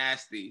 that was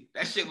nasty.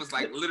 That shit was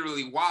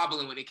literally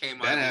wobbling when it came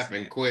out. That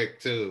happened quick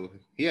too.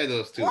 He had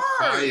those two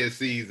fire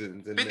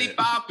seasons. 50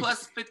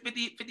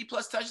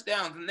 plus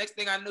touchdowns. The next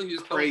thing I knew, he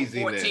was throwing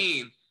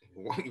 14.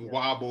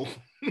 Wobble.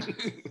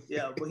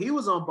 Yeah, but he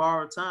was on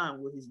borrowed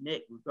time with his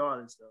neck,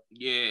 regardless. Though.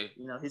 Yeah,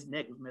 his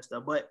neck was messed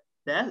up. But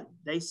that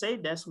they say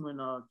that's when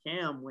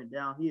Cam went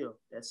downhill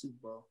that Super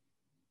Bowl.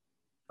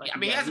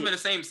 He hasn't been the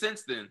same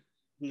since then.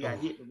 He got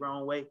hit the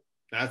wrong way.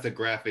 That's a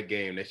graphic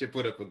game. They should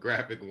put up a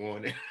graphic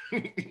warning.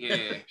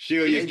 Yeah.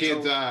 Shield your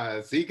kid's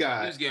eyes. He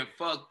was getting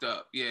fucked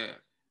up. Yeah.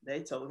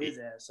 They told his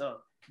ass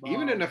up.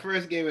 Even in the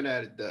first game of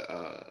that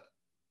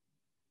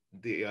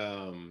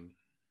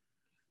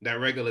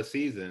regular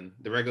season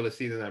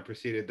that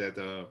preceded that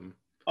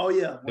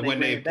when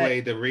they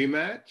played the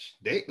rematch,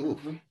 they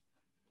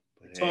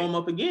tore him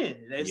up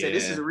again. They said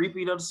this is a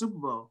repeat of the Super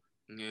Bowl.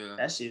 Yeah.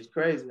 That shit's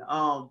crazy.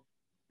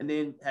 And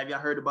then have y'all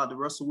heard about the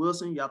Russell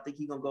Wilson? Y'all think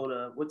he gonna go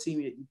to what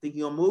team? You think he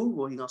gonna move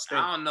or he gonna stay?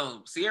 I don't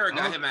know. Sierra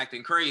got him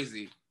acting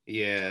crazy.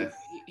 Yeah.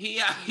 He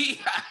out here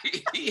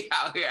acting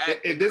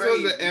If this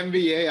crazy. was the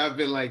NBA, I've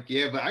been like,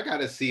 but I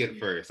gotta see it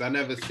first. I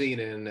never seen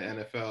it in the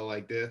NFL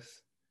like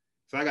this,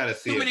 so I gotta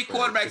see it. Too many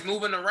quarterbacks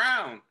moving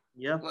around.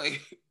 Yeah.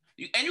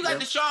 You got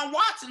Deshaun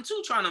Watson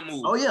too trying to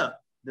move. Oh yeah,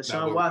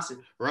 Deshaun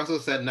Watson. Russell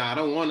said, "I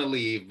don't want to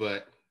leave,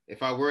 but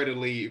if I were to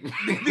leave,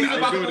 these are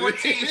about 4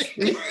 teams."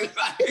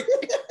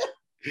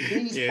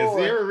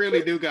 Sierra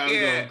really do got him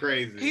going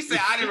crazy. He said,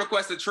 I didn't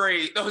request a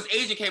trade. No, his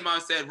agent came out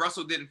and said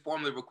Russell didn't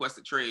formally request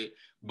a trade.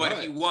 But if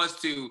he was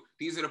to,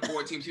 these are the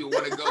 4 teams he would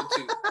want to go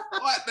to.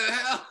 What the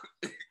hell?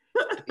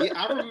 Yeah,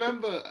 I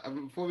remember,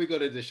 before we go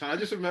to Deshaun, I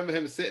just remember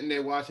him sitting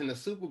there watching the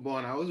Super Bowl,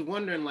 and I was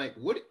wondering,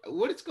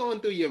 what is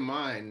going through your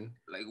mind?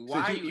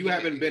 Why you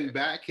haven't been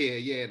back here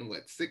in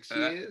 6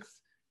 years?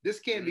 This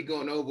can't be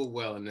going over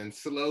well. And then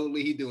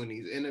slowly he doing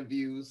these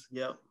interviews.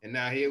 Yep. And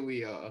now here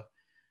we are.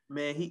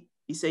 Man, he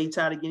said he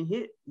tired of getting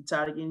hit. He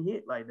tired of getting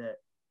hit like that.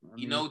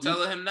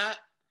 Telling him that?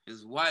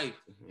 His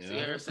wife. Yeah.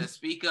 Sierra said,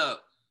 speak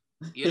up.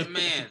 You're the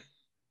man.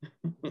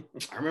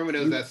 I remember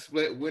there was that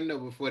split window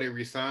before they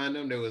re-signed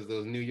him. There was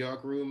those New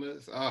York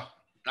rumors.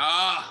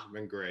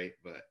 Been great,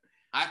 but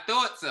I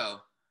thought so.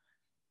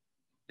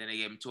 Then they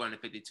gave him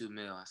 $252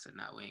 million. I said,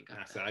 we ain't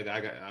got that.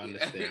 I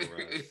understand,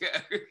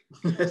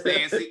 Russ.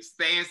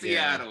 Stay in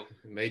Seattle.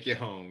 Make it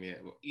home, yeah.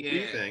 What do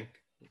you think?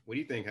 What do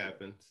you think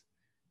happens?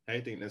 How do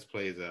you think this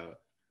plays out?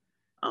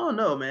 I don't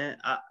know, man.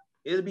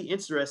 It'll be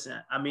interesting.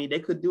 I mean, they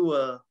could do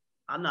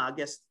I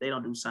guess they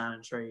don't do sign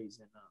and trades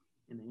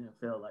in the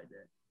NFL like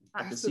that.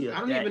 I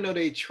don't even know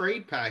they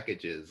trade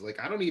packages.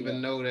 I don't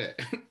even know that.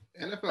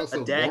 NFL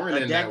so Dak, boring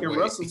in Dak that and way.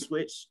 Russell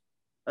switch.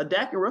 a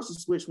Dak and Russell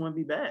switch wouldn't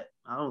be bad.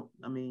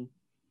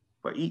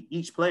 For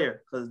each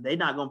player, because they're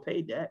not gonna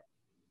pay Dak.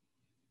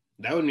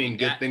 That would mean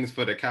good things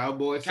for the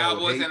Cowboys.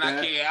 Cowboys and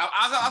I can't.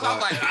 I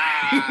was like,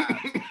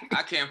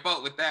 I can't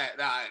fuck with that.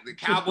 The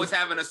Cowboys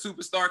having a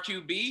superstar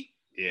QB.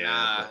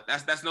 Yeah,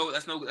 that's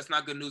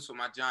not good news for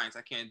my Giants.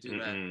 I can't do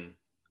that.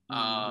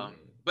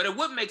 But it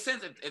would make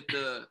sense if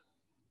the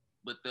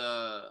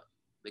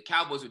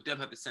Cowboys would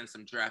definitely have to send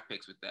some draft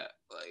picks with that.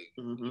 Like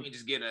you can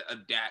just get a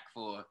Dak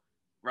for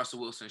Russell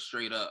Wilson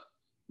straight up.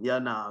 Yeah,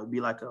 it'd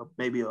be like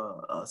maybe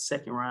a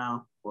second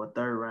round or a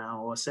third round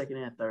or a second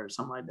and third,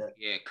 something like that.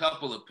 Yeah, a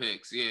couple of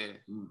picks. Yeah.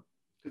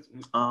 We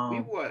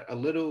a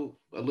little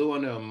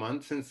under a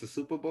month since the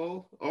Super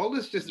Bowl. All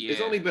this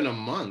it's only been a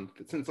month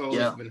since all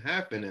this has been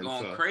happening.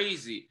 Going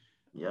crazy.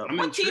 Yeah.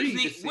 What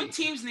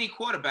teams need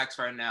quarterbacks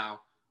right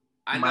now?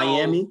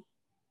 Miami.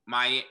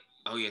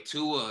 Oh yeah,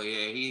 Tua.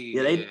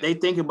 Yeah, they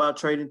think about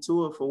trading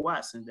Tua for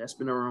Watson. That's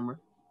been a rumor.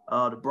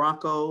 The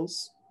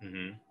Broncos.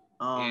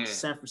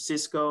 San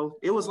Francisco.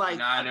 It was like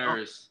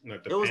Niners.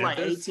 It was like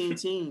 18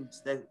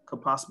 teams that could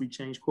possibly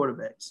change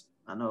quarterbacks.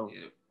 I know.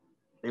 Yeah.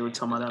 They were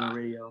talking about that on the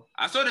radio.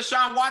 I saw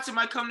Deshaun Watson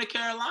might come to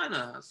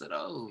Carolina. I said,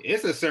 "Oh,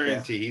 it's a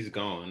certainty he's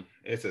gone.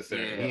 It's a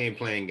certainty. He ain't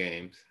playing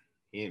games."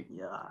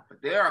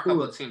 But there are a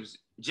couple of teams.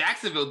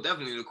 Jacksonville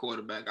definitely the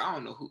quarterback. I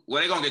don't know who.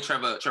 Well, they're gonna get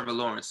Trevor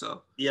Lawrence.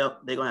 So yep,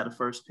 they're gonna have the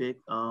first pick.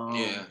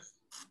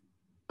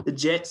 The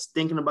Jets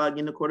thinking about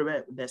getting a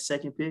quarterback with that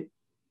second pick.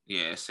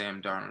 Yeah,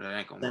 Sam Darnold. That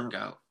ain't gonna work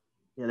out.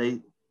 Yeah,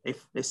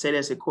 they say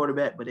that's a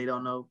quarterback, but they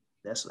don't know.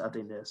 I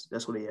think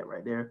that's where they at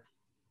right there.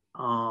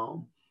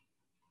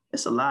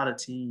 It's a lot of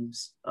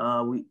teams.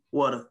 The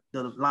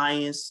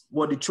Lions.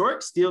 Well,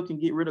 Detroit still can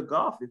get rid of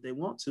Goff if they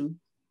want to.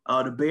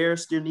 The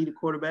Bears still need a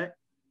quarterback.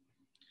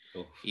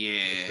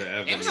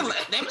 Yeah, there was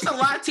a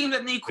lot of teams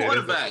that need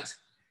quarterbacks.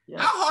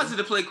 How hard is it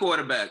to play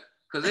quarterback?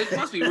 Because it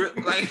must be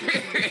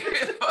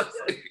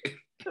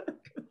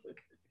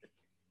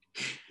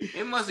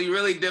it must be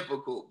really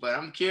difficult. But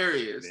I'm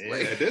curious. Yeah,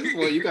 at this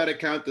point, you got to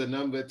count the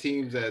number of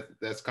teams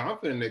that's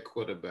confident at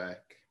quarterback.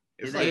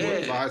 It's like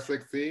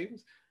 5-6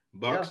 teams.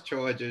 Bucks,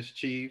 Chargers,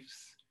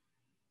 Chiefs.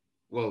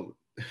 Well,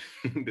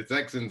 the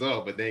Texans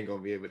are, but they ain't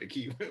gonna be able to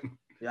keep him.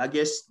 Yeah, I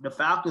guess the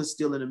Falcons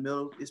still in the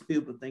middle. It's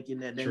people thinking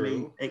that they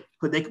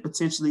could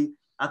potentially.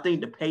 I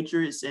think the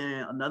Patriots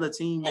and another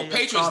team.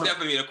 Patriots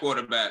definitely need a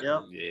quarterback.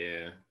 Yep.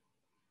 Yeah.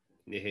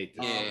 They hate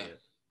to. Yeah.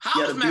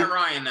 How is Matt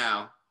Ryan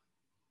now?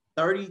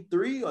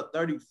 33 or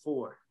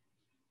 34?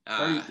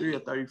 33 or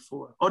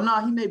 34? Oh no,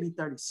 he may be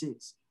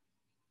 36.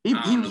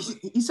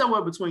 He's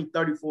somewhere between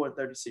 34 and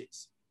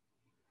 36.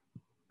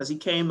 Because he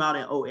came out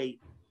in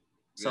 2008.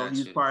 So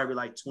he's probably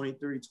like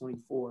 23,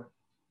 24.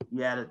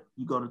 You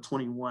go to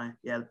 21.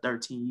 You had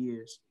 13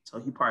 years. So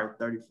he probably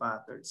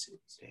 35,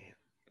 36. Damn.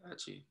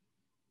 Got you.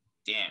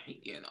 Damn, he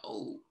getting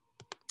old.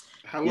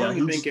 How long do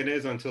you think it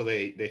is until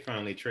they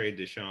finally trade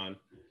Deshaun?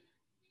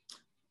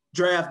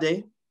 Draft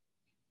day.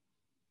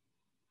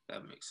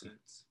 That makes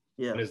sense.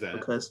 Yeah. What is that?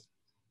 Because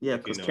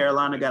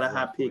Carolina got a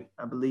high pick,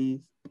 I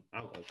believe.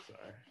 I'm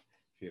sorry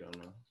if you don't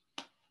know.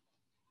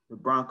 The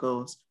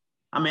Broncos.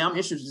 I mean, I'm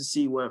interested to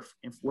see what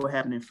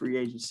happened in free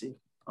agency.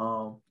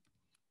 Are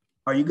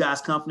you guys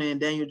confident in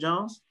Daniel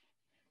Jones?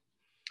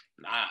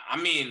 I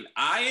mean,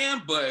 I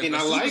am, but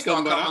I like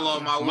him,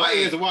 but my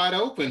ears wide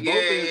open. Both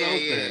ears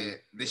open. Yeah.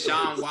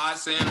 Deshaun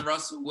Watson,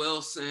 Russell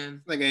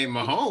Wilson. This nigga ain't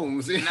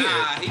Mahomes.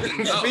 Nah, he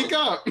can go. Speak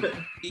up.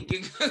 He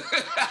can.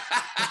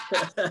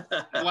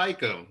 I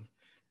like him.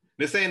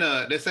 This ain't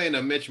a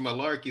Mitch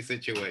Mularkey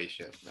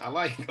situation. I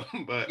like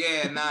him, but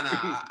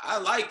I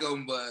like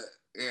him, but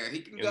he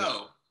can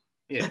go.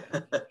 Yeah,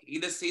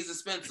 he's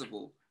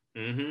dispensable.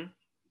 Mm-hmm.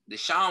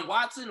 Deshaun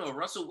Watson or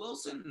Russell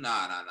Wilson?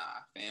 Nah,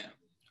 fam.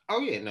 Oh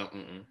yeah, no.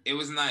 It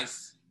was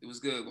nice. It was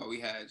good while we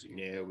had you.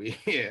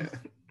 Yeah.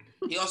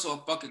 He also a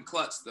fucking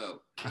klutz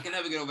though. I can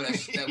never get over that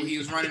shit. That when he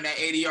was running that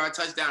 80-yard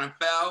touchdown and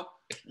fell.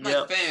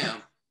 Like,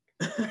 fam.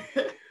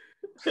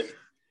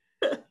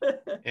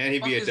 And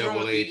he'd be a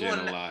double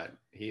agent a lot.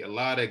 A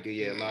lot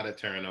of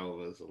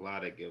turnovers, a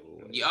lot of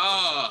giveaways.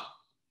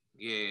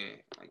 Yeah,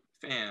 like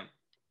fam.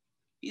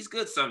 He's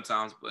good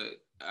sometimes,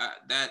 but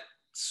that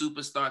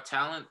superstar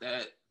talent,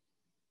 that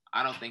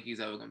I don't think he's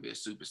ever gonna be a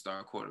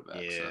superstar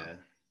quarterback. Yeah. So.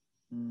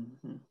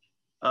 Mm-hmm.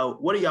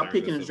 What are y'all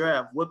picking in the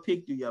draft? What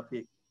pick do y'all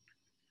pick?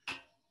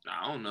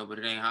 I don't know, but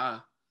it ain't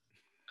high.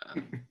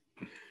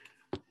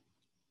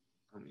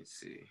 Let me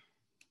see.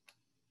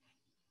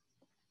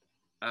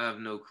 I have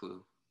no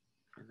clue.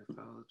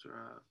 NFL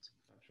draft.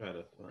 I'll try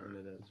to find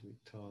it as we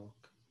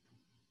talk.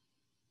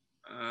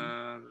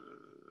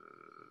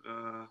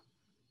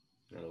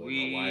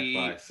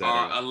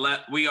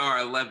 We are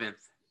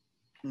 11th.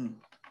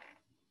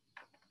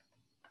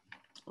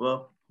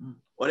 Well,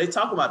 they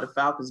talk about the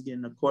Falcons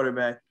getting a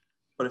quarterback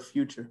for the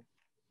future,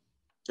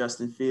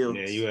 Justin Fields.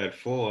 Yeah, you had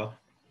 4.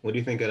 What do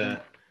you think of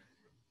that?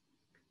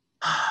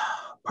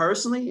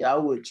 Personally, I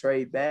would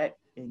trade back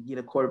and get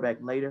a quarterback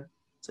later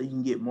so you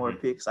can get more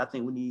picks. I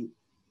think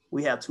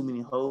we have too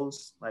many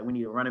holes. Like we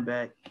need a running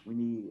back. We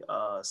need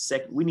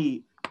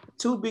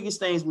two biggest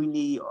things we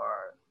need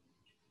are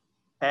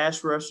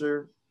pass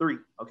rusher,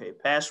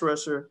 pass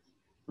rusher,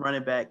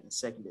 running back, and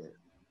secondary.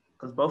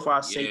 Because both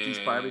our safeties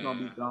probably going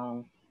to be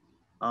gone.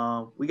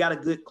 We got a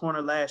good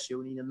corner last year.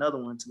 We need another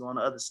one to go on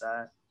the other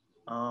side.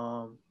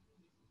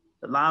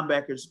 The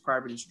linebackers are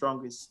probably the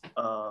strongest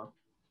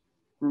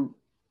group.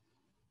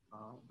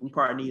 We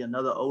probably need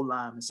another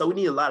O-lineman. So we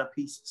need a lot of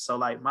pieces. So,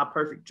 like, my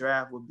perfect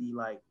draft would be,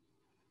 like,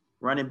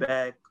 running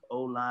back,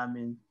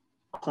 O-lineman,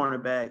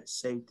 cornerback,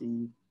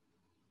 safety,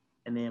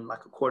 and then,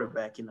 like, a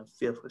quarterback in the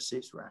 5th or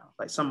 6th round.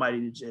 Like,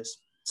 somebody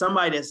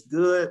that's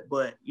good,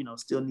 but, you know,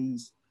 still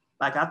needs –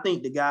 like, I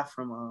think the guy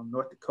from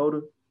North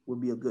Dakota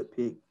would be a good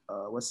pick.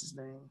 What's his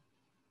name?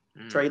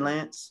 Trey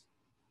Lance,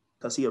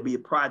 because he'll be a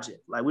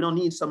project. Like, we don't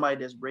need somebody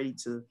that's ready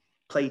to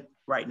play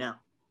right now.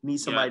 We need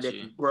somebody that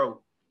can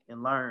grow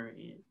and learn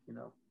and, you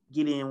know,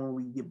 get in when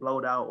we get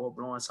blowed out or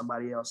blowing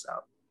somebody else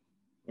out.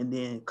 And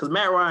then, because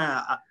Matt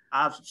Ryan,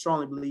 I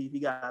strongly believe he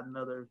got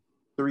another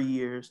 4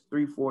 years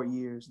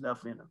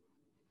left in him.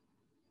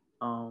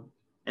 And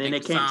then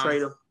they can't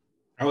trade him.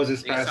 How was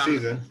his past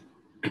season?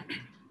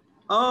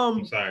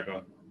 I'm sorry,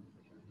 go.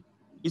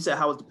 You said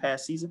how was the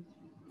past season?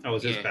 How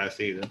was his past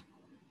season?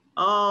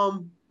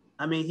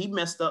 I mean, he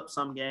messed up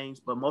some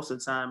games, but most of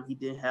the time he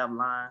didn't have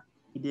line.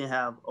 He didn't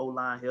have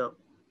O-line help.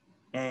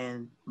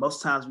 And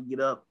most times we get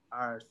up,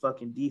 our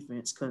fucking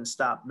defense couldn't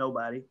stop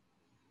nobody.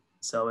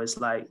 So it's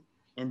like,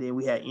 and then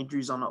we had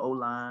injuries on the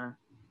O-line.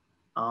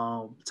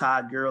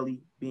 Todd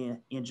Gurley being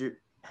injured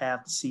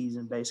half the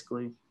season,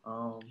 basically.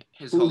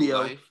 His Julio,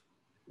 whole life.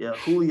 Yeah,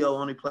 Julio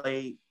only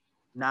played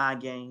 9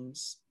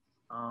 games.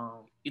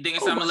 You think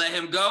it's time to let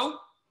him go?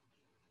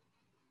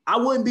 I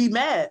wouldn't be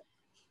mad,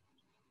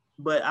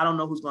 but I don't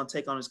know who's going to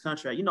take on his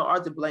contract. You know,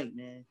 Arthur Blank,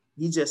 man,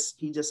 he just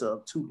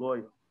too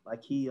loyal.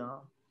 Like he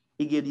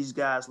give these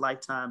guys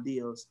lifetime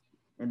deals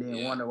and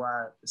then wonder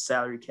why the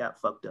salary cap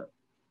fucked up.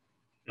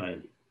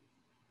 Right.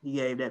 He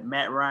gave that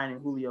Matt Ryan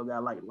and Julio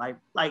got like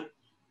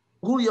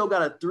Julio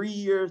got a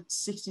 3-year,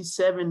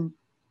 $67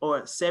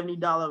 or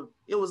 $70.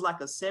 It was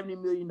like a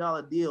 $70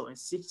 million deal, and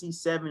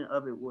 67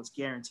 of it was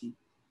guaranteed.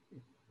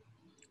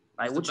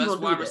 Like, he's what the you best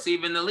gonna do? Wide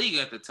receiver in the league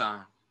at the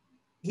time.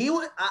 He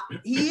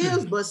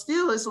is, but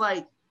still, it's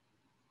like,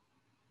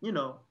 you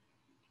know,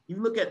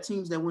 you look at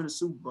teams that win a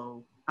Super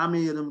Bowl. How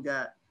many of them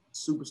got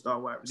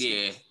superstar wide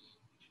receivers?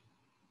 Yeah.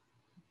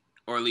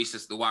 Or at least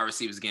it's the wide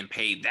receivers getting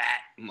paid that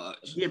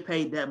much. Get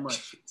paid that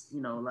much,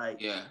 you know,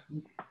 like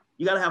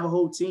you got to have a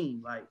whole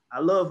team. Like, I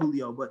love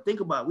Julio, but think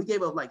about it. We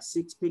gave up like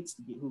 6 picks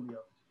to get Julio.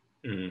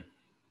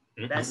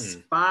 Mm-hmm. That's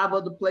 5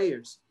 other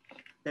players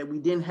that we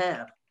didn't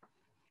have.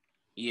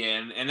 Yeah,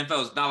 and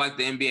NFL is not like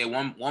the NBA.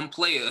 One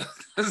player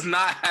does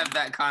not have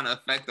that kind of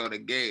effect on the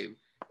game.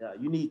 Yeah,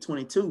 you need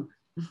 22.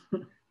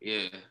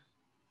 Yeah.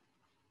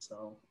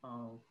 So,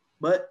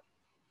 but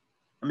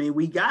I mean,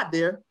 we got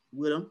there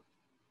with him,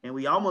 and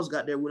we almost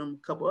got there with him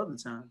a couple other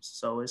times.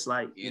 So it's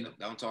like,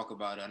 don't talk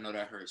about it. I know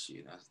that hurts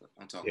you.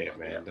 Don't talk about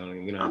man, it.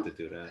 You don't have to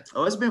do that.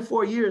 Oh, it's been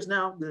 4 years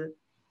now. Good.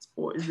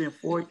 It's been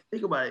 4.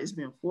 Think about it. It's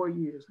been 4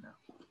 years now.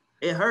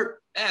 It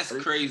hurt. That's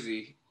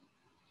crazy.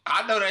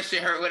 I know that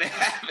shit hurt when it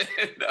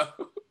happened,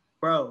 though.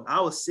 Bro,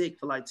 I was sick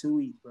for like 2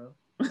 weeks, bro.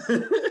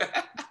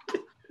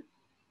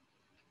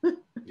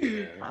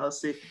 I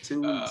was sick for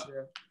 2 weeks,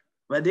 bro.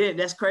 But then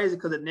that's crazy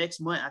because the next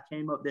month I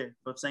came up there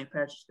for St.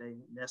 Patrick's Day.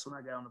 And that's when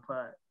I got on the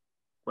pod.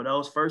 For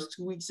those first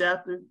 2 weeks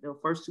after, the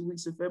first 2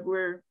 weeks of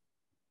February,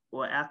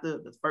 or after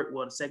the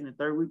second and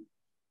third week.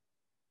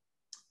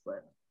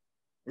 But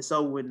it's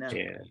over with now.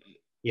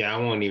 Yeah, I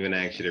won't even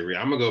ask you to read.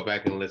 I'm gonna go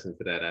back and listen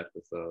to that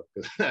episode.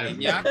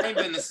 Y'all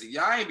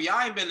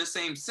ain't been the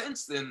same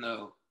since then,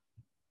 though.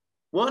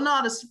 Well,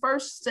 no,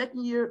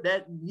 second year,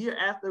 that year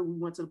after we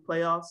went to the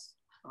playoffs.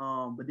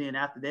 But then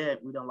after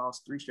that, we done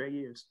lost 3 straight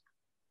years.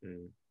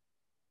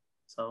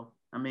 So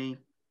I mean,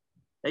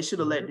 they should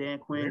have let Dan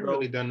Quinn go.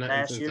 Really done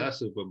nothing since that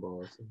Super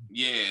Bowl. So.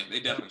 Yeah, they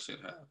definitely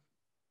should have.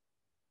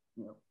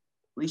 You know,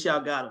 at least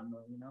y'all got him,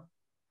 though. You know.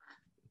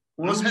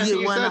 Once we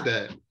get one, said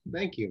that.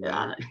 Thank you,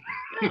 man.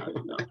 Yeah,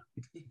 you know.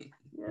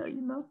 Yeah,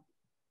 you know.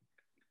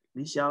 At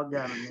least y'all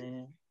got him,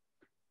 man.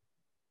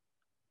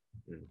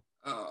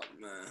 Oh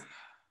man.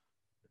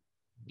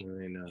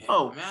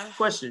 Man.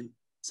 Question.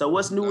 So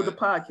what's new with the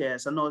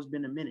podcast? I know it's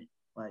been a minute.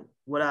 Like,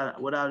 what I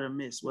done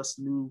missed? What's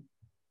new?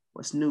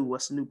 What's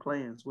new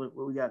plans? What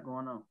we got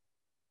going on?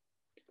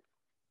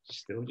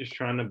 Still just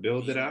trying to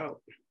build it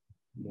out.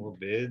 More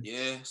bids.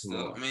 Yeah, still.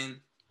 More. I mean,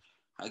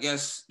 I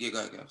guess. Yeah, go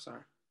ahead.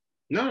 Sorry.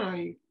 No,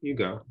 you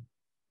go.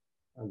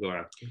 I'll go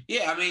after.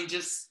 Yeah, I mean,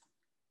 just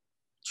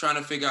trying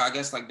to figure out. I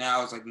guess like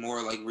now it's like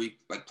more like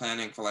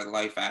planning for like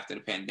life after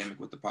the pandemic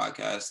with the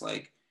podcast.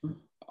 Like,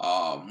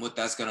 what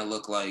that's gonna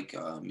look like.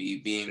 Me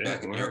being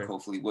back in New York.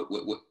 Hopefully,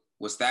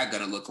 what's that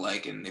gonna look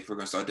like? And if we're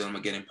gonna start doing them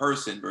again in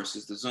person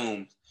versus the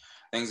Zoom,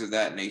 things of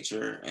that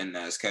nature. And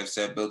as Kev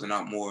said, building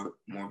out more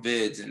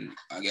vids, and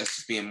I guess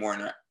just being more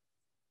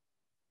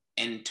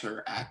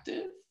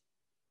interactive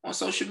on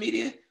social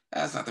media.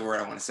 That's not the word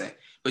I want to say,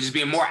 but just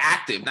being more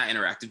active, not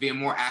interactive, being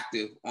more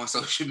active on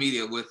social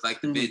media with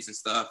like the vids and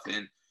stuff,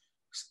 and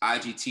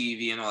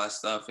IGTV and all that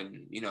stuff,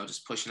 and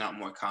just pushing out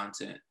more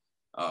content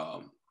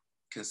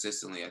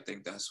consistently. I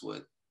think that's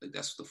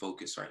the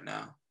focus right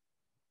now.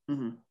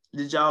 Mm-hmm.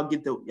 Did y'all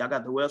got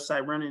the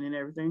website running and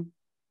everything?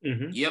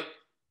 Mm-hmm. Yep.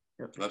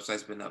 The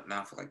website's been up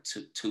now for like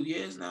two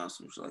years now.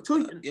 Something like 2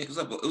 years. Yeah, it was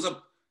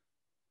up.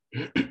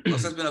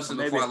 Website's been up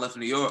since before I left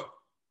New York.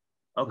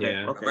 Okay.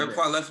 Yeah. Okay. Right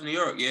before I left New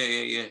York.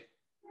 Yeah.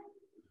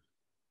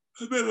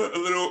 It's been a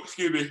little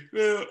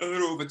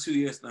over 2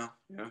 years now.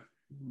 Yeah.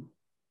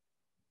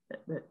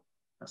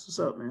 That's what's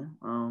up, man.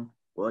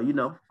 Well,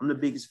 I'm the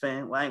biggest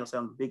fan. Well, I ain't gonna say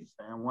I'm the biggest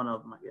fan. One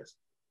of them, I guess.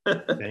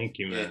 Thank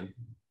you, man.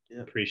 Yeah.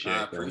 I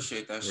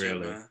appreciate that shit,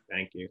 really, man.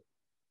 Thank you.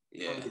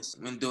 Yeah,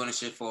 I've been doing this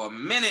shit for a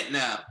minute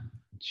now.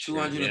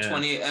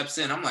 228 eps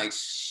in. I'm like,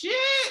 shit.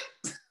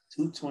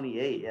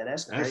 228. Yeah,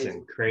 that's crazy.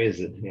 That's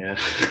crazy. Yeah.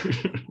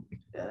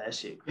 Yeah, that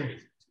shit crazy.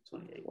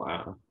 228.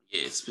 Wow.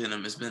 Yeah, it's been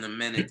a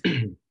minute.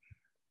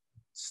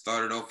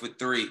 Started off with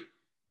 3.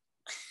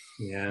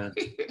 Yeah.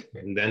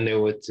 And then there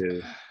were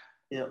 2.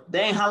 Yeah.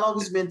 Dang, how long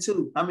has it been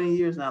 2? How many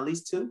years now? At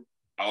least 2?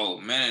 Oh,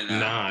 man.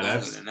 Nah,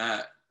 that's than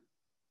that.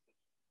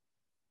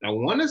 I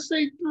want to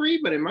say 3,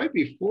 but it might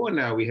be 4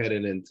 now we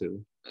headed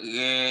into.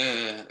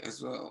 Yeah,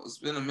 as well. It's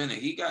been a minute.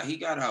 He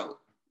got out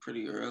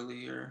pretty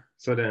earlier.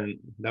 So then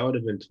that would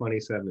have been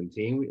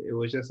 2017. It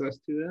was just us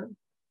 2 then?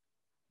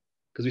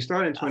 Because we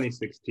started in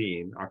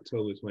 2016,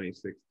 October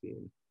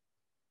 2016.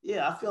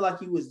 Yeah, I feel like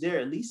he was there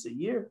at least a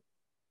year.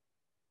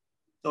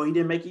 So he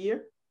didn't make a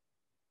year?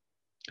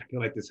 I feel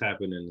like this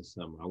happened in the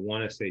summer. I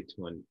want to say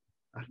 20.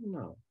 I don't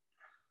know.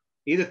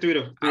 Either 3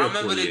 to 4 I don't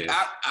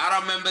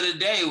remember the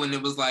day when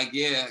it was like,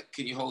 yeah,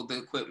 can you hold the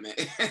equipment?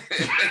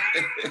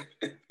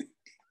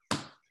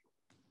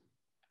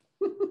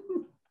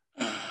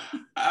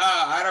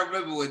 I don't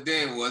remember what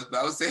day it was, but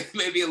I would say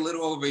maybe a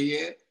little over a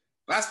year.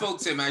 But I spoke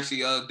to him actually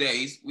the other day.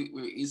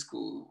 He's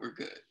cool. We're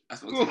good. I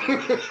spoke to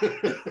him.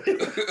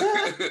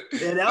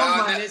 Yeah,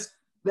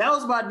 that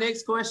was my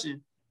next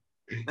question.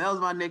 That was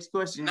my next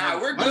question. Nah,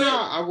 we're good.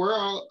 We're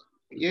all,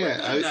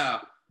 yeah.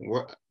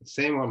 We're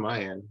same on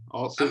my end.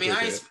 Also,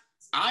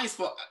 I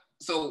spoke.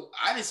 So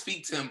I didn't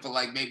speak to him for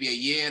like maybe a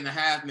year and a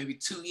half, maybe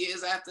 2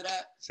 years after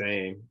that.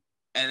 Same.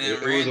 And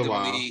then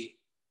randomly,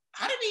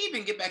 how did we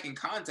even get back in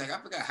contact? I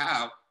forgot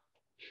how.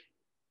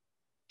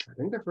 I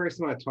think the first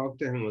time I talked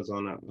to him was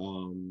on a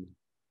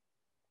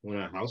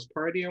house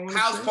party.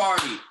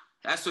 Party.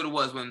 That's what it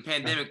was when the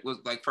pandemic was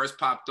like first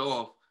popped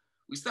off.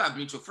 We still have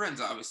mutual friends,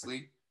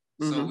 obviously.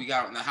 Mm-hmm. So we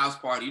got on the house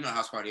party. You know,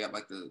 house party had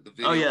like the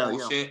video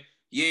bullshit.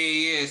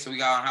 Yeah. So we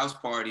got on house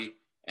party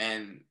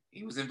and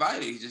he was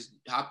invited. He just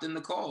hopped in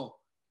the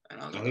call. And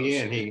I was like,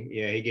 and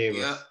he gave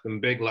us some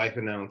big life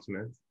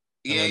announcements.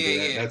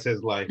 Yeah. That's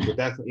his life. But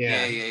that's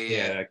yeah.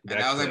 And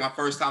that was like my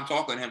first time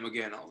talking to him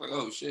again. I was like,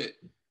 oh shit.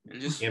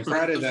 And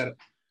prior to that,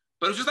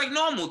 but it was just like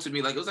normal to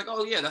me. Like it was like,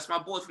 oh yeah, that's my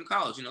boy from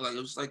college. Like it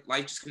was like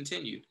life just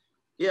continued.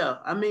 Yeah,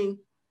 I mean,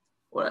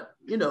 when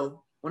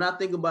I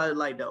think about it,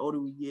 like the older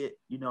we get,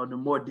 the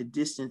more the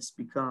distance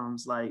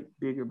becomes like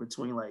bigger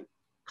between like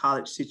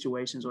college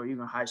situations or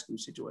even high school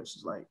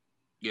situations. Like,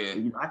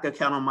 I could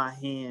count on my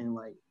hand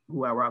like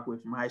who I rock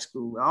with from high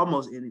school.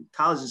 Almost in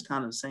college is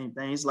kind of the same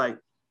thing. It's like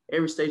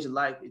every stage of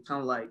life, it's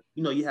kind of like,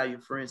 you have your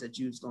friends that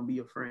you're going to be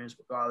your friends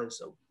regardless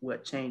of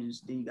what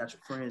changes. Then you got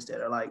your friends that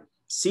are like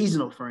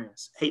seasonal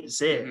friends. Hate to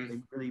say it, they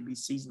really be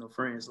seasonal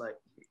friends. Like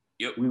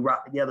we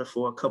rock together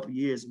for a couple of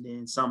years and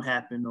then something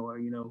happened or,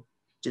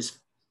 just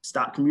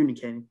stop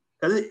communicating.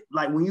 Because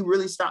like when you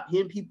really stop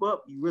hitting people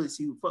up, you really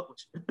see who fuck with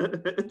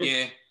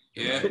you.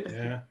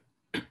 Yeah.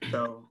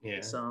 So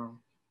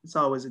it's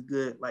always a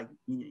good, like,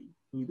 you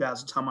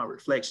guys are talking about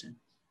reflection.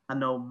 I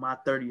know my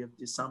 30th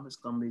this summer is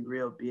gonna be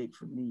real big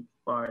for me as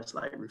far as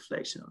like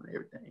reflection on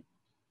everything.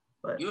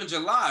 But you in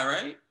July,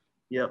 right?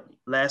 Yep,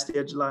 last day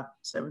of July,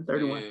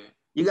 7/31.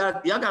 Yeah.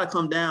 Y'all gotta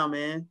come down,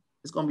 man.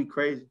 It's gonna be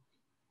crazy.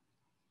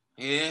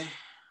 Yeah,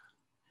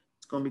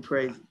 it's gonna be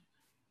crazy.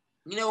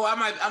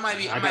 I might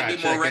be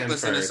more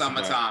reckless in the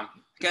summertime.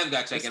 Kev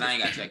got check in. I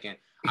ain't got check in.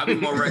 I'll be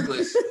more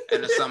reckless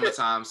in the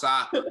summertime, so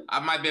I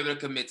might be able to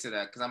commit to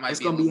that because I might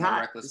be a little more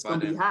reckless. It's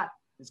gonna be hot.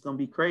 It's gonna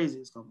be crazy.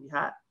 It's gonna be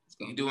hot.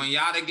 You doing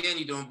yacht again?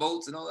 You doing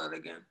boats and all that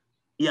again?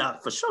 Yeah,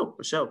 for sure.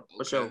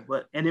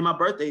 But and then my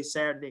birthday is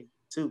Saturday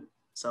too.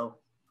 So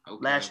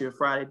last year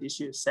Friday, this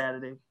year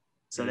Saturday.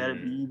 So that'll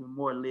be even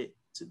more lit.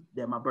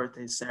 That my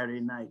birthday is Saturday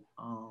night.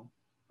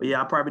 But yeah,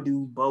 I'll probably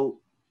do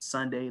boat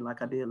Sunday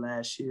like I did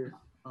last year.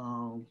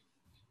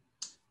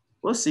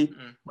 We'll see.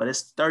 But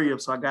it's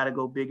 30th, so I gotta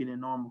go bigger than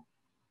normal.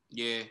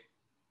 Yeah.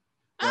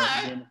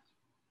 I'll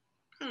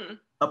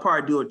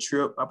probably do a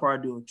trip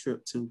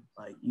too,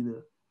 like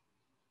either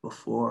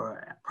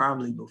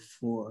probably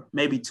before,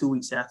 maybe 2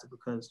 weeks after,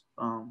 because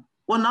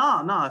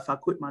if I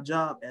quit my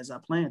job as I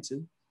plan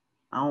to,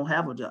 I don't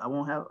have a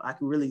job. I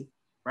can really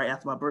right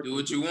after my birthday. Do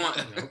what you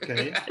want.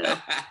 Okay.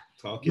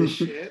 Talking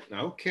shit.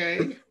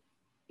 Okay.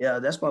 Yeah,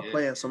 that's my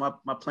plan. So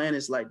my plan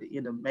is like the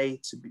end of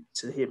May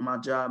to hit my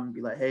job and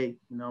be like, hey,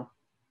 got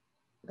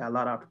a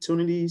lot of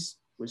opportunities,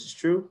 which is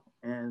true,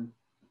 and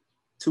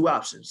 2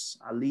 options.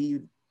 I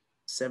leave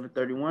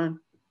 731,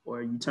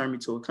 or you turn me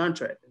to a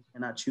contractor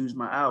and I choose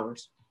my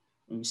hours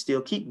and you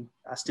still keep me.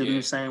 I still do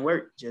the same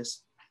work,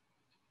 just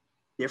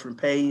different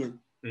pay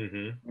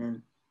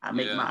and I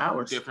make my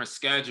hours. Different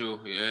schedule.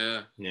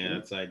 Yeah. Yeah,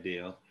 that's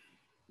ideal.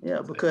 Yeah,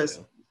 that's because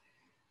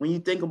when you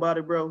think about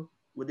it, bro,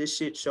 what this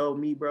shit showed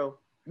me, bro,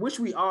 which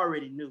we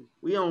already knew,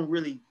 we don't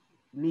really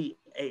need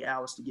 8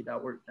 hours to get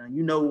that work done.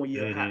 You know when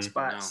you're hot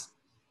spots.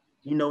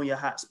 No. You know when you're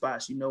hot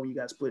spots. You know when you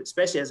got to split,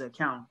 especially as an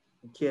accountant.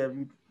 And Kev,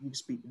 you can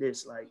speak to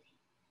this, like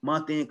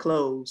month-end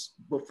close,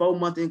 before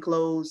month-end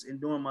close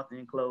and during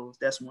month-end close,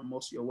 that's when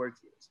most of your work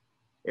is.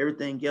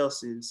 Everything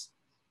else is,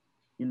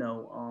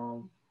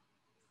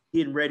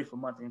 getting ready for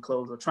month-end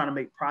close or trying to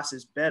make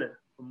process better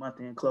for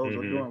month-end close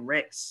or doing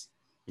recs.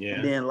 Yeah.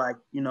 And then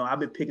I've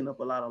been picking up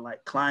a lot of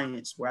like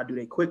clients where I do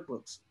their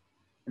QuickBooks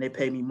and they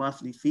pay me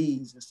monthly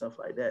fees and stuff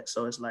like that.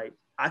 So it's like,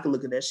 I can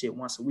look at that shit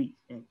once a week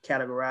and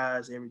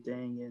categorize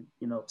everything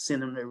and,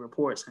 send them their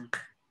reports. And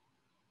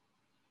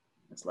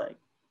it's like,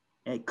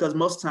 and because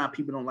most of the time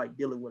people don't like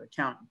dealing with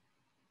accounting.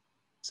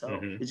 So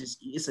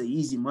it's an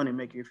easy money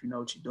maker if you know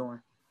what you're doing.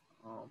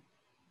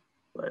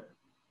 But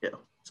yeah,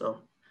 so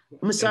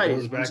I'm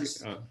excited. Go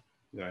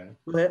ahead.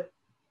 Go ahead.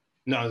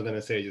 No, I was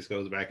gonna say it just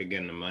goes back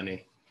again to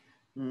money.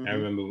 I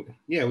remember,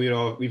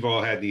 we've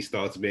all had these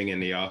thoughts being in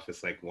the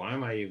office, like, why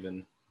am I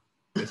even?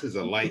 This is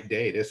a light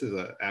day. This is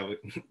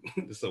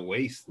a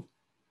waste.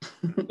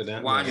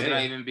 Why should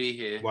I even be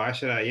here? Why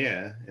should I?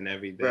 Yeah, and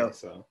every day. Bro.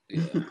 So,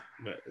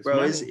 but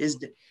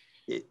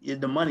it's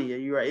the money. Yeah,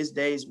 you're right. It's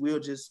days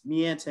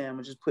me and Tam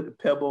will just put the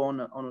pebble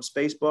on the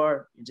space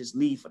bar and just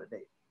leave for the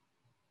day.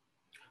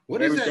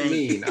 What does that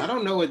mean? I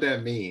don't know what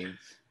that means.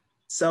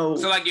 So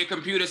like your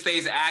computer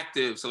stays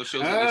active, so it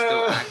shows that you're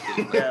still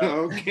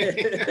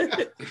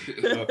active.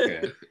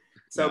 Okay.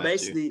 So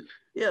basically,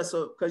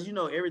 so because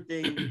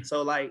everything,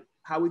 so like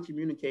how we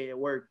communicate at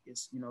work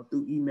is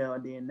through email,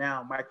 and then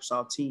now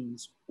Microsoft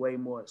Teams way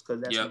more because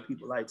that's what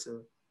people like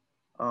to.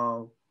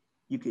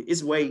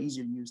 It's way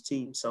easier to use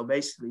Teams. So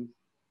basically,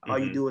 all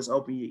you do is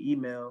open your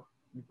email,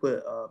 you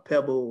put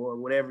Pebble or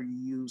whatever you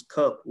use,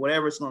 cup,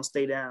 whatever it's gonna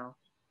stay down,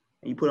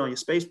 and you put it on your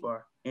space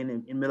bar, and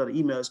in the middle of the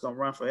email, it's gonna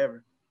run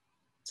forever.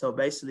 So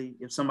basically,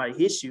 if somebody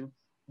hits you,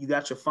 you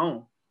got your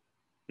phone.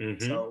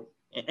 So,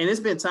 and it's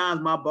been times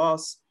my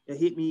boss will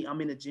hit me.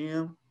 I'm in the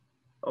gym,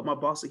 or my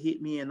boss will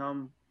hit me, and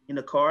I'm in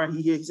the car.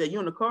 He said, "You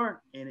in the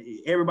car?" And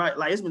everybody,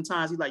 like, it's been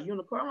times he's like, "You in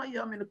the car?" I'm like,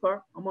 "Yeah, I'm in the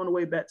car. I'm on the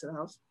way back to the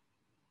house."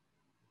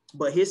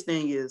 But his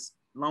thing is,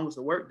 as long as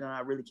the work done, I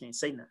really can't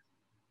say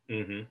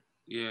nothing.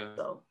 Yeah.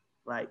 So,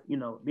 like,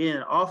 being in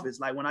the office,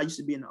 like when I used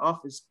to be in the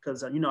office,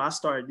 because I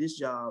started this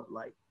job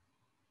like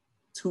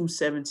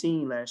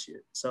 2017 last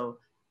year. So,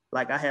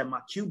 like, I had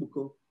my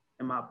cubicle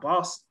and my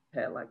boss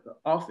had like the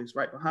office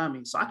right behind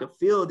me. So I could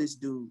feel this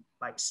dude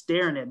like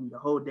staring at me the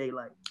whole day.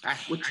 Like, I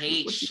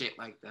hate shit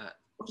like that.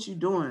 What you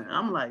doing? And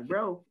I'm like,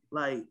 bro,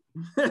 like,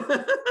 I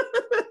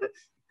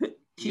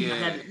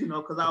had to,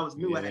 because I was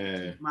new. I had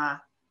to keep my,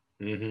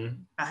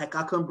 I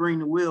couldn't bring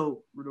the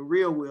real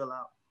wheel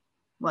out.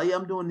 Like, yeah,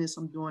 I'm doing this,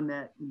 I'm doing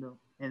that,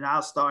 and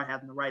I'll start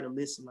having to write a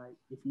list of like,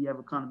 if he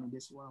ever come to me,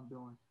 this is what I'm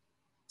doing.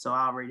 So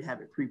I already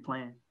have it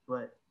pre-planned.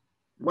 But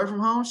work from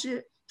home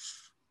shit.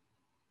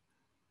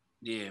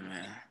 Yeah,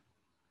 man.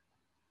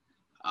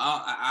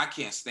 I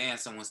can't stand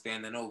someone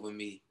standing over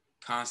me,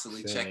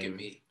 constantly checking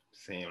me.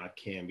 Same. I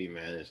can't be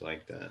managed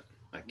like that.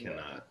 I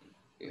cannot.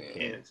 Yeah. I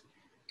can't.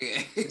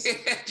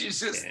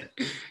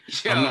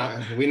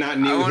 We're not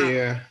new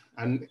here.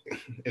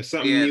 If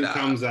something new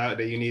comes out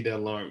that you need to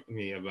alarm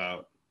me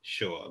about,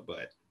 sure.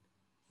 But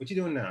what you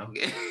doing now?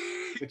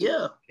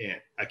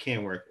 I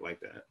can't work like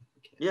that.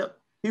 Yep.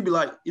 He'd be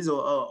like, he's an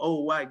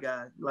old white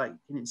guy, like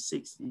in his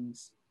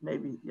 60s,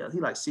 maybe. Yeah, he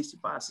like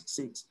 65,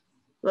 66.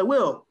 Like,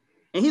 Will,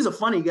 and he's a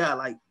funny guy.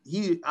 Like,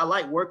 I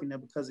like working there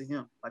because of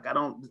him. Like, the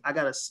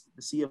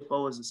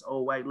CFO is this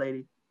old white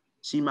lady.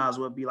 She might as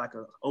well be like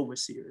an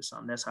overseer or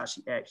something. That's how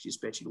she acts. She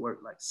expects you to work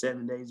like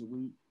 7 days a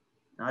week.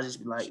 And I just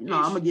be like, I'm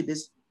going to get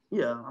this.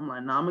 Yeah, I'm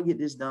like, no, I'm going to get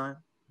this done.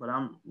 But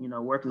I'm,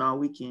 working all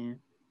weekend.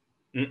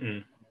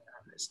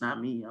 It's not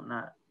me. I'm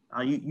not.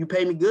 You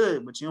pay me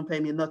good, but you don't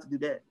pay me enough to do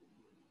that.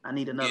 I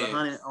need another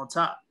 100 on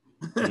top.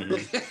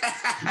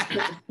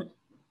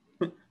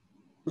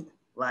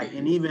 Like,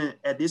 and even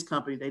at this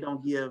company, they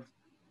don't give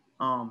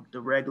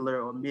the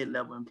regular or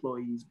mid-level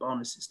employees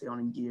bonuses. They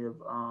only give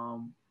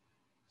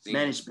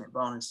management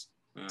bonus.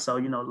 So,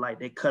 like,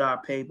 they cut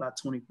our pay by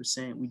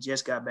 20%. We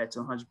just got back to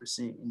 100%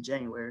 in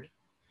January.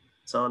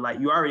 So, like,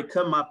 you already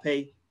cut my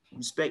pay. You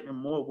expecting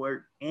more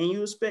work, and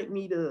you expect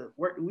me to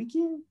work the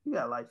weekend? You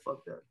got like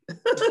fucked up.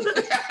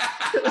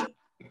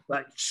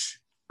 Like,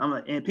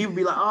 and people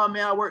be like, "Oh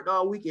man, I worked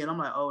all weekend." I'm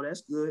like, "Oh,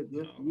 that's good.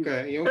 Good for you."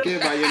 Okay, you don't care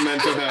about your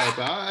mental health.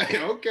 All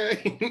right,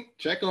 okay,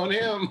 check on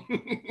him.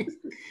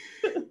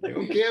 You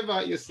don't care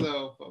about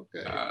yourself.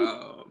 Okay.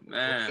 Oh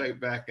man. We'll check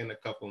back in a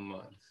couple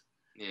months.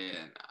 Yeah,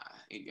 nah,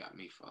 he got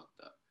me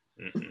fucked up.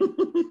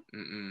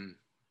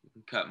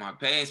 Cut my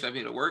pay, expect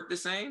me to work the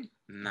same?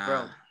 Nah.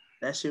 Bro,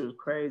 that shit was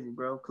crazy,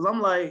 bro. Cause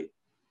I'm like,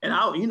 And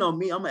I'm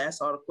gonna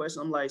ask all the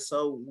questions. I'm like,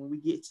 so when we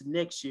get to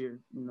next year,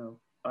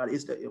 are we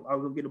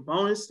gonna get a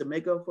bonus to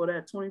make up for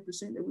that 20%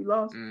 that we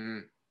lost? Mm-hmm.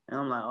 And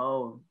I'm like,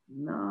 oh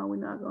no, we're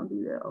not gonna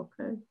do that.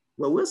 Okay.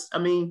 Well,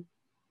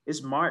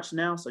 it's March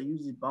now, so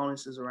usually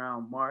bonuses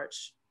around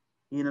March,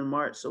 end of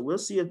March. So we'll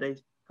see if they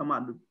come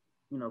out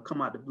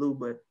the blue.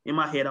 But in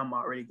my head, I'm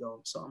already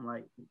going. So I'm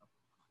like,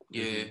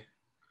 yeah.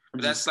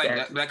 But that's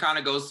like that kind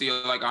of goes to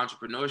your like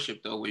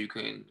entrepreneurship though, where you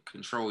can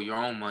control your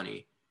own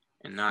money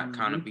and not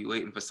kind of be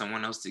waiting for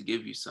someone else to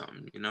give you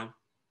something,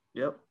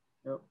 Yep.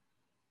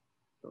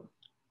 So,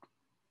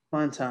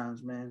 fun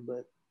times, man.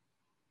 But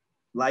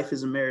life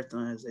is a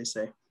marathon, as they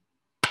say.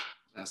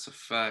 That's a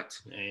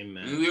fact.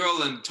 Amen. I mean, we're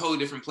all in totally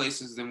different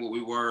places than what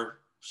we were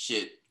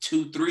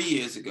 2-3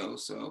 years ago.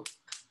 So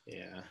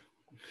yeah.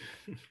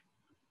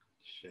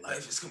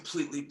 Life is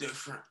completely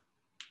different.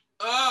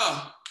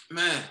 Oh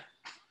man.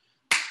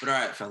 But all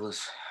right,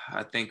 fellas,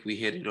 I think we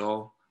hit it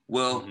all.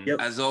 Will,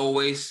 as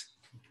always,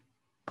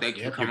 thank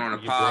you for coming on the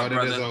pod,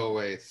 brother. As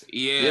always.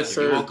 Yeah, yes,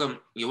 you're welcome.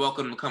 You're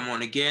welcome to come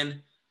on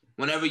again.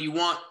 Whenever you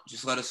want,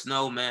 just let us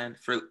know, man.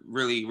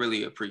 Really,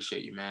 really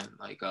appreciate you, man.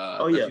 Like,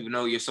 let people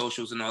know your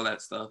socials and all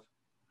that stuff.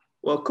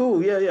 Well,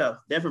 cool. Yeah.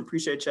 Definitely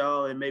appreciate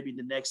y'all. And maybe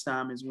the next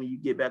time is when you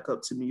get back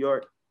up to New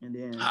York, and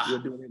then we'll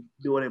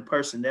do it in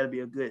person. That'll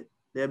be a good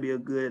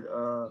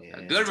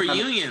good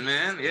reunion,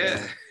 man.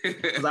 Yeah.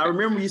 Because I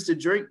remember we used to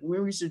drink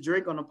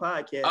on the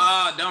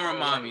podcast. Don't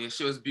remind me.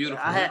 She was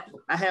beautiful.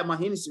 I had my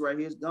Hennessy right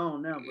here. It's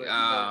gone now, but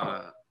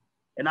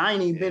and I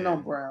ain't even been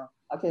on Brown.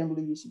 I can't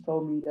believe she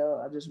told me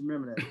that. I just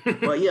remember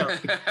that. But yeah,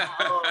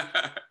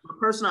 my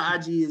personal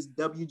IG is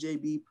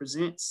WJB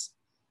Presents.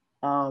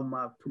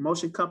 My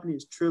promotion company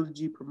is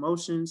Trilogy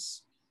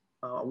Promotions.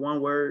 One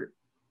word,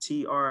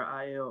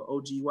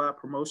 TRILOGY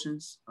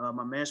Promotions.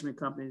 My management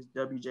company is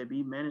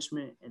WJB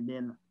Management, and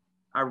then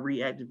I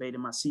reactivated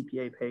my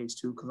CPA page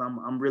too because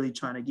I'm really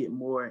trying to get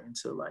more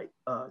into like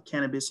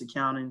cannabis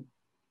accounting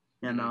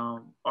and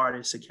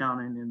artist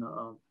accounting and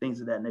things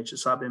of that nature.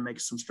 So I've been making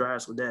some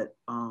strides with that.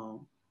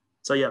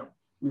 So yeah,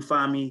 you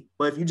find me.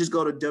 But if you just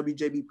go to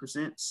WJB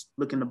Presents,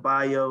 look in the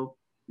bio,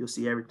 you'll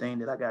see everything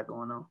that I got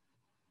going on.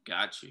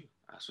 Got you.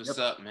 That's what's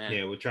up, man.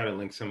 Yeah, we'll try to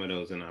link some of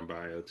those in our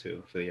bio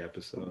too for the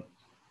episode.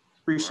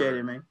 Appreciate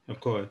it, man. Of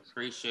course.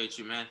 Appreciate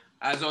you, man.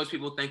 As always,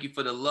 people, thank you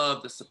for the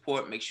love, the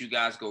support. Make sure you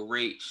guys go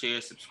rate,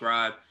 share,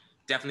 subscribe.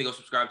 Definitely go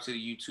subscribe to the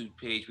YouTube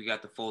page. We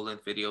got the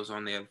full-length videos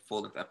on there,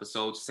 full-length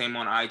episodes. Same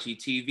on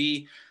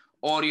IGTV.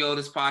 Audio,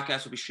 this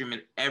podcast will be streaming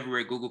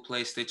everywhere. Google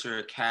Play,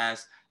 Stitcher,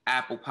 Cast,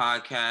 Apple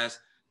Podcasts,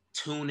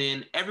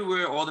 TuneIn,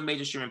 everywhere, all the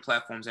major streaming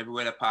platforms,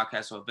 everywhere that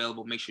podcasts are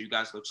available. Make sure you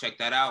guys go check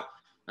that out.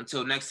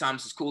 Until next time,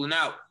 this is Coolin'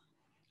 Out.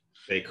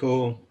 Stay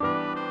cool.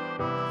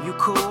 You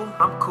cool,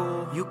 I'm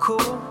cool. You cool,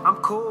 I'm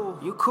cool.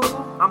 You cool,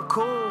 I'm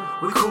cool.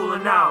 We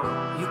coolin'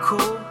 out. You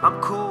cool,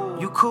 I'm cool.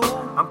 You cool,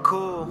 I'm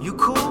cool. You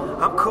cool,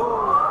 I'm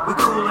cool. We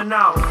coolin'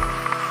 out.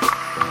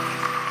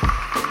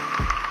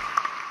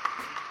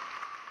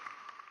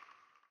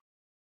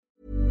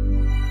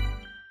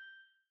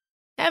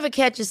 Ever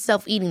catch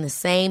yourself eating the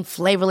same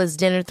flavorless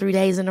dinner 3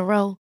 days in a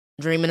row?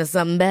 Dreaming of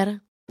something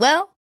better?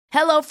 Well,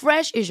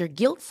 HelloFresh is your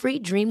guilt-free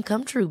dream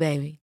come true,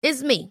 baby.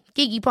 It's me,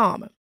 Keke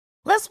Palmer.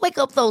 Let's wake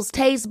up those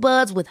taste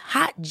buds with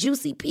hot,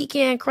 juicy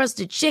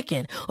pecan-crusted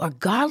chicken or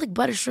garlic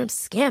butter shrimp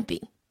scampi.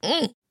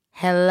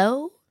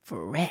 Hello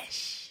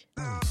Fresh.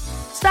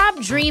 Stop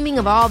dreaming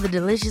of all the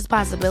delicious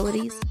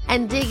possibilities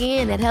and dig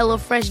in at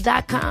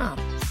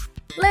HelloFresh.com.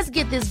 Let's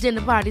get this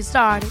dinner party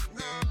started.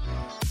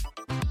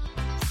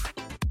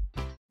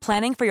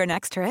 Planning for your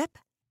next trip?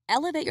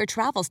 Elevate your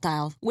travel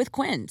style with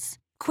Quince.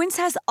 Quince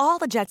has all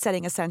the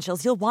jet-setting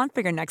essentials you'll want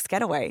for your next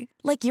getaway,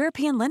 like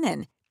European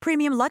linen,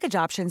 premium luggage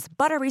options,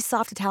 buttery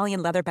soft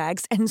Italian leather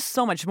bags, and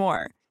so much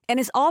more. And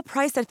is all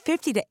priced at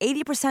 50 to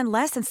 80%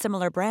 less than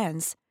similar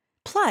brands.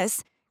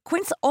 Plus,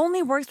 Quince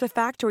only works with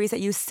factories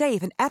that use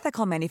safe and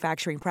ethical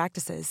manufacturing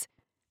practices.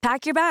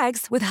 Pack your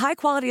bags with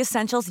high-quality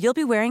essentials you'll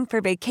be wearing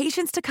for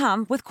vacations to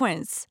come with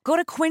Quince. Go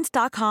to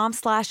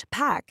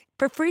quince.com/pack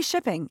for free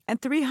shipping and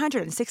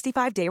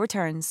 365-day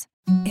returns.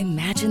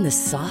 Imagine the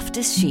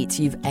softest sheets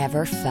you've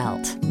ever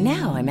felt.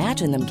 Now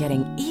imagine them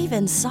getting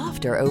even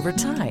softer over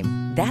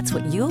time. That's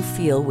what you'll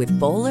feel with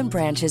Boll &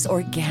 Branch's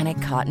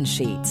organic cotton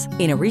sheets.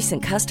 In a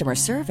recent customer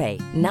survey,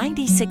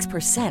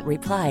 96%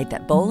 replied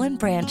that Boll &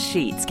 Branch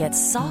sheets get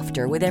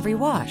softer with every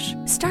wash.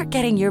 Start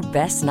getting your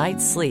best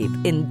night's sleep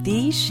in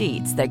these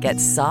sheets that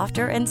get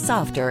softer and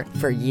softer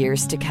for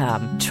years to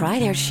come. Try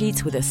their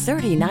sheets with a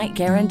 30-night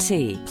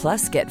guarantee.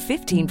 Plus, get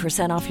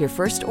 15% off your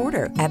first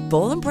order at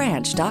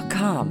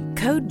bollandbranch.com.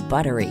 Code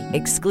BUTTERY.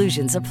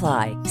 Exclusions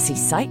apply. See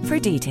site for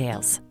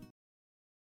details.